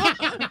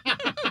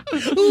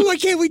UK. Ooh, I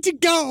can't wait to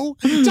go.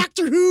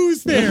 Doctor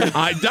Who's there.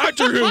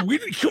 Doctor Who.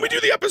 Can we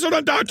do the episode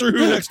on Doctor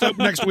Who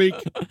next week?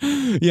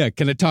 Yeah,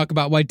 can I talk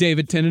about why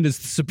David Tennant is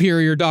the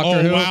superior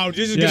Doctor Who? Oh wow,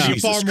 this is going to be a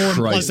far Jesus more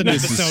Christ. unpleasant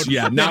This is- episode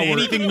yeah, than now we're-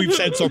 anything we've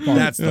said so far.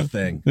 That's the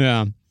thing.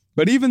 Yeah.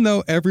 But even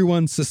though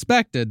everyone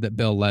suspected that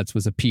Bill Letts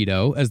was a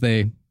pedo, as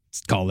they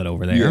call it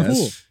over there,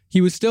 Yes.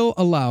 he was still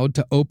allowed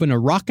to open a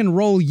rock and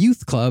roll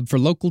youth club for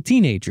local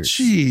teenagers.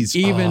 Jeez,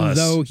 even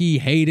though he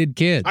hated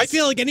kids. I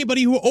feel like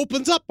anybody who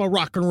opens up a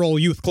rock and roll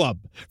youth club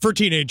for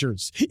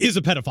teenagers is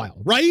a pedophile,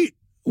 right?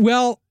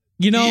 Well,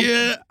 you know,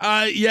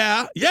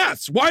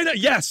 yes. Why not?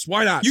 Yes,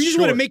 why not? You just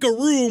want to make a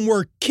room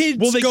where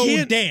kids they go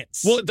can't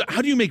dance. Well,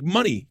 how do you make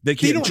money? They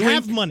can't don't drink.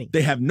 have money.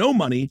 They have no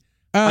money.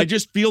 I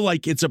just feel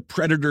like it's a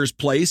predator's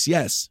place.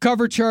 Yes.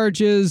 cover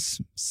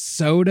charges,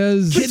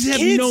 sodas. Kids have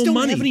no don't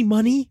money. have any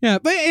money. Yeah,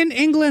 but in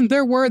England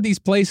there were these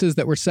places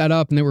that were set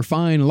up and they were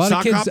fine. A lot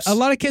Sock of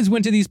hops? kids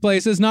went to these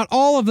places. Not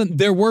all of them.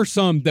 There were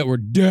some that were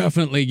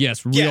definitely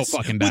real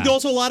fucking bad. But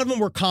also a lot of them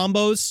were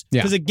combos.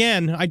 Yeah. Because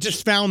again, I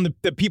just found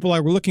the people I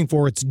were looking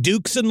for. It's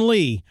Dukes and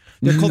Lee.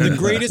 They're called the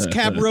greatest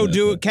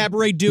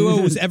cabaret duo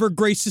who's ever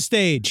graced the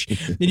stage.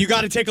 And you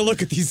got to take a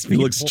look at these He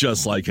people. looks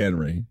just like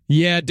Henry.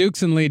 Yeah,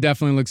 Dukes and Lee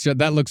definitely looks.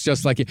 That looks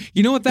just like it.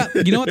 You know what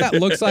that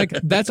looks like?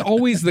 That's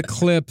always the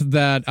clip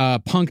that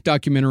punk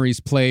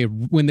documentaries play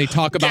when they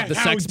talk about the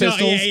Sex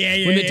Pistols.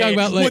 When they talk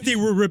about what they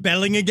were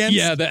rebelling against.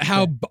 Yeah,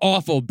 how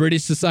awful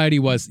British society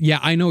was. Yeah,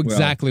 I know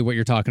exactly what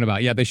you're talking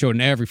about. Yeah, they showed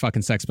in every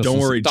fucking Sex Pistols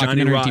Don't worry,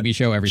 Johnny documentary, TV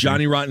show, everything.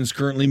 Johnny Rotten's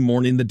currently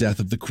mourning the death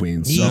of the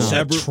Queen. So He's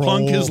a troll.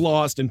 punk is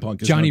lost and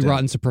punk is Johnny not dead.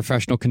 Rotten's a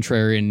professional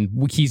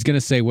contrarian. He's going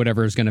to say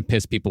whatever is going to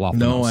piss people off. the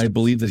No, most. I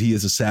believe that he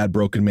is a sad,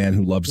 broken man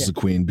who loves the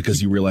Queen because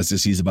he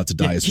realizes he's about to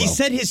die as He well.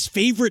 said his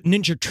favorite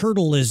Ninja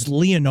Turtle is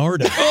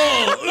Leonardo.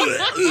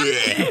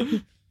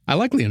 I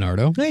like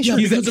Leonardo. sure.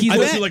 He's Because of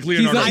course you like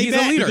Leonardo. He's a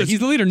leader. Because He's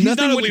the leader. he's not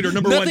a leader,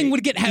 number one.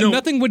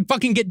 Nothing would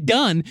fucking get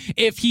done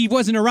if he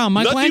wasn't around.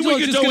 Nothing Michelangelo's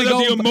we could just do going to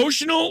without go. the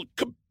emotional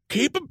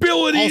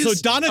capabilities Also,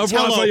 of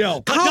Donatello.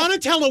 Raphael.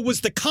 Donatello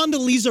was the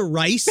Condoleezza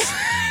Rice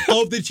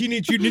of the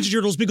Teenage Mutant Ninja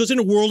Turtles because in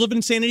a world of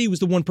insanity, he was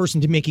the one person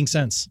to making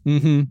sense.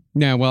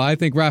 Yeah, well, I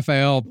think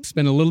Raphael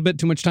spent a little bit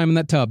too much time in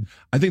that tub.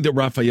 I think that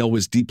Raphael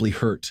was deeply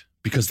hurt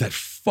because that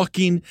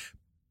fucking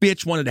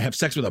bitch wanted to have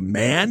sex with a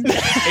man,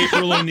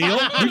 April O'Neil.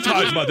 We've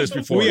talked about this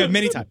before. We have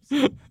many times.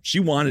 She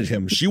wanted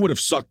him. She would have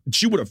sucked.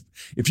 She would have,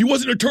 if he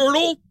wasn't a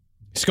turtle.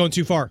 It's going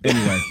too far.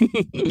 Anyway,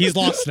 He's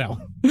lost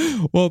now.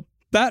 Well,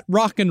 that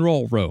rock and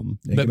roll room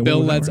Ain't that gonna Bill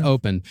win that Letts round.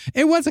 opened,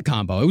 it was a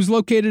combo. It was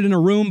located in a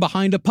room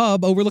behind a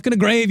pub overlooking a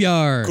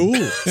graveyard. Cool.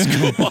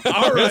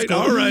 all right,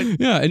 all right.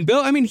 Yeah, and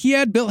Bill, I mean, he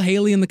had Bill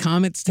Haley in the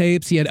Comets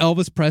tapes. He had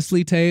Elvis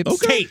Presley tapes.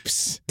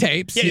 Tapes.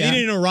 Tapes. Yeah, Yeah, he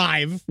didn't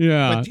arrive.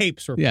 Yeah. But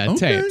tapes were. Yeah,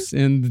 Okay. tapes.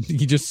 And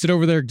he just sit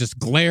over there just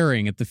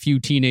glaring at the few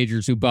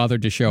teenagers who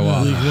bothered to show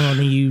up. Which one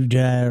of you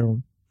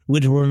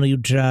Which one of you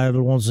child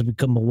wants to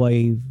become a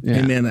wave? Yeah.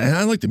 Hey, man,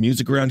 I like the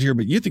music around here,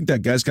 but you think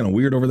that guy's kind of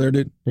weird over there,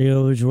 dude?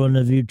 Which one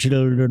of you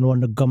children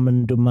want to come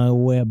into my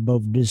web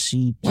of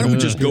deceit? Why don't we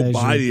just go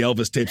buy the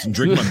Elvis tapes and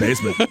drink in my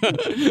basement?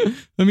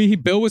 I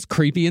mean, Bill was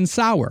creepy and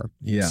sour.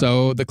 Yeah.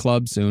 So the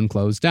club soon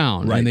closed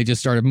down. Right. And they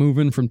just started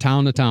moving from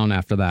town to town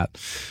after that.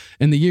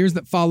 In the years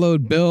that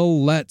followed,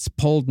 Bill Letts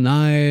pulled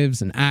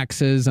knives and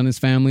axes on his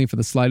family for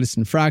the slightest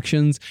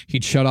infractions.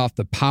 He'd shut off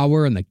the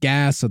power and the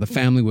gas so the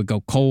family would go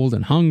cold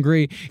and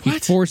hungry.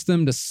 He'd force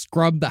them to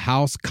scrub the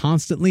house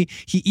constantly.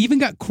 He even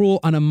got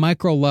cruel on a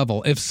micro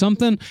level. If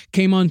something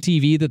came on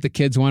TV that the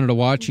kids wanted to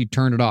watch, he'd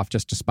turn it off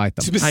just to spite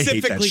them.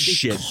 Specifically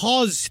shit.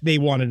 because they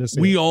wanted to see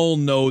We it. all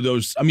know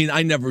those. I mean,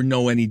 I never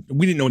know any.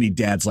 We didn't know any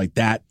dads like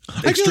that.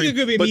 I feel like it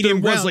could be a but there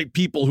medium was ground. like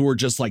people who were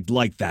just like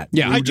that.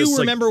 Yeah. Who were I do just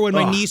remember when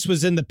my ugh. niece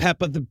was in the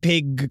Peppa the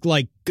Pig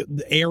like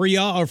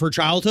area of her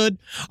childhood.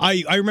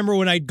 I remember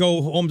when I'd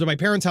go home to my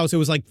parents' house, it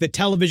was like the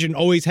television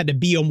always had to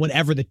be on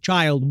whatever the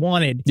child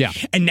wanted. Yeah.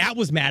 And that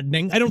was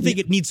maddening. I don't think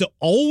it needs to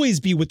always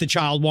be what the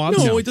child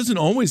wants. No, it doesn't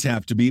always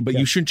have to be, but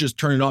you shouldn't just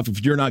turn it off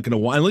if you're not going to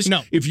watch. Unless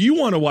if you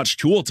want to watch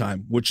Tool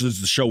Time, which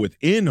is the show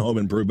within Home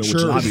Improvement, which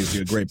is Sure.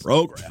 obviously a great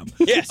program.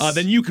 Yes.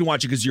 Then you can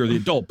watch it because you're the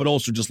adult, but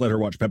also just let her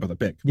watch Peppa the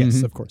Pig.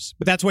 Yes, of course.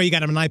 But that's why you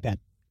got him an iPad.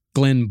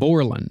 Glenn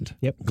Borland.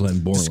 Yep. Glenn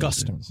Borland.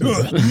 Disgusting.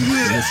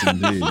 Yes,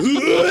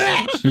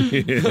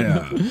 indeed.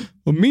 Yeah.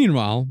 Well,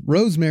 meanwhile,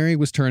 Rosemary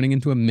was turning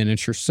into a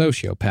miniature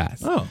sociopath.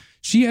 Oh.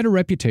 She had a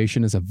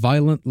reputation as a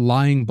violent,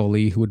 lying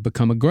bully who would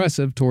become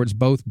aggressive towards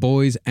both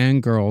boys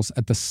and girls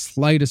at the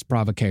slightest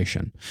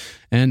provocation.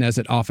 And as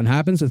it often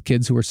happens with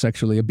kids who are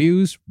sexually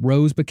abused,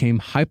 Rose became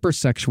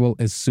hypersexual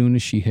as soon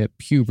as she hit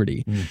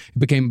puberty. It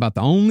became about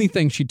the only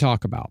thing she'd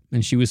talk about,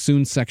 and she was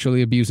soon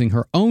sexually abusing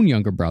her own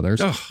younger brothers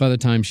by the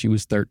time she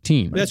was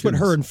 13. That's what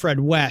her and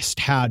Fred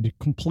West had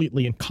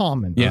completely in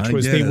common, Yeah, which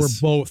was I they were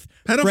guess. both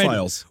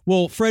Pedophiles.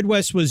 Fred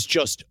West was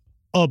just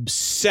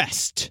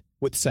obsessed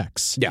with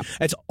sex. Yeah.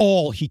 That's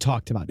all he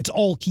talked about. It's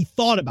all he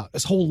thought about.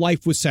 His whole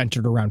life was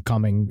centered around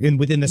coming in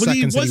within the But he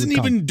seconds that wasn't he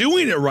would even come.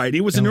 doing it right.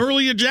 He was an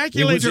early It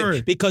ejaculator.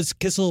 was because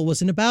Kissel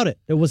wasn't about it.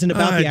 It wasn't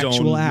about I the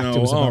actual don't act. know. It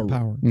was about Oh,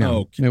 power.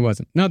 No, it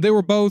wasn't. No, they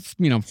were both,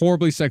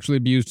 horribly sexually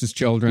abused as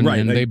children, Right,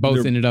 and they- they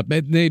both they're-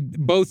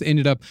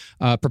 ended up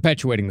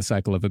perpetuating the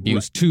cycle of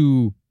abuse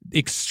to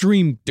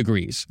extreme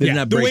degrees. Didn't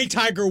Yeah, that the break- way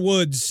Tiger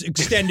Woods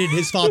extended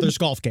his father's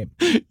golf game.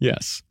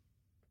 Yes.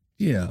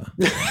 Yeah.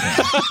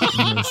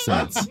 Makes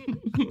sense.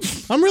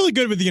 I'm really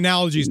good with the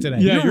analogies today.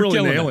 Yeah, you're really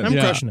killing nailing it. I'm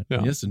Yeah, crushing it.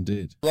 yeah. Yes,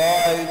 indeed.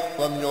 Live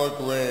from your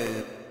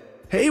grave.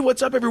 Hey,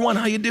 what's up, everyone?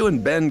 How you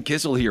doing? Ben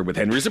Kissel here with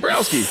Henry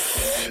Zabrowski.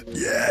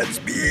 Yeah,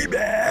 it's me,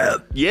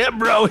 man. Yeah,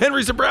 bro.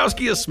 Henry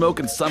Zabrowski is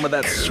smoking some of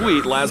that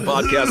sweet last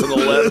podcast on the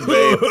left,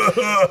 babe.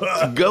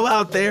 So go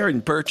out there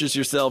and purchase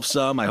yourself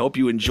some. I hope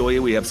you enjoy it.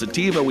 We have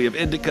sativa, we have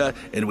indica,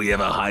 and we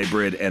have a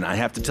hybrid. And I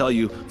have to tell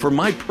you, from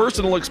my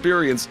personal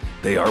experience,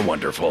 they are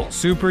wonderful.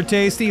 Super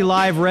tasty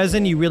live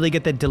resin. You really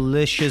get that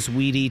delicious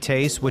weedy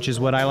taste, which is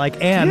what I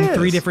like. And Yes.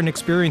 3 different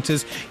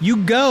experiences. You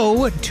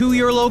go to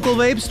your local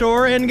vape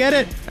store and get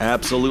it.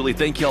 Absolutely.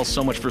 Thank you all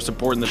so much for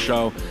supporting the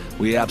show.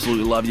 We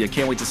absolutely love you.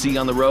 Can't wait to see you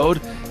on the road.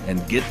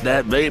 And get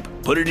that vape,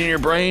 put it in your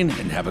brain,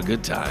 and have a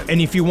good time.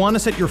 And if you want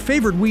us at your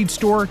favorite weed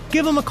store,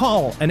 give them a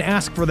call and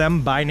ask for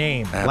them by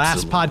name.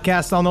 Last Absolutely.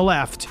 podcast on the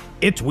left,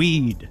 it's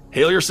weed.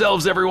 Hail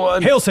yourselves,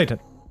 everyone. Hail Satan.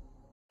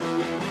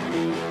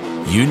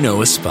 You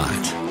know a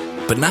spot,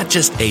 but not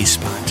just a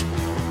spot,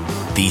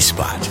 the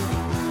spot.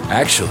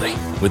 Actually,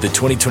 with the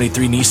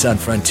 2023 Nissan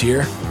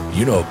Frontier,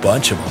 you know a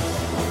bunch of them.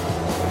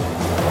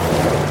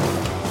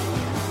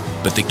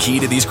 But the key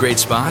to these great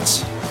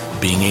spots?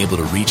 Being able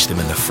to reach them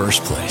in the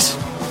first place.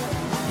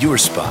 Your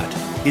spot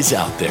is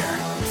out there.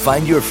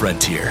 Find your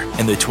Frontier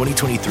in the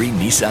 2023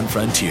 Nissan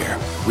Frontier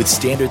with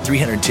standard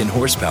 310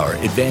 horsepower,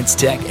 advanced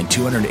tech, and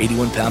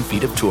 281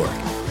 pound-feet of torque.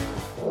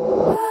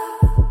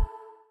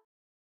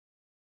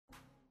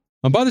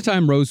 Now, by the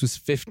time Rose was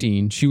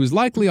 15, she was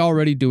likely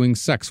already doing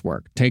sex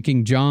work,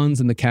 taking Johns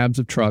in the cabs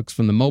of trucks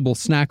from the mobile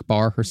snack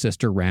bar her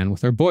sister ran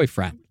with her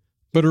boyfriend.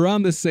 But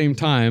around this same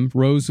time,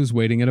 Rose was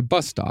waiting at a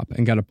bus stop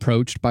and got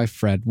approached by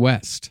Fred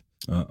West.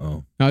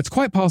 Uh-oh. Now, it's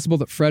quite possible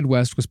that Fred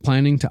West was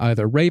planning to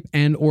either rape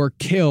and or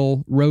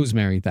kill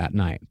Rosemary that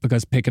night,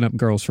 because picking up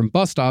girls from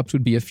bus stops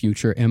would be a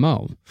future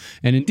MO.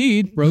 And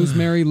indeed,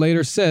 Rosemary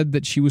later said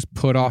that she was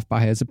put off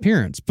by his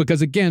appearance,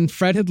 because again,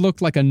 Fred had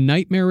looked like a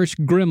nightmarish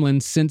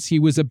gremlin since he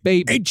was a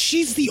baby. And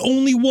she's the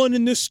only one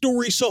in this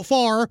story so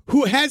far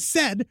who has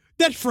said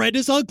that Fred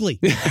is ugly.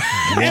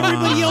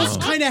 Everybody else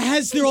kind of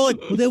has their own, like,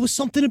 well, there was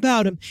something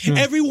about him.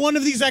 Every one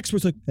of these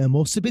experts like, there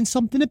must have been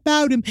something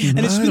about him. And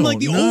it's been like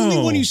the only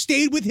one who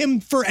stayed with him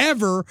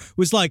forever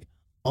was like,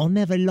 I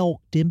never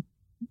liked him.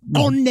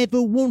 I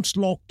never once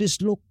liked his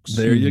looks.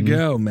 There you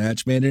go.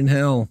 Match made in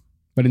hell.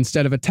 But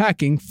instead of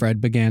attacking, Fred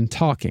began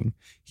talking.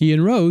 He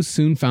and Rose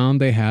soon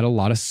found they had a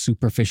lot of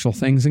superficial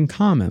things in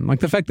common, like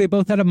the fact they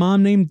both had a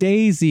mom named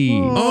Daisy.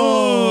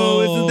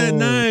 Oh, isn't that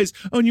nice?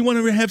 Oh, and you want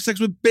to have sex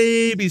with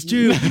babies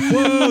too.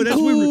 Whoa, that's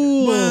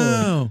Cool.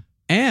 wow.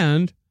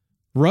 And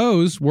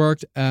Rose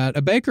worked at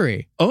a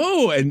bakery.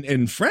 Oh,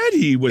 and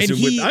Freddie was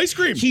with ice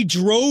cream. He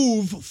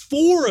drove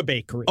for a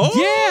bakery. Oh,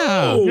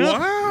 yeah.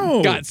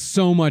 Wow. Got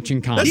so much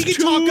in common. That's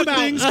two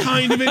things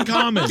kind of in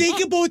common. They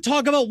can both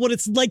talk about what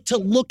it's like to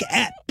look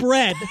at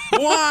bread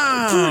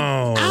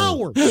Wow. for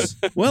hours.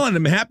 Well, and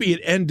I'm happy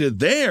it ended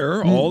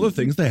there, all the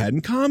things they had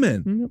in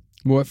common.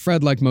 What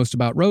Fred liked most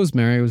about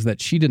Rosemary was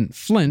that she didn't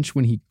flinch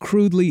when he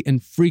crudely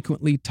and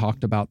frequently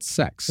talked about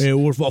sex. Yeah,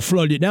 well, if I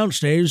flooded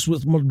downstairs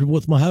with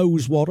my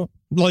hose water.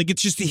 Like,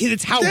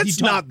 it's how he That's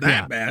talked. not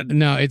that bad.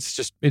 No,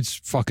 it's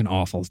fucking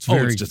awful. It's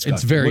very, disgusting.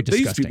 it's very What these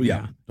disgusting. people-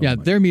 yeah. Yeah,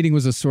 their meeting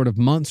was a sort of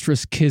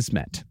monstrous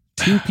kismet.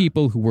 Two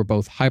people who were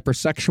both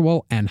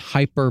hypersexual and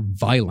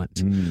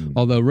hyper-violent.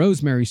 Although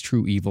Rosemary's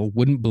true evil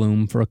wouldn't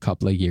bloom for a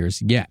couple of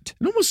years yet.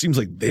 It almost seems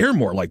like they're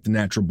more like the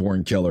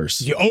natural-born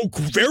killers. Yeah,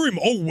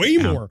 way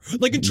more.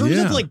 Like, in terms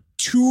of, like,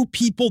 two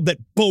people that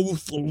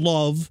both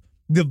love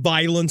the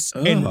violence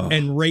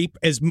and rape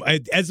as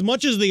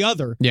much as the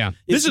other. Yeah.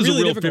 This is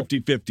really a real difficult.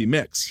 50-50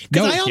 mix.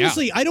 Because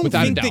I don't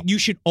Without a think doubt. that you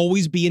should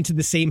always be into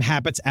the same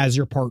habits as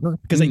your partner.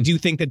 Because I do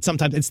think that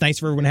sometimes it's nice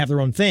for everyone to have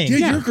their own thing.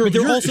 Yeah, but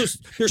there's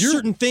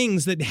certain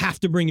things that have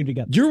to bring you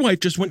together. Your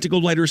wife just went to go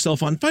light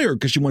herself on fire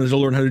because she wanted to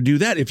learn how to do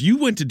that. If you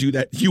went to do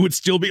that, you would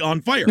still be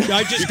on fire.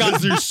 I just got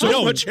there's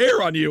so much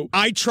hair on you.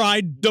 I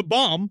tried the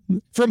bomb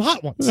from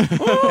Hot Ones.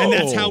 And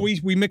that's how we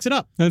mix it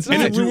up. That's and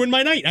right. it ruined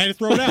my night. I had to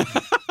throw it out.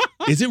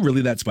 Is it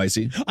really that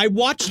spicy? I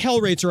watched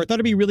Hellraiser. I thought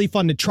it'd be really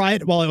fun to try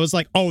it while I was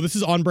like, oh, this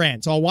is on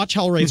brand. So I'll watch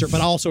Hellraiser,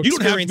 but I'll also You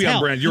don't have to experience be on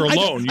hell. brand. You're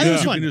alone. I know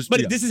it's You fun, can just- but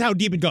yeah. this is how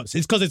deep it goes.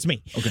 It's because it's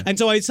me. Okay. And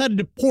so I decided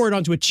to pour it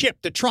onto a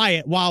chip to try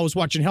it while I was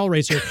watching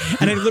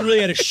Hellraiser. And I literally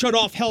had to shut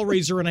off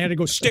Hellraiser and I had to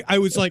go stick. I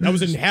was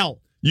in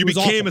hell. You It was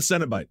became awful. a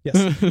Cenobite.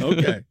 Yes.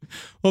 Okay.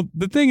 Well,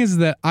 the thing is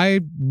that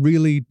I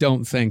really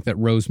don't think that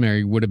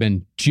Rosemary would have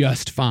been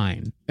just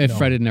fine if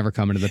Fred had never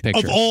come into the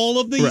picture. Of all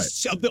of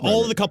these, Right.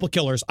 all of the couple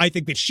killers, I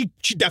think that she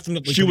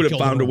definitely She would have killed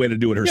found a everyone. way to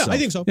do it herself. Yeah, I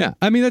think so. Yeah,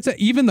 I mean,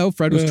 even though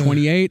Fred was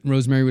 28 and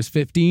Rosemary was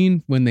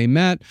 15 when they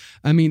met,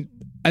 I mean,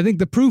 I think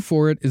the proof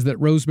for it is that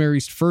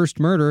Rosemary's first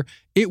murder,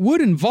 it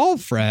would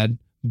involve Fred,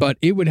 but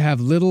it would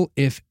have little,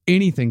 if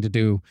anything, to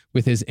do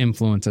with his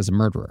influence as a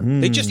murderer.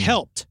 They just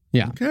helped.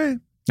 Yeah. Okay.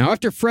 Now,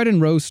 after Fred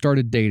and Rose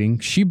started dating,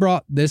 she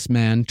brought this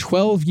man,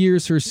 12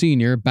 years her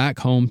senior, back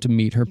home to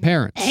meet her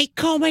parents. Hey,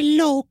 come and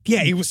look.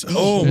 Yeah, he was.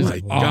 Oh, It was my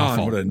God.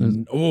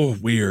 awful.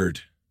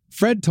 Weird.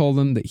 Fred told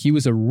them that he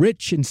was a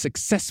rich and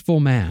successful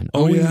man.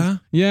 Oh, yeah?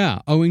 Yeah,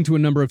 owing to a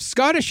number of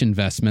Scottish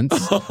investments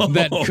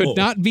that could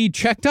not be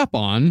checked up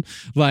on,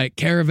 like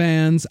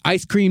caravans,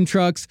 ice cream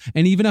trucks,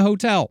 and even a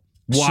hotel.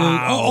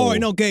 Wow.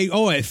 Okay.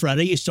 All right,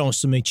 Freddie, it's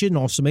nice to meet you.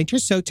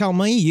 So tell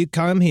me, you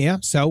come here.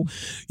 So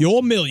you're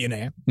a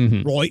millionaire,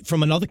 right,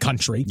 from another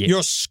country. Yeah. You're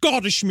a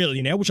Scottish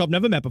millionaire, which I've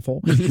never met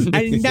before.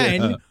 And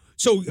then,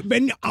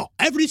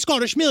 every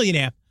Scottish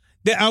millionaire,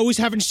 they're always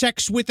having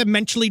sex with a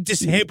mentally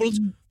disabled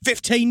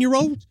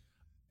 15-year-old.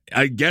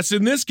 I guess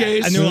in this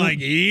case. And they're like,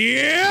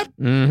 yep.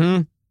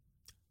 Mm-hmm.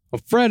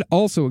 Well, Fred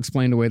also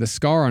explained away the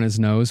scar on his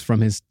nose from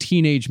his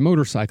teenage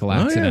motorcycle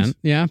accident.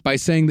 Yeah, by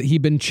saying that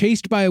he'd been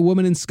chased by a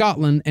woman in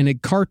Scotland and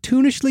had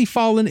cartoonishly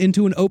fallen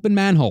into an open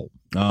manhole.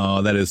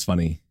 Oh, that is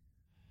funny.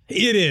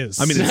 It is.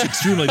 I mean, it's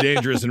extremely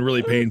dangerous and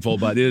really painful,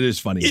 but it is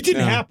funny. it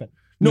didn't happen.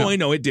 No, I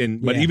know it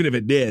didn't. But Yeah. even if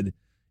it did,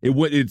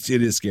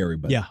 it is scary.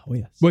 But Yeah. Oh,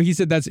 yes. Well, he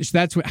said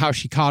that's how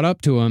she caught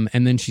up to him,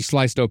 and then she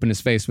sliced open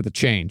his face with a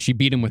chain. She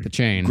beat him with the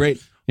chain.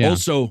 Great. Yeah.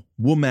 Also,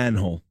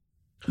 womanhole.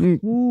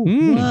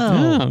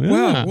 Wow. Wow.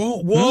 Yeah.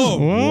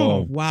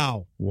 Whoa.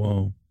 Wow.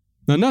 Whoa.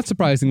 Now, not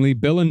surprisingly,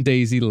 Bill and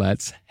Daisy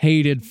Letts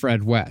hated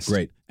Fred West.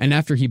 Great. And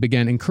after he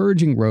began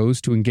encouraging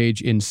Rose to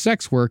engage in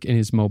sex work in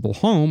his mobile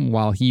home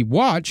while he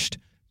watched,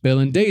 Bill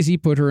and Daisy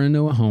put her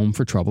into a home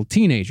for troubled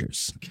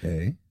teenagers.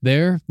 Okay.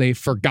 There, they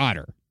forgot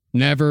her,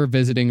 never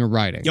visiting or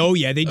writing. Oh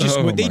yeah, they just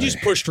Oh, just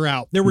pushed her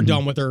out. They were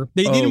done with her.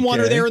 They didn't want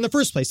her Okay. there in the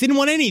first place. They didn't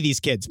want any of these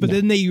kids. But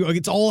then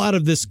it's all out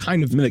of this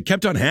kind of. I mean, they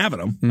kept on having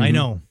them. I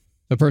know.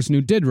 The person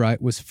who did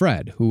right was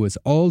Fred, who was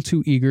all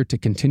too eager to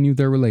continue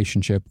their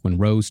relationship when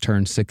Rose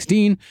turned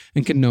 16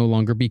 and could no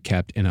longer be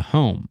kept in a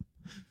home.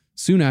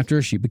 Soon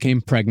after, she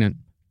became pregnant,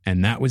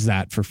 and that was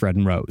that for Fred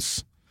and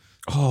Rose.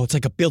 Oh, it's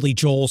like a Billy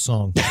Joel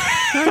song.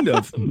 Kind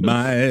of.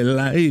 My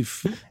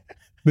life.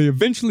 They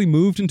eventually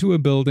moved into a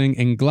building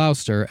in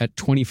Gloucester at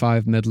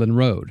 25 Midland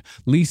Road,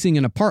 leasing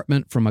an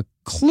apartment from a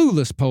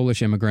clueless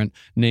Polish immigrant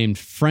named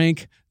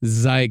Frank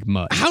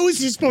Zygmunt. How is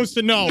he supposed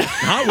to know?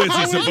 How is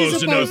he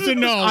supposed to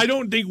know? I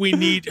don't think we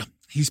need.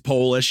 He's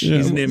Polish.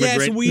 He's an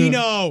immigrant. Yes, we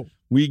know.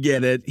 We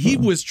get it. He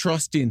was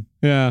trusting.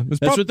 Yeah.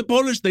 That's what the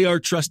Polish, they are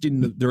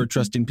trusting. They're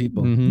trusting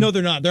people. No,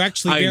 they're not. They're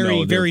actually I know, very,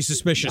 they're- very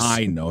suspicious.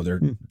 I know.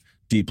 They're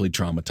deeply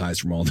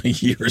traumatized from all the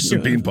years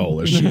of being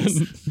Polish.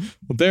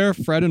 Well, there,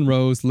 Fred and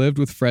Rose lived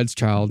with Fred's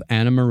child,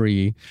 Anna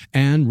Marie,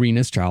 and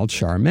Rena's child,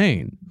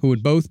 Charmaine, who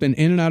had both been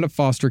in and out of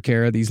foster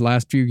care these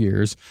last few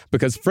years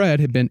because Fred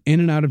had been in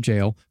and out of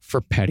jail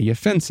for petty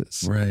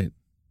offenses. Right.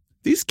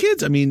 These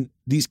kids,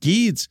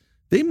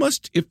 they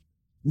must,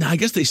 I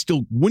guess they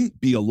still wouldn't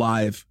be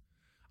alive.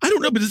 I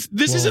don't know, but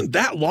this isn't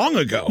that long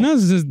ago. No,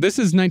 this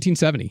is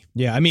 1970.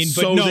 Yeah, I mean,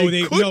 but so no,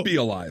 they could be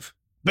alive.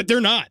 But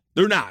they're not.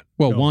 They're not.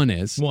 Well, No. one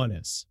is. One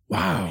is.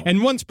 Wow.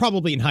 And one's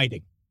probably in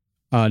hiding.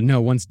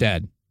 No, one's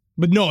dead.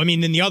 But no, I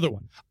mean, then the other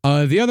one.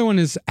 The other one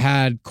has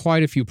had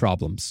quite a few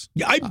problems.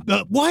 Yeah,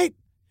 what?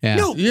 Yeah.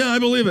 No. Yeah, I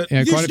believe it.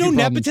 Yeah, quite There's a no few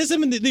problems.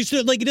 nepotism, and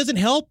it doesn't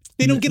help.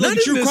 They don't get Not like a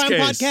in true this crime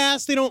case.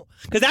 podcast. They don't,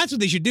 because that's what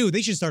they should do.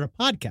 They should start a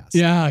podcast.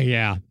 Yeah.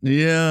 Yeah.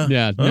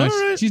 No, All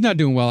right. she's not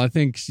doing well. I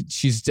think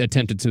she's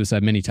attempted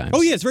suicide many times.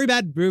 Oh yeah, it's very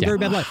bad, very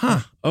bad life.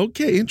 Huh.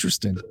 Okay,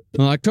 interesting.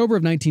 In October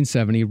of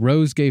 1970,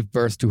 Rose gave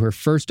birth to her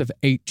first of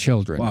 8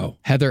 children, Wow.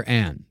 Heather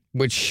Ann,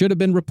 which should have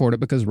been reported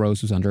because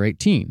Rose was under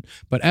 18.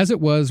 But as it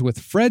was with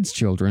Fred's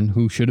children,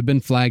 who should have been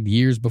flagged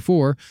years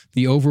before,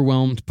 the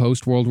overwhelmed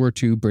post-World War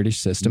II British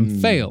system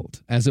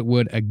failed, as it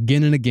would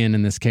again and again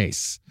in this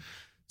case.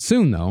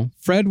 Soon, though,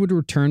 Fred would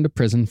return to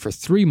prison for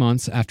 3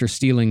 months after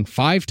stealing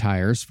 5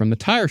 tires from the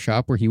tire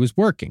shop where he was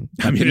working.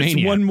 I mean,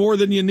 it's one more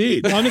than you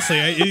need. Honestly,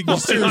 Why not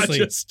seriously.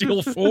 just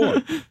steal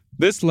 4?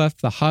 This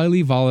left the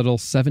highly volatile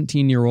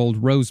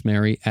 17-year-old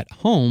Rosemary at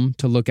home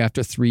to look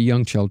after 3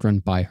 young children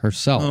by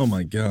herself. Oh,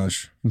 my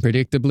gosh. And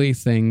predictably,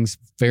 things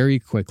very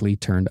quickly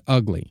turned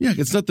ugly. Yeah,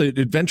 it's not the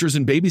adventures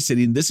in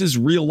babysitting. This is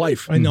real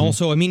life. And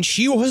also, I mean,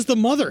 she was the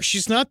mother.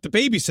 She's not the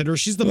babysitter.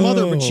 She's the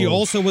mother, but she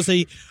also was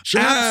a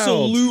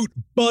absolute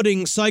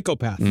budding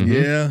psychopath.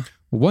 Yeah.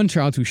 One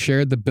child who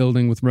shared the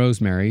building with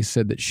Rosemary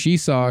said that she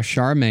saw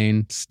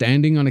Charmaine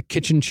standing on a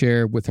kitchen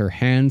chair with her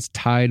hands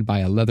tied by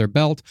a leather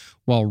belt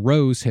while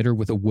Rose hit her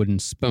with a wooden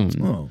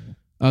spoon. Oh.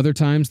 Other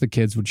times, the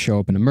kids would show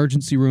up in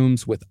emergency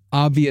rooms with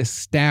obvious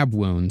stab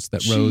wounds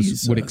that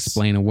Rose would Jesus.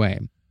 explain away.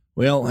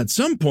 Well, at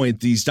some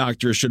point, these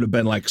doctors should have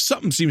been like,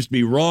 something seems to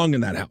be wrong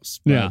in that house.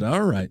 But,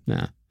 all right.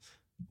 Yeah.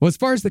 Well, as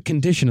far as the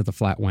condition of the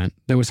flat went,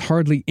 there was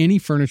hardly any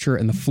furniture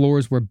and the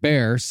floors were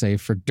bare save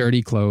for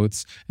dirty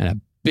clothes and a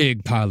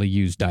big pile of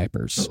used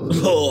diapers.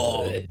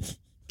 Oh,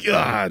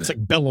 God. It's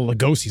like Bela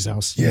Lugosi's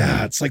house.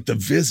 Yeah, it's like The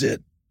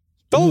Visit.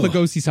 Bela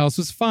Lugosi's house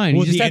was fine.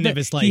 Well, He just the had end the- of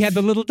his life. He had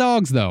the little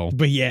dogs, though.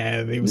 But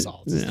yeah, it was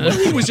all. Well,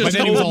 he was just But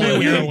then he was all on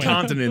totally heroin.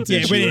 incontinent. Yeah,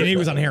 issue. but he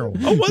was on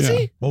heroin. Oh, was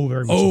he? Oh,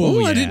 very much. Oh,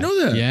 yeah. I didn't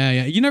know that.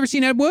 Yeah. You never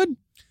seen Ed Wood?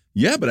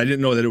 Yeah, but I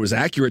didn't know that it was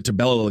accurate to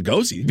Bela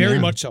Lugosi. Very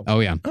much so. Oh,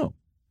 yeah. Oh.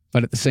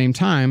 But at the same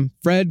time,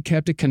 Fred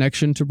kept a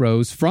connection to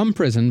Rose from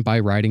prison by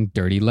writing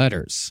dirty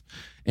letters.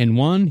 In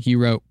one, he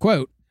wrote,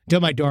 quote, To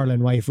my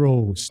darling wife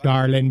Rose,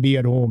 darling, be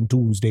at home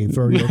Tuesday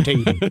for your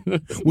table.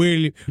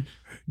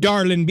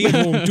 Darling, be at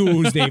home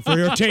Tuesday for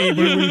your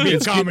table will be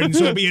coming,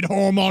 so be at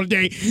home all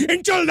day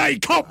until they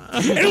come.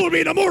 It will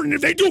be in the morning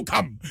if they do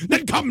come.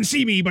 Then come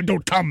see me, but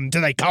don't come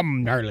till they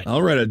come, darling.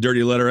 I'll write a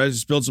dirty letter. I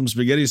just spilled some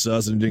spaghetti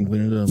sauce and didn't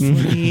clean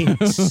it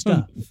up.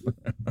 Stuff.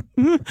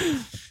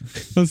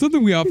 Now,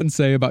 something we often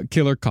say about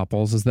killer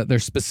couples is that their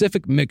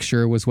specific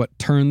mixture was what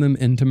turned them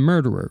into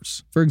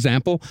murderers. For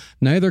example,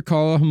 neither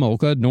Carla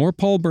Homolka nor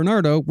Paul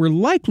Bernardo were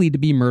likely to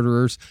be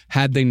murderers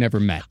had they never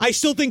met. I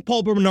still think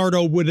Paul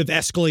Bernardo would have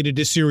escalated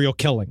to serial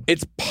killing.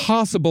 It's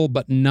possible,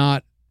 but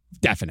not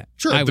definite.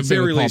 Sure, I at the would say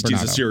very with Paul least, he's a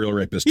Bernardo. serial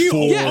rapist. He for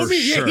ain't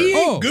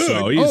sure. good.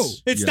 So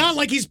he's, It's yes. not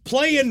like he's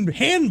playing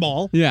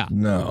handball. Yeah.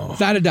 No.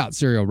 Without a doubt,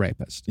 serial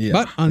rapist. Yeah.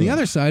 But on the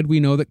other side, we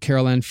know that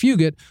Carol Ann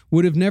Fugit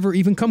would have never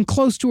even come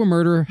close to a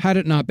murder had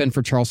it not been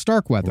for Charles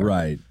Starkweather.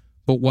 Right.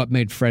 But what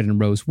made Fred and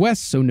Rose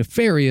West so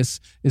nefarious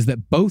is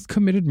that both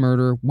committed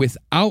murder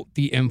without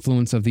the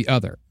influence of the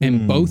other,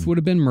 and both would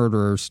have been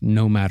murderers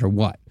no matter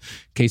what.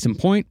 Case in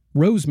point,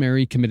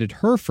 Rosemary committed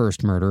her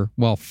first murder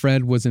while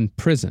Fred was in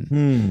prison.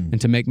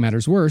 And to make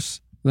matters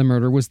worse, the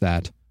murder was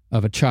that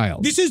of a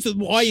child. This is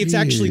why it's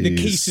actually the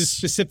case is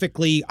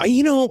specifically,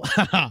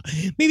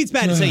 maybe it's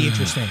bad to say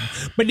interesting,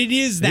 but it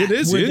is that. It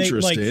is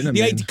interesting. I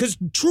mean- Because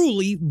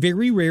truly,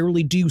 very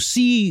rarely do you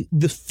see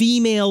the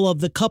female of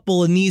the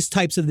couple in these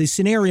types of these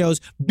scenarios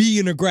be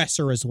an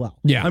aggressor as well.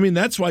 Yeah. I mean,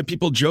 that's why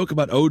people joke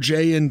about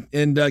OJ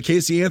and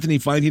Casey Anthony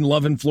finding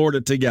love in Florida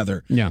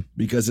together. Yeah.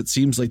 Because it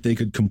seems like they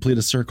could complete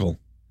a circle.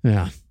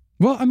 Yeah.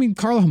 Well, I mean,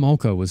 Carla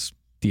Homolka was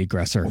the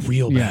aggressor.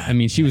 Real bad. Yeah, I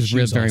mean, she was She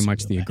was very also much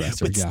real the bad.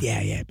 aggressor. But, yeah.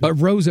 yeah. But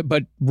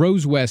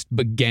Rose West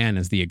began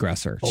as the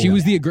aggressor. She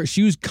was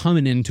she was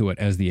coming into it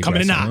as the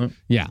aggressor. Coming in hot.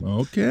 Yeah.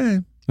 Okay.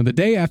 Now, the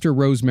day after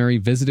Rosemary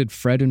visited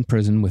Fred in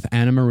prison with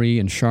Anna Marie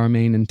and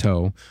Charmaine in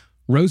tow,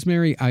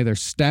 Rosemary either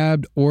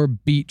stabbed or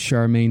beat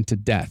Charmaine to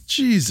death.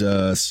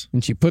 Jesus.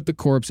 And she put the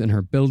corpse in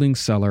her building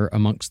cellar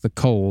amongst the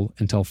coal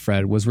until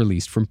Fred was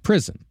released from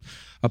prison.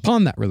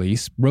 Upon that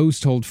release, Rose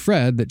told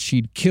Fred that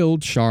she'd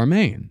killed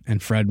Charmaine,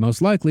 and Fred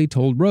most likely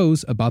told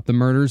Rose about the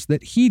murders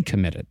that he'd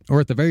committed. Or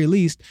at the very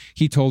least,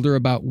 he told her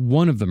about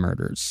one of the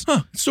murders.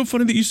 Huh. It's so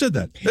funny that you said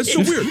that. That's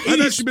so weird.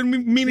 I've actually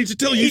been meaning to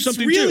tell you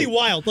something It's really too.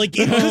 wild. Like,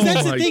 because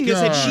that's the my thing is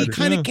that she God.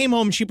 kind of came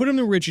home, she put him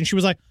in the ridge, and she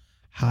was like,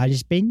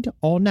 husband,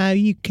 oh now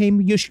you're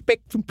back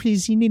from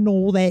prison and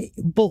all that,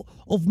 but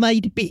I've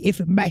made a bit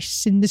of a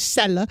mess in the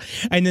cellar.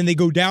 And then they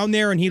go down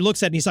there and he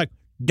looks at it and he's like,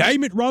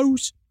 damn it,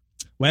 Rose.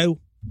 Well,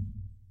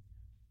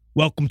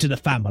 welcome to the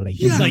family.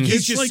 Yeah, Like, he's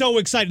it's just like- so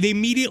excited. They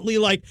immediately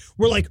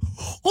were like,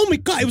 oh my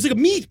God, it was like a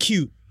meet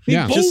cute.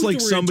 Yeah. Just both like were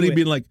somebody into it.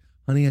 being like,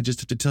 honey, I just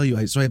have to tell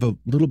you, so I have a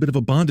little bit of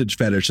a bondage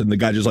fetish. And the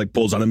guy just like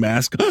pulls on a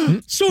mask.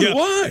 So do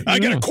I. I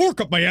got a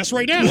cork up my ass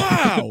right now.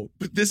 Wow.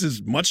 But this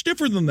is much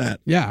different than that.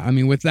 Yeah, I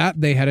mean, with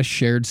that, they had a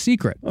shared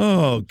secret.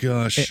 Oh,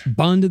 gosh. It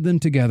bonded them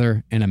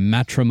together in a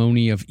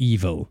matrimony of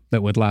evil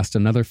that would last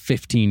another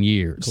 15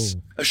 years.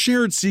 Cool. A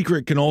shared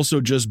secret can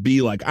also just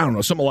be like, I don't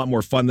know, something a lot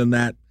more fun than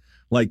that.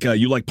 Like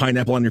you like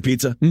pineapple on your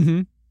pizza?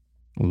 Mm-hmm.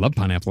 I love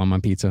pineapple on my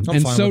pizza.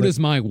 And fine so with does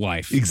my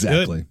wife.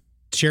 Exactly.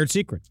 Shared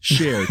secret.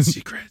 Shared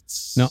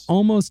secrets. Now,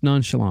 almost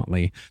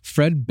nonchalantly,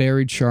 Fred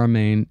buried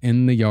Charmaine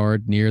in the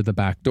yard near the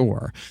back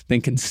door, then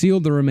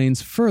concealed the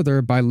remains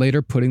further by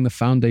later putting the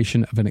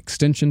foundation of an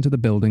extension to the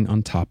building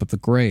on top of the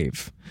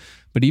grave.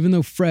 But even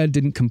though Fred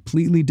didn't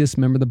completely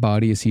dismember the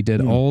body as he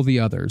did all the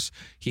others,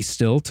 he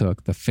still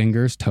took the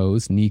fingers,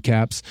 toes,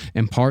 kneecaps,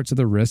 and parts of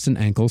the wrists and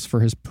ankles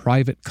for his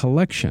private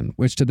collection,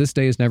 which to this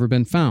day has never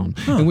been found.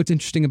 And what's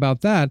interesting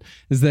about that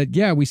is that,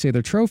 yeah, we say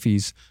they're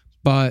trophies,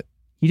 but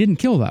he didn't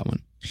kill that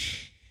one.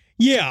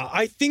 Yeah,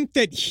 I think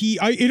that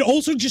it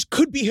also just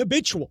could be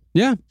habitual.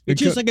 Yeah.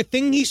 It's just like a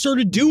thing he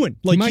started doing.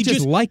 Like he might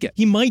just like it.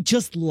 He might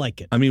just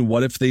like it. I mean,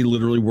 what if they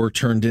literally were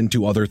turned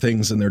into other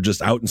things and they're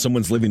just out in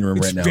someone's living room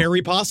right now? It's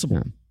very possible.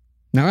 Yeah.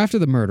 Now, after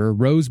the murder,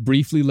 Rose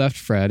briefly left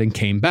Fred and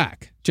came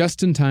back,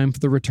 just in time for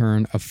the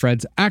return of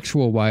Fred's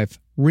actual wife,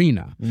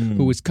 Rena,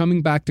 who was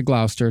coming back to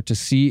Gloucester to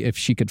see if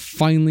she could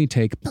finally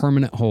take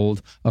permanent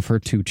hold of her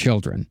 2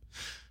 children.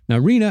 Now,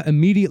 Rena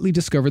immediately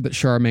discovered that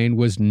Charmaine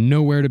was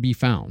nowhere to be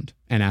found,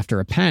 and after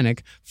a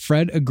panic,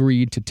 Fred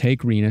agreed to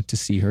take Rena to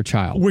see her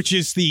child. Which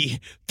is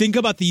think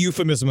about the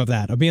euphemism of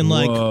that, of being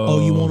like,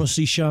 oh, you want to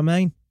see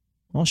Charmaine?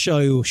 I'll show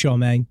you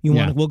Charmaine.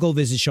 We'll go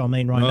visit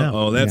Charmaine right now.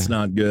 Oh, that's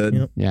not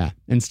good. Yeah.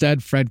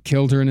 Instead, Fred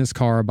killed her in his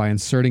car by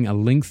inserting a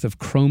length of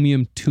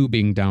chromium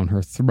tubing down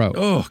her throat.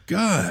 Oh,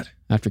 God.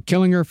 After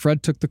killing her,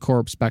 Fred took the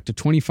corpse back to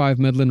 25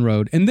 Midland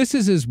Road. And this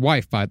is his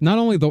wife, not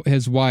only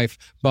his wife,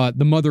 but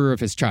the mother of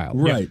his child.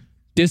 Right.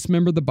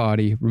 Dismembered the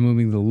body,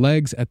 removing the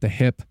legs at the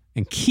hip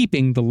and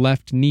keeping the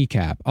left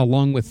kneecap,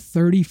 along with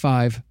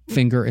 35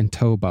 finger and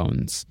toe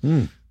bones.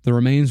 The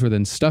remains were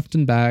then stuffed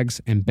in bags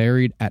and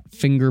buried at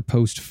Finger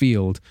Post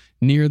Field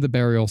near the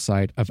burial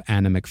site of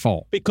Anna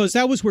McFall. Because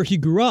that was where he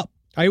grew up.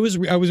 I was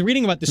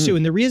reading about this too,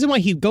 and the reason why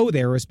he'd go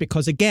there is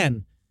because,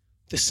 again,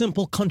 the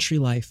simple country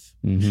life.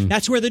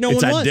 That's where no one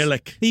was. It's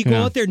idyllic. He'd go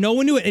out there, no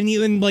one knew it,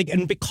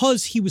 and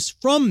because he was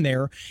from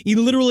there, he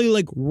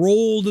literally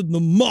rolled in the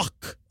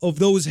muck of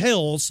those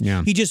hills.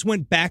 Yeah. He just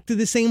went back to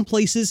the same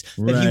places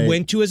that he Right.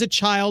 went to as a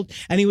child,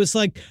 and he was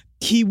like,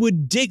 he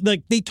would dig.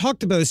 Like they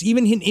talked about this,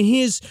 even in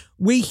his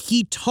way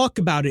he talked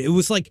about it. It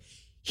was like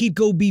he'd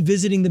go be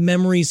visiting the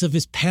memories of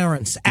his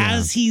parents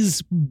as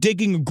he's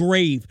digging a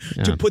grave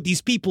to put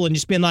these people in,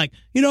 just being like,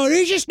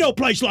 there's just no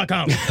place like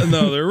home.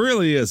 No, there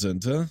really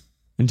isn't, huh?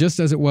 And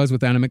just as it was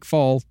with Anna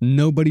McFall,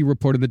 nobody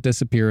reported the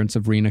disappearance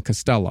of Rena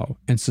Costello,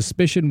 and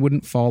suspicion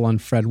wouldn't fall on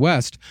Fred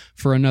West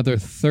for another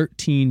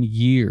 13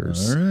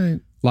 years. All right.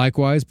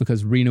 Likewise,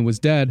 because Rena was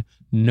dead,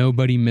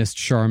 nobody missed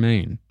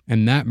Charmaine,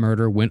 and that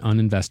murder went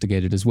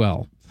uninvestigated as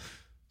well.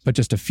 But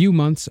just a few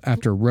months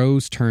after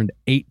Rose turned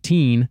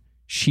 18,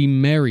 she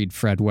married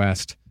Fred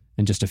West,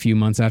 and just a few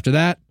months after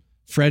that,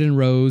 Fred and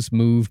Rose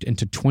moved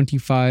into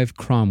 25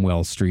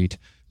 Cromwell Street,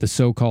 the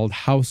so-called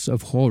House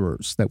of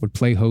Horrors that would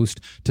play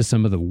host to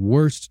some of the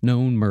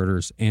worst-known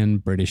murders in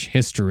British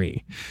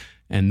history.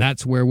 And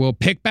that's where we'll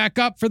pick back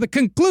up for the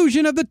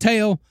conclusion of the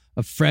tale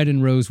of Fred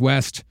and Rose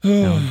West.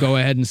 Now, I'll go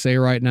ahead and say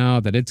right now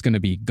that it's going to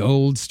be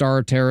gold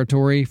star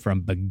territory from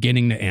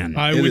beginning to end.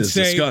 I It would is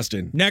say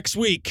disgusting. next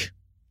week,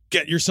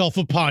 get yourself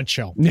a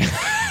poncho.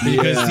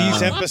 Because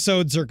these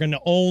episodes are going to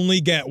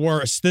only get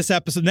worse. Next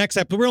episode,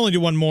 we'll only do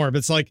one more, but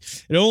it's like,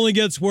 it only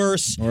gets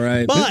worse. All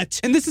right. But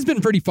And this has been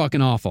pretty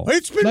fucking awful.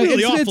 It's been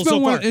really awful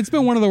so far. It's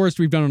been one of the worst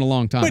we've done in a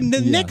long time. But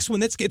the next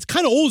one, it's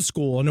kind of old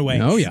school in a way.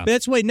 Oh, yeah.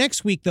 That's why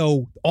next week,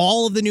 though,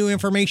 all of the new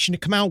information to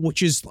come out,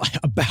 which is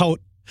about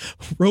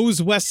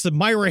Rose West and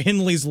Myra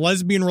Hindley's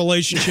lesbian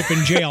relationship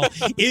in jail,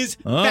 is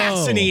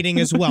fascinating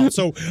as well.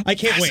 So I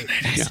can't wait.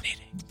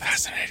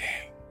 Fascinating.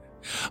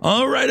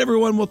 All right,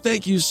 everyone. Well,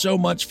 thank you so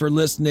much for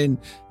listening.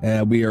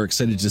 We are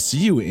excited to see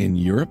you in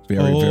Europe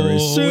very, very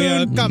soon. We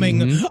are coming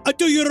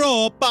to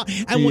Europe.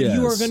 And what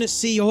you are Yes. going to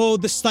see,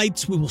 the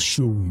sites we will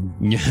show you.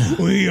 Yeah.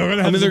 We are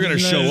gonna have they're some gonna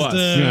show us.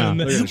 Yeah.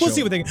 They're gonna We'll show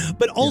see what they.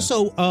 But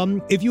also,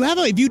 if you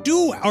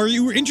are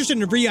you interested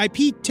in a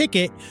VIP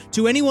ticket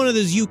to any one of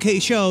those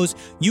UK shows,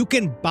 you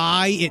can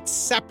buy it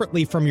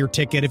separately from your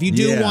ticket. If you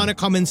do want to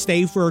come and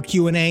stay for a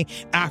Q&A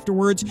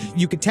afterwards,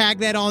 you can tag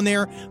that on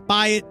there,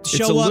 buy it,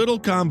 show It's a up. little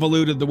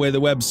convoluted the way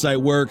the website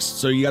works,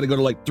 so you got to go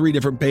to 3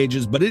 different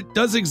pages, but it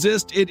does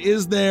exist. It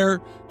is there.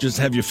 Just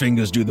have your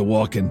fingers do the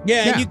walking.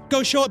 Yeah, Yeah. and you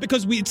go show up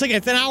because it's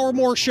an hour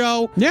more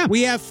show. Yeah.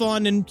 We have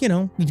fun, and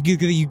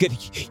you get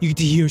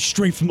to hear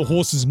straight from the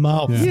horse's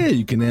mouth. Yeah,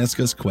 you can ask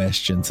us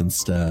questions and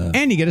stuff.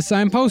 And you get a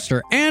signed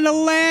poster and a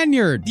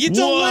lanyard. It's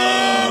a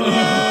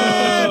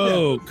lanyard!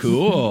 Oh,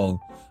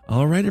 cool.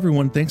 All right,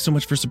 everyone. Thanks so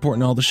much for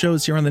supporting all the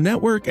shows here on the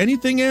network.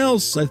 Anything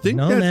else? I think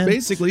that's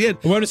basically it.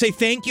 I want to say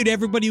thank you to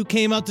everybody who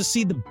came out to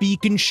see the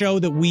Beacon show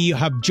that we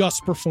have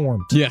just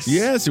performed.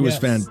 Yes, it was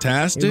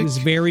fantastic. It was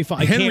very fun.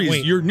 I can't Henry's,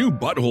 wait. your new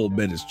butthole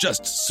bit is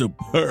just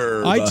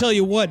superb. I tell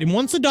you what, and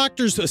once the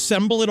doctors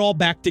assemble it all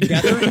back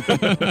together,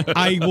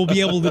 I will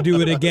be able to do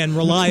it again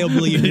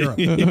reliably in Europe.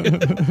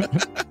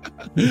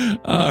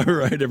 All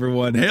right,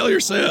 everyone. Hail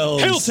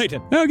yourselves. Hail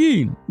Satan.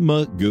 Again.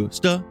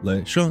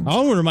 Magustalations. I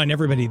want to remind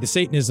everybody the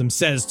Satanism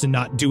says to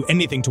not do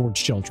anything towards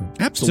children.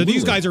 Absolutely. So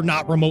these guys are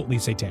not remotely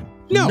satanic.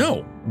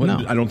 No.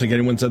 I don't think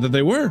anyone said that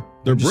they were.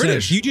 They're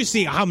British. You just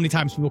see how many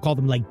times people call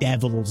them like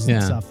devils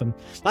and stuff. And a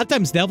lot of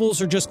times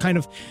devils are just kind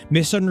of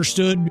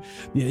misunderstood,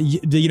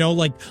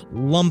 like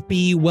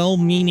lumpy,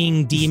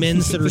 well-meaning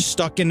demons that are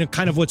stuck in a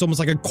kind of what's almost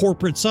like a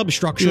corporate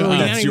substructure. Yeah,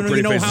 that's your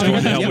pretty face is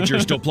going to hell, but you're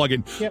still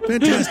plugging. Yep.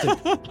 Fantastic.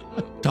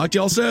 Talk to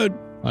y'all soon.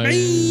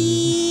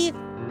 Bye.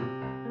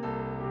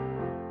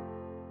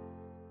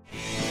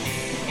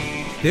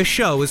 This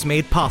show is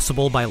made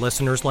possible by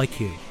listeners like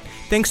you.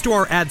 Thanks to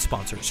our ad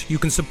sponsors, you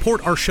can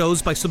support our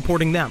shows by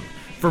supporting them.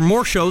 For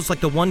more shows like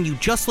the one you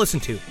just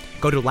listened to,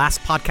 go to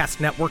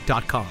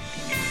lastpodcastnetwork.com.